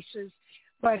races,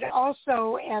 but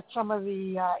also at some of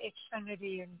the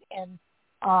Xfinity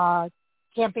and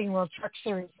Camping World Truck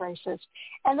Series races.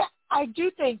 And I do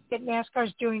think that NASCAR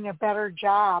is doing a better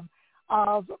job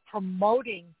of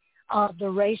promoting the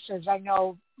races. I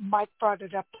know Mike brought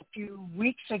it up a few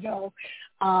weeks ago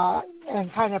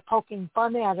and kind of poking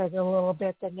fun at it a little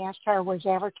bit, that NASCAR was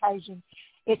advertising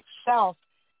itself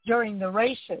during the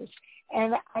races.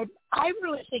 And I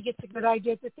really think it's a good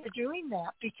idea that they're doing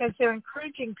that, because they're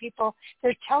encouraging people.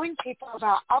 They're telling people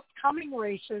about upcoming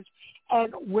races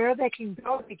and where they can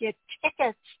go to get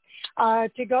tickets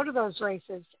to go to those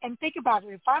races. And think about it.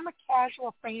 If I'm a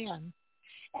casual fan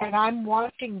and I'm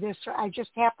watching this, I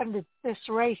just happened to this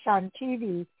race on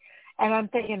TV, and I'm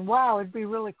thinking, wow, it'd be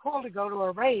really cool to go to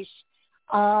a race.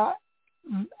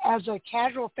 As a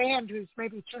casual fan who's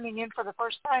maybe tuning in for the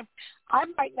first time, I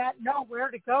might not know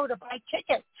where to go to buy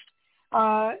tickets.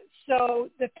 So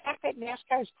the fact that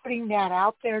NASCAR is putting that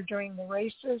out there during the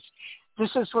races, this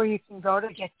is where you can go to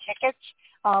get tickets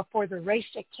for the race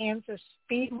at Kansas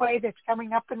Speedway that's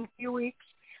coming up in a few weeks.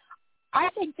 I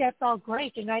think that's all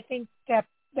great, and I think that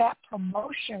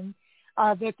promotion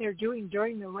that they're doing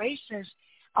during the races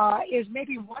is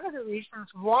maybe one of the reasons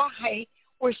why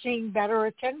we're seeing better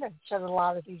attendance at a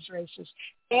lot of these races.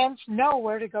 Fans know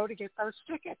where to go to get those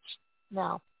tickets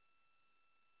now.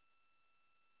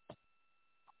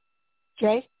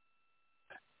 Jay?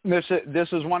 This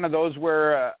is one of those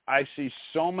where I see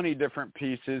so many different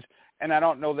pieces, and I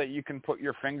don't know that you can put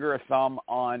your finger or thumb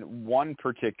on one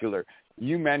particular.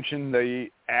 You mentioned the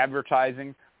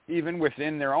advertising, even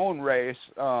within their own race.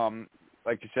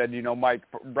 Like you said, Mike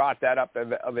brought that up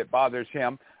of it bothers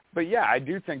him. But, yeah, I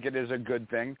do think it is a good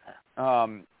thing.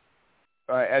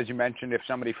 As you mentioned, if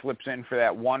somebody flips in for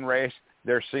that one race,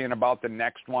 they're seeing about the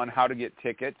next one, how to get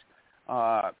tickets.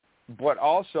 But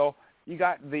also, you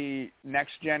got the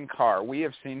next-gen car. We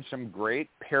have seen some great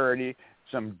parity,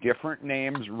 some different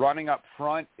names running up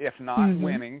front, if not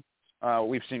winning.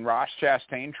 We've seen Ross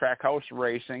Chastain, Trackhouse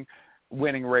Racing,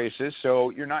 winning races. So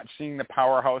you're not seeing the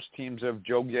powerhouse teams of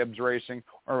Joe Gibbs Racing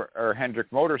or Hendrick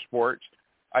Motorsports.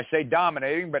 I say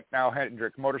dominating, but now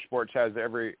Hendrick Motorsports has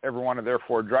every one of their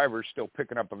 4 drivers still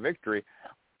picking up a victory.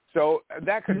 So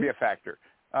that could be a factor.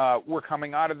 We're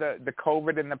coming out of the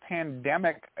COVID and the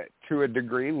pandemic to a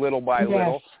degree, little by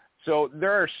little. So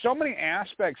there are so many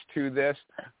aspects to this.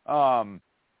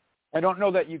 I don't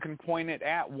know that you can point it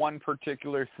at one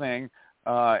particular thing.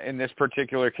 In this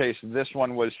particular case, this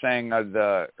one was saying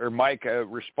Mike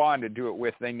responded to it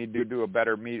with they need to do a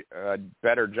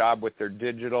better job with their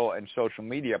digital and social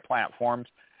media platforms,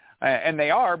 and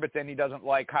they are. But then he doesn't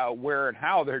like where and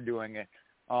how they're doing it.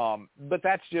 But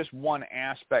that's just one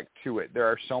aspect to it. There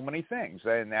are so many things,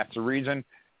 and that's the reason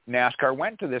NASCAR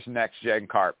went to this next-gen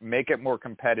car. Make it more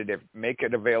competitive, make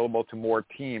it available to more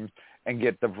teams, and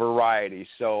get the variety.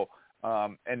 So.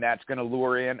 And that's going to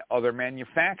lure in other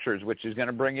manufacturers, which is going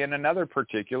to bring in another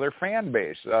particular fan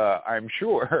base, I'm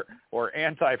sure, or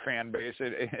anti-fan base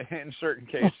in certain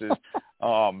cases.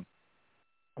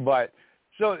 But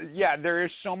so, yeah, there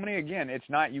is so many. Again, it's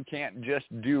not you can't just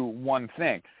do one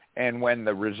thing. And when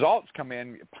the results come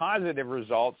in, positive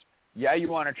results, you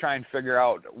want to try and figure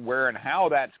out where and how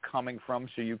that's coming from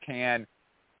so you can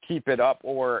keep it up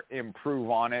or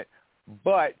improve on it.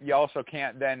 But you also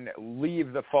can't then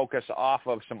leave the focus off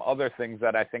of some other things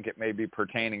that I think it may be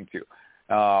pertaining to.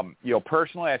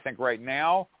 Personally, I think right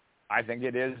now, I think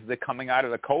it is the coming out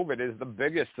of the COVID is the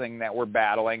biggest thing that we're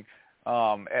battling.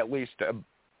 At least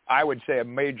I would say a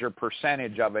major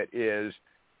percentage of it is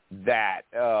that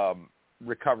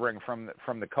recovering from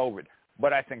the COVID.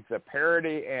 But I think the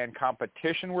parity and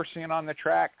competition we're seeing on the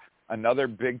track, another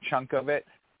big chunk of it.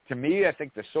 To me, I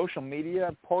think the social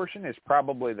media portion is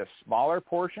probably the smaller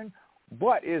portion,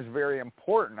 but is very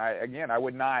important. I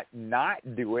would not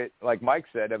do it. Like Mike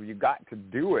said, you got to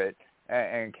do it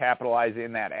and capitalize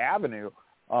in that avenue.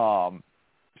 So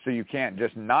you can't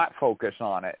just not focus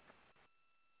on it.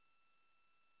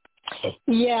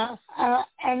 Yeah,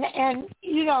 and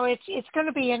it's going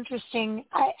to be interesting.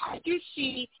 I do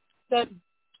see them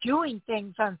doing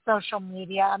things on social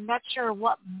media. I'm not sure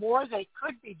what more they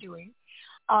could be doing.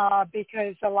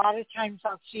 Because a lot of times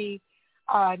I'll see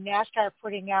NASCAR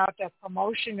putting out a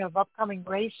promotion of upcoming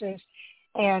races,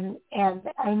 and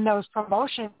in those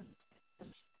promotions,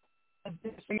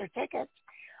 for your tickets,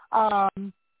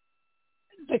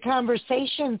 the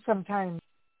conversation sometimes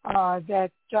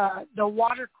that the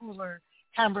water cooler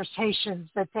conversations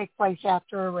that take place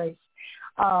after a race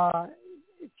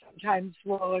sometimes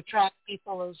will attract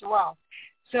people as well.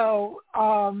 So.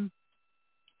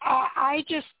 I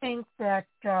just think that,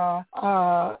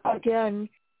 again,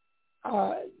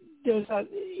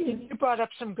 you brought up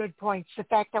some good points. The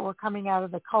fact that we're coming out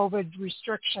of the COVID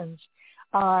restrictions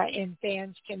and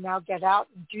fans can now get out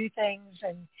and do things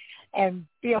and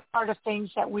be a part of things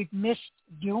that we've missed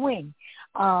doing.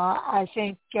 I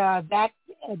think that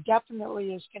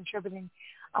definitely is contributing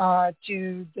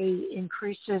to the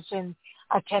increases in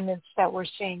attendance that we're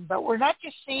seeing. But we're not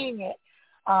just seeing it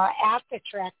at the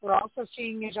track. We're also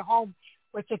seeing it at home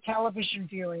with the television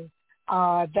viewing.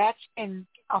 That's been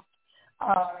up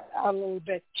a little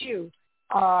bit too.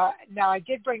 Now, I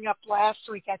did bring up last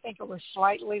week, I think it was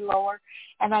slightly lower,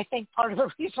 and I think part of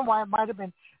the reason why it might have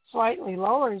been slightly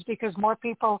lower is because more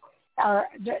people are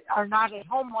not at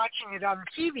home watching it on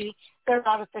TV. They're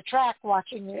out at the track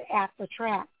watching it at the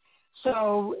track.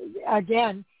 So,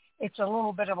 again, it's a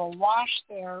little bit of a wash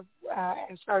there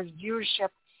as far as viewership.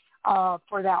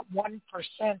 For that 1%,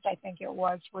 I think it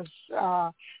was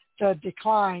the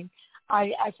decline.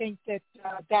 I think that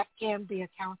that can be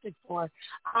accounted for.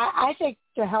 I think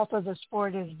the health of the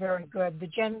sport is very good.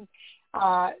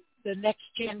 The next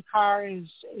gen car is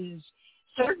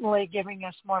certainly giving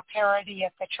us more parity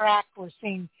at the track. We're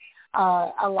seeing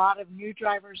a lot of new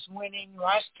drivers winning.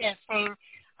 Ross Chastain,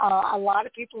 a lot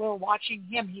of people are watching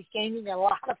him. He's gaining a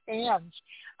lot of fans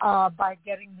by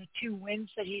getting the 2 wins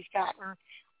that he's gotten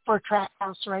for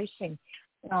Trackhouse Racing.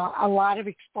 A lot of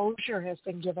exposure has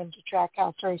been given to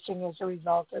Trackhouse Racing as a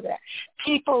result of that.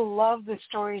 People love the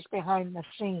stories behind the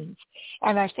scenes,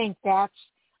 and I think that's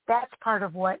part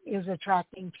of what is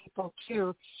attracting people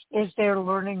too, is they're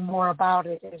learning more about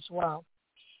it as well.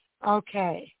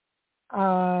 Okay.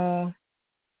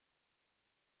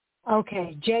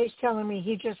 Jay's telling me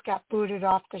he just got booted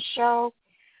off the show,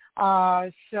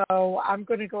 so I'm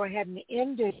going to go ahead and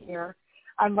end it here,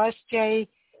 unless Jay,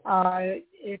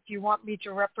 if you want me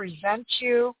to represent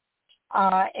you,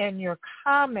 and your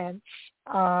comments.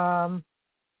 I'll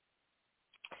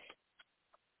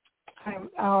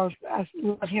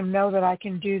let him know that I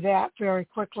can do that very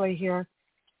quickly here.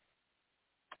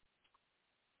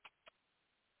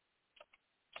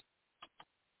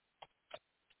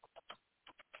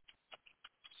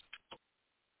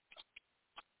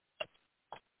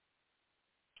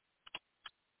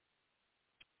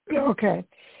 Okay.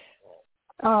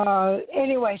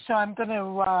 Anyway, so I'm going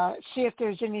to see if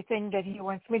there's anything that he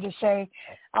wants me to say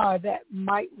that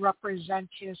might represent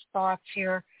his thoughts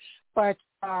here. But,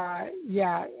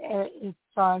 yeah, if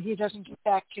he doesn't get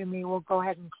back to me, we'll go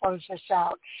ahead and close this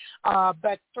out.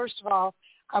 But first of all,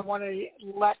 I want to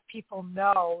let people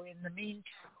know in the meantime,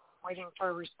 waiting for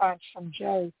a response from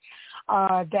Jay,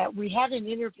 that we had an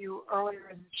interview earlier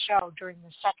in the show during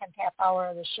the second half hour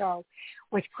of the show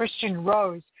with Christian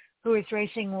Rose, who is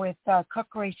racing with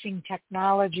Cook Racing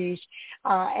Technologies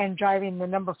and driving the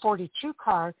number 42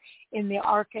 car in the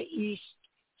ARCA East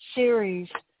Series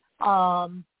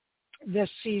this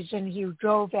season. He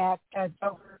drove at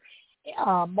Dover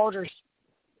Motors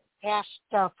past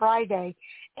Friday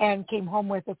and came home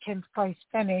with a 10th place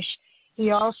finish.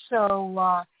 He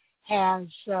also has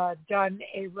done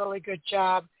a really good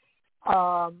job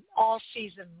all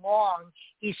season long.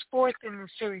 He's fourth in the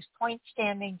series point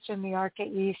standings in the ARCA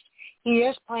East. He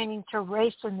is planning to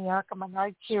race in the ARCA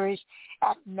Menards Series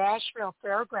at Nashville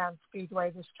Fairgrounds Speedway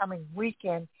this coming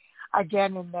weekend,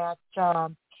 again in that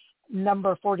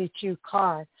number 42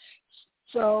 car.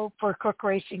 So for Cook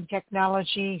Racing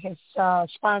Technology, his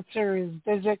sponsor is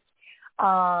Visit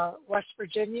West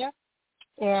Virginia,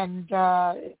 and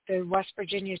the West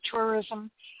Virginia tourism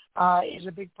is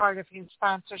a big part of his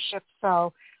sponsorship.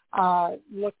 So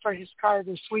look for his car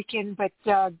this weekend. But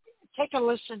take a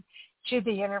listen to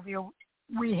the interview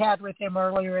we had with him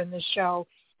earlier in the show.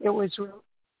 It was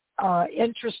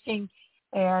interesting,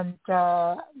 and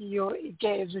you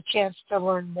gave us a chance to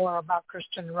learn more about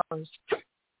Christian Rose.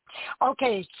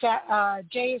 Okay,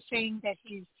 Jay is saying that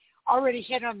he's already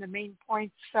hit on the main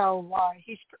points, so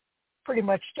he's pretty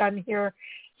much done here.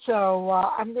 So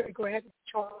I'm going to go ahead and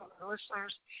tell our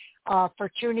listeners for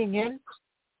tuning in.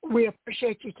 We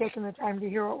appreciate you taking the time to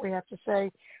hear what we have to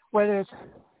say, whether it's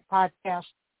a podcast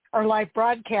or live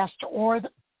broadcast or the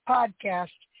podcast.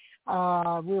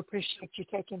 We appreciate you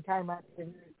taking time out of your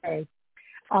day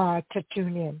to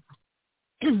tune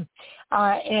in.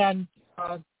 And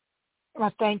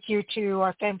thank you to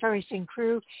our Fan4Racing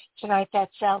crew tonight.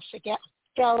 That's Sal Sigala,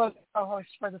 the co-host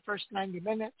for the first 90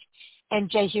 minutes, and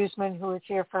Jay Huseman, who is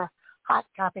here for Hot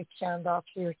Topic Sound Off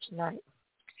here tonight.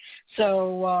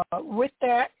 So with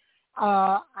that,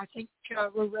 I think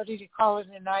we're ready to call it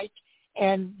a night,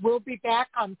 and we'll be back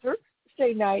on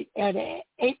Thursday night at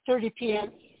 8:30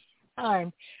 p.m.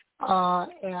 time,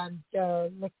 and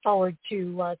look forward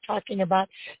to talking about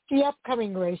the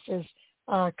upcoming races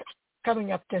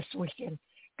coming up this weekend.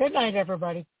 Good night,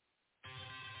 everybody.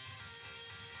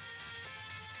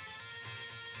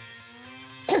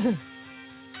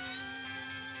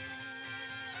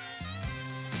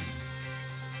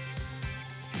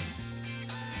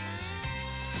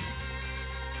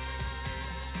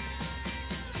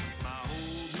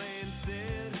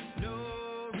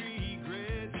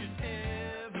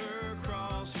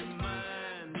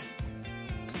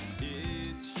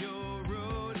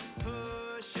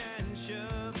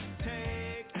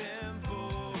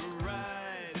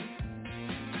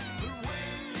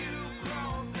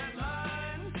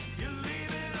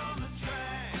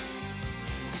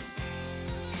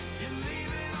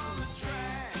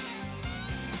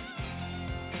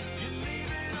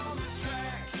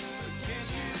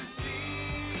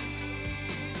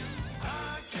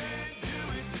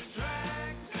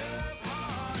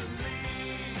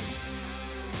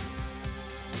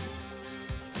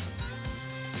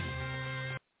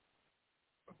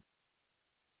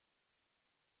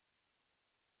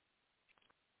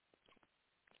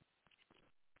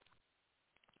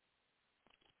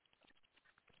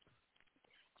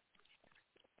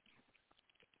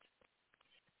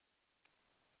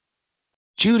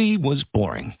 Judy was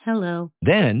boring. Hello.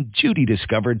 Then Judy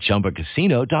discovered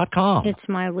ChumbaCasino.com. It's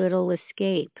my little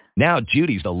escape. Now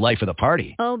Judy's the life of the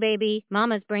party. Oh, baby,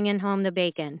 mama's bringing home the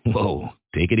bacon. Whoa,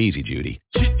 take it easy, Judy.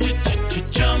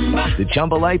 The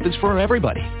Chumba life is for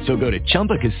everybody. So go to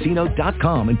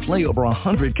ChumbaCasino.com and play over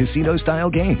 100 casino-style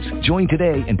games. Join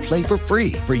today and play for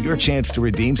free for your chance to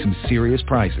redeem some serious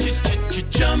prizes.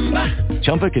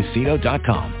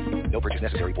 ChumbaCasino.com. No purchase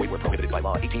necessary. Void where prohibited by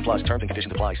law. 18+ terms and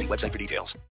conditions apply. See website for details.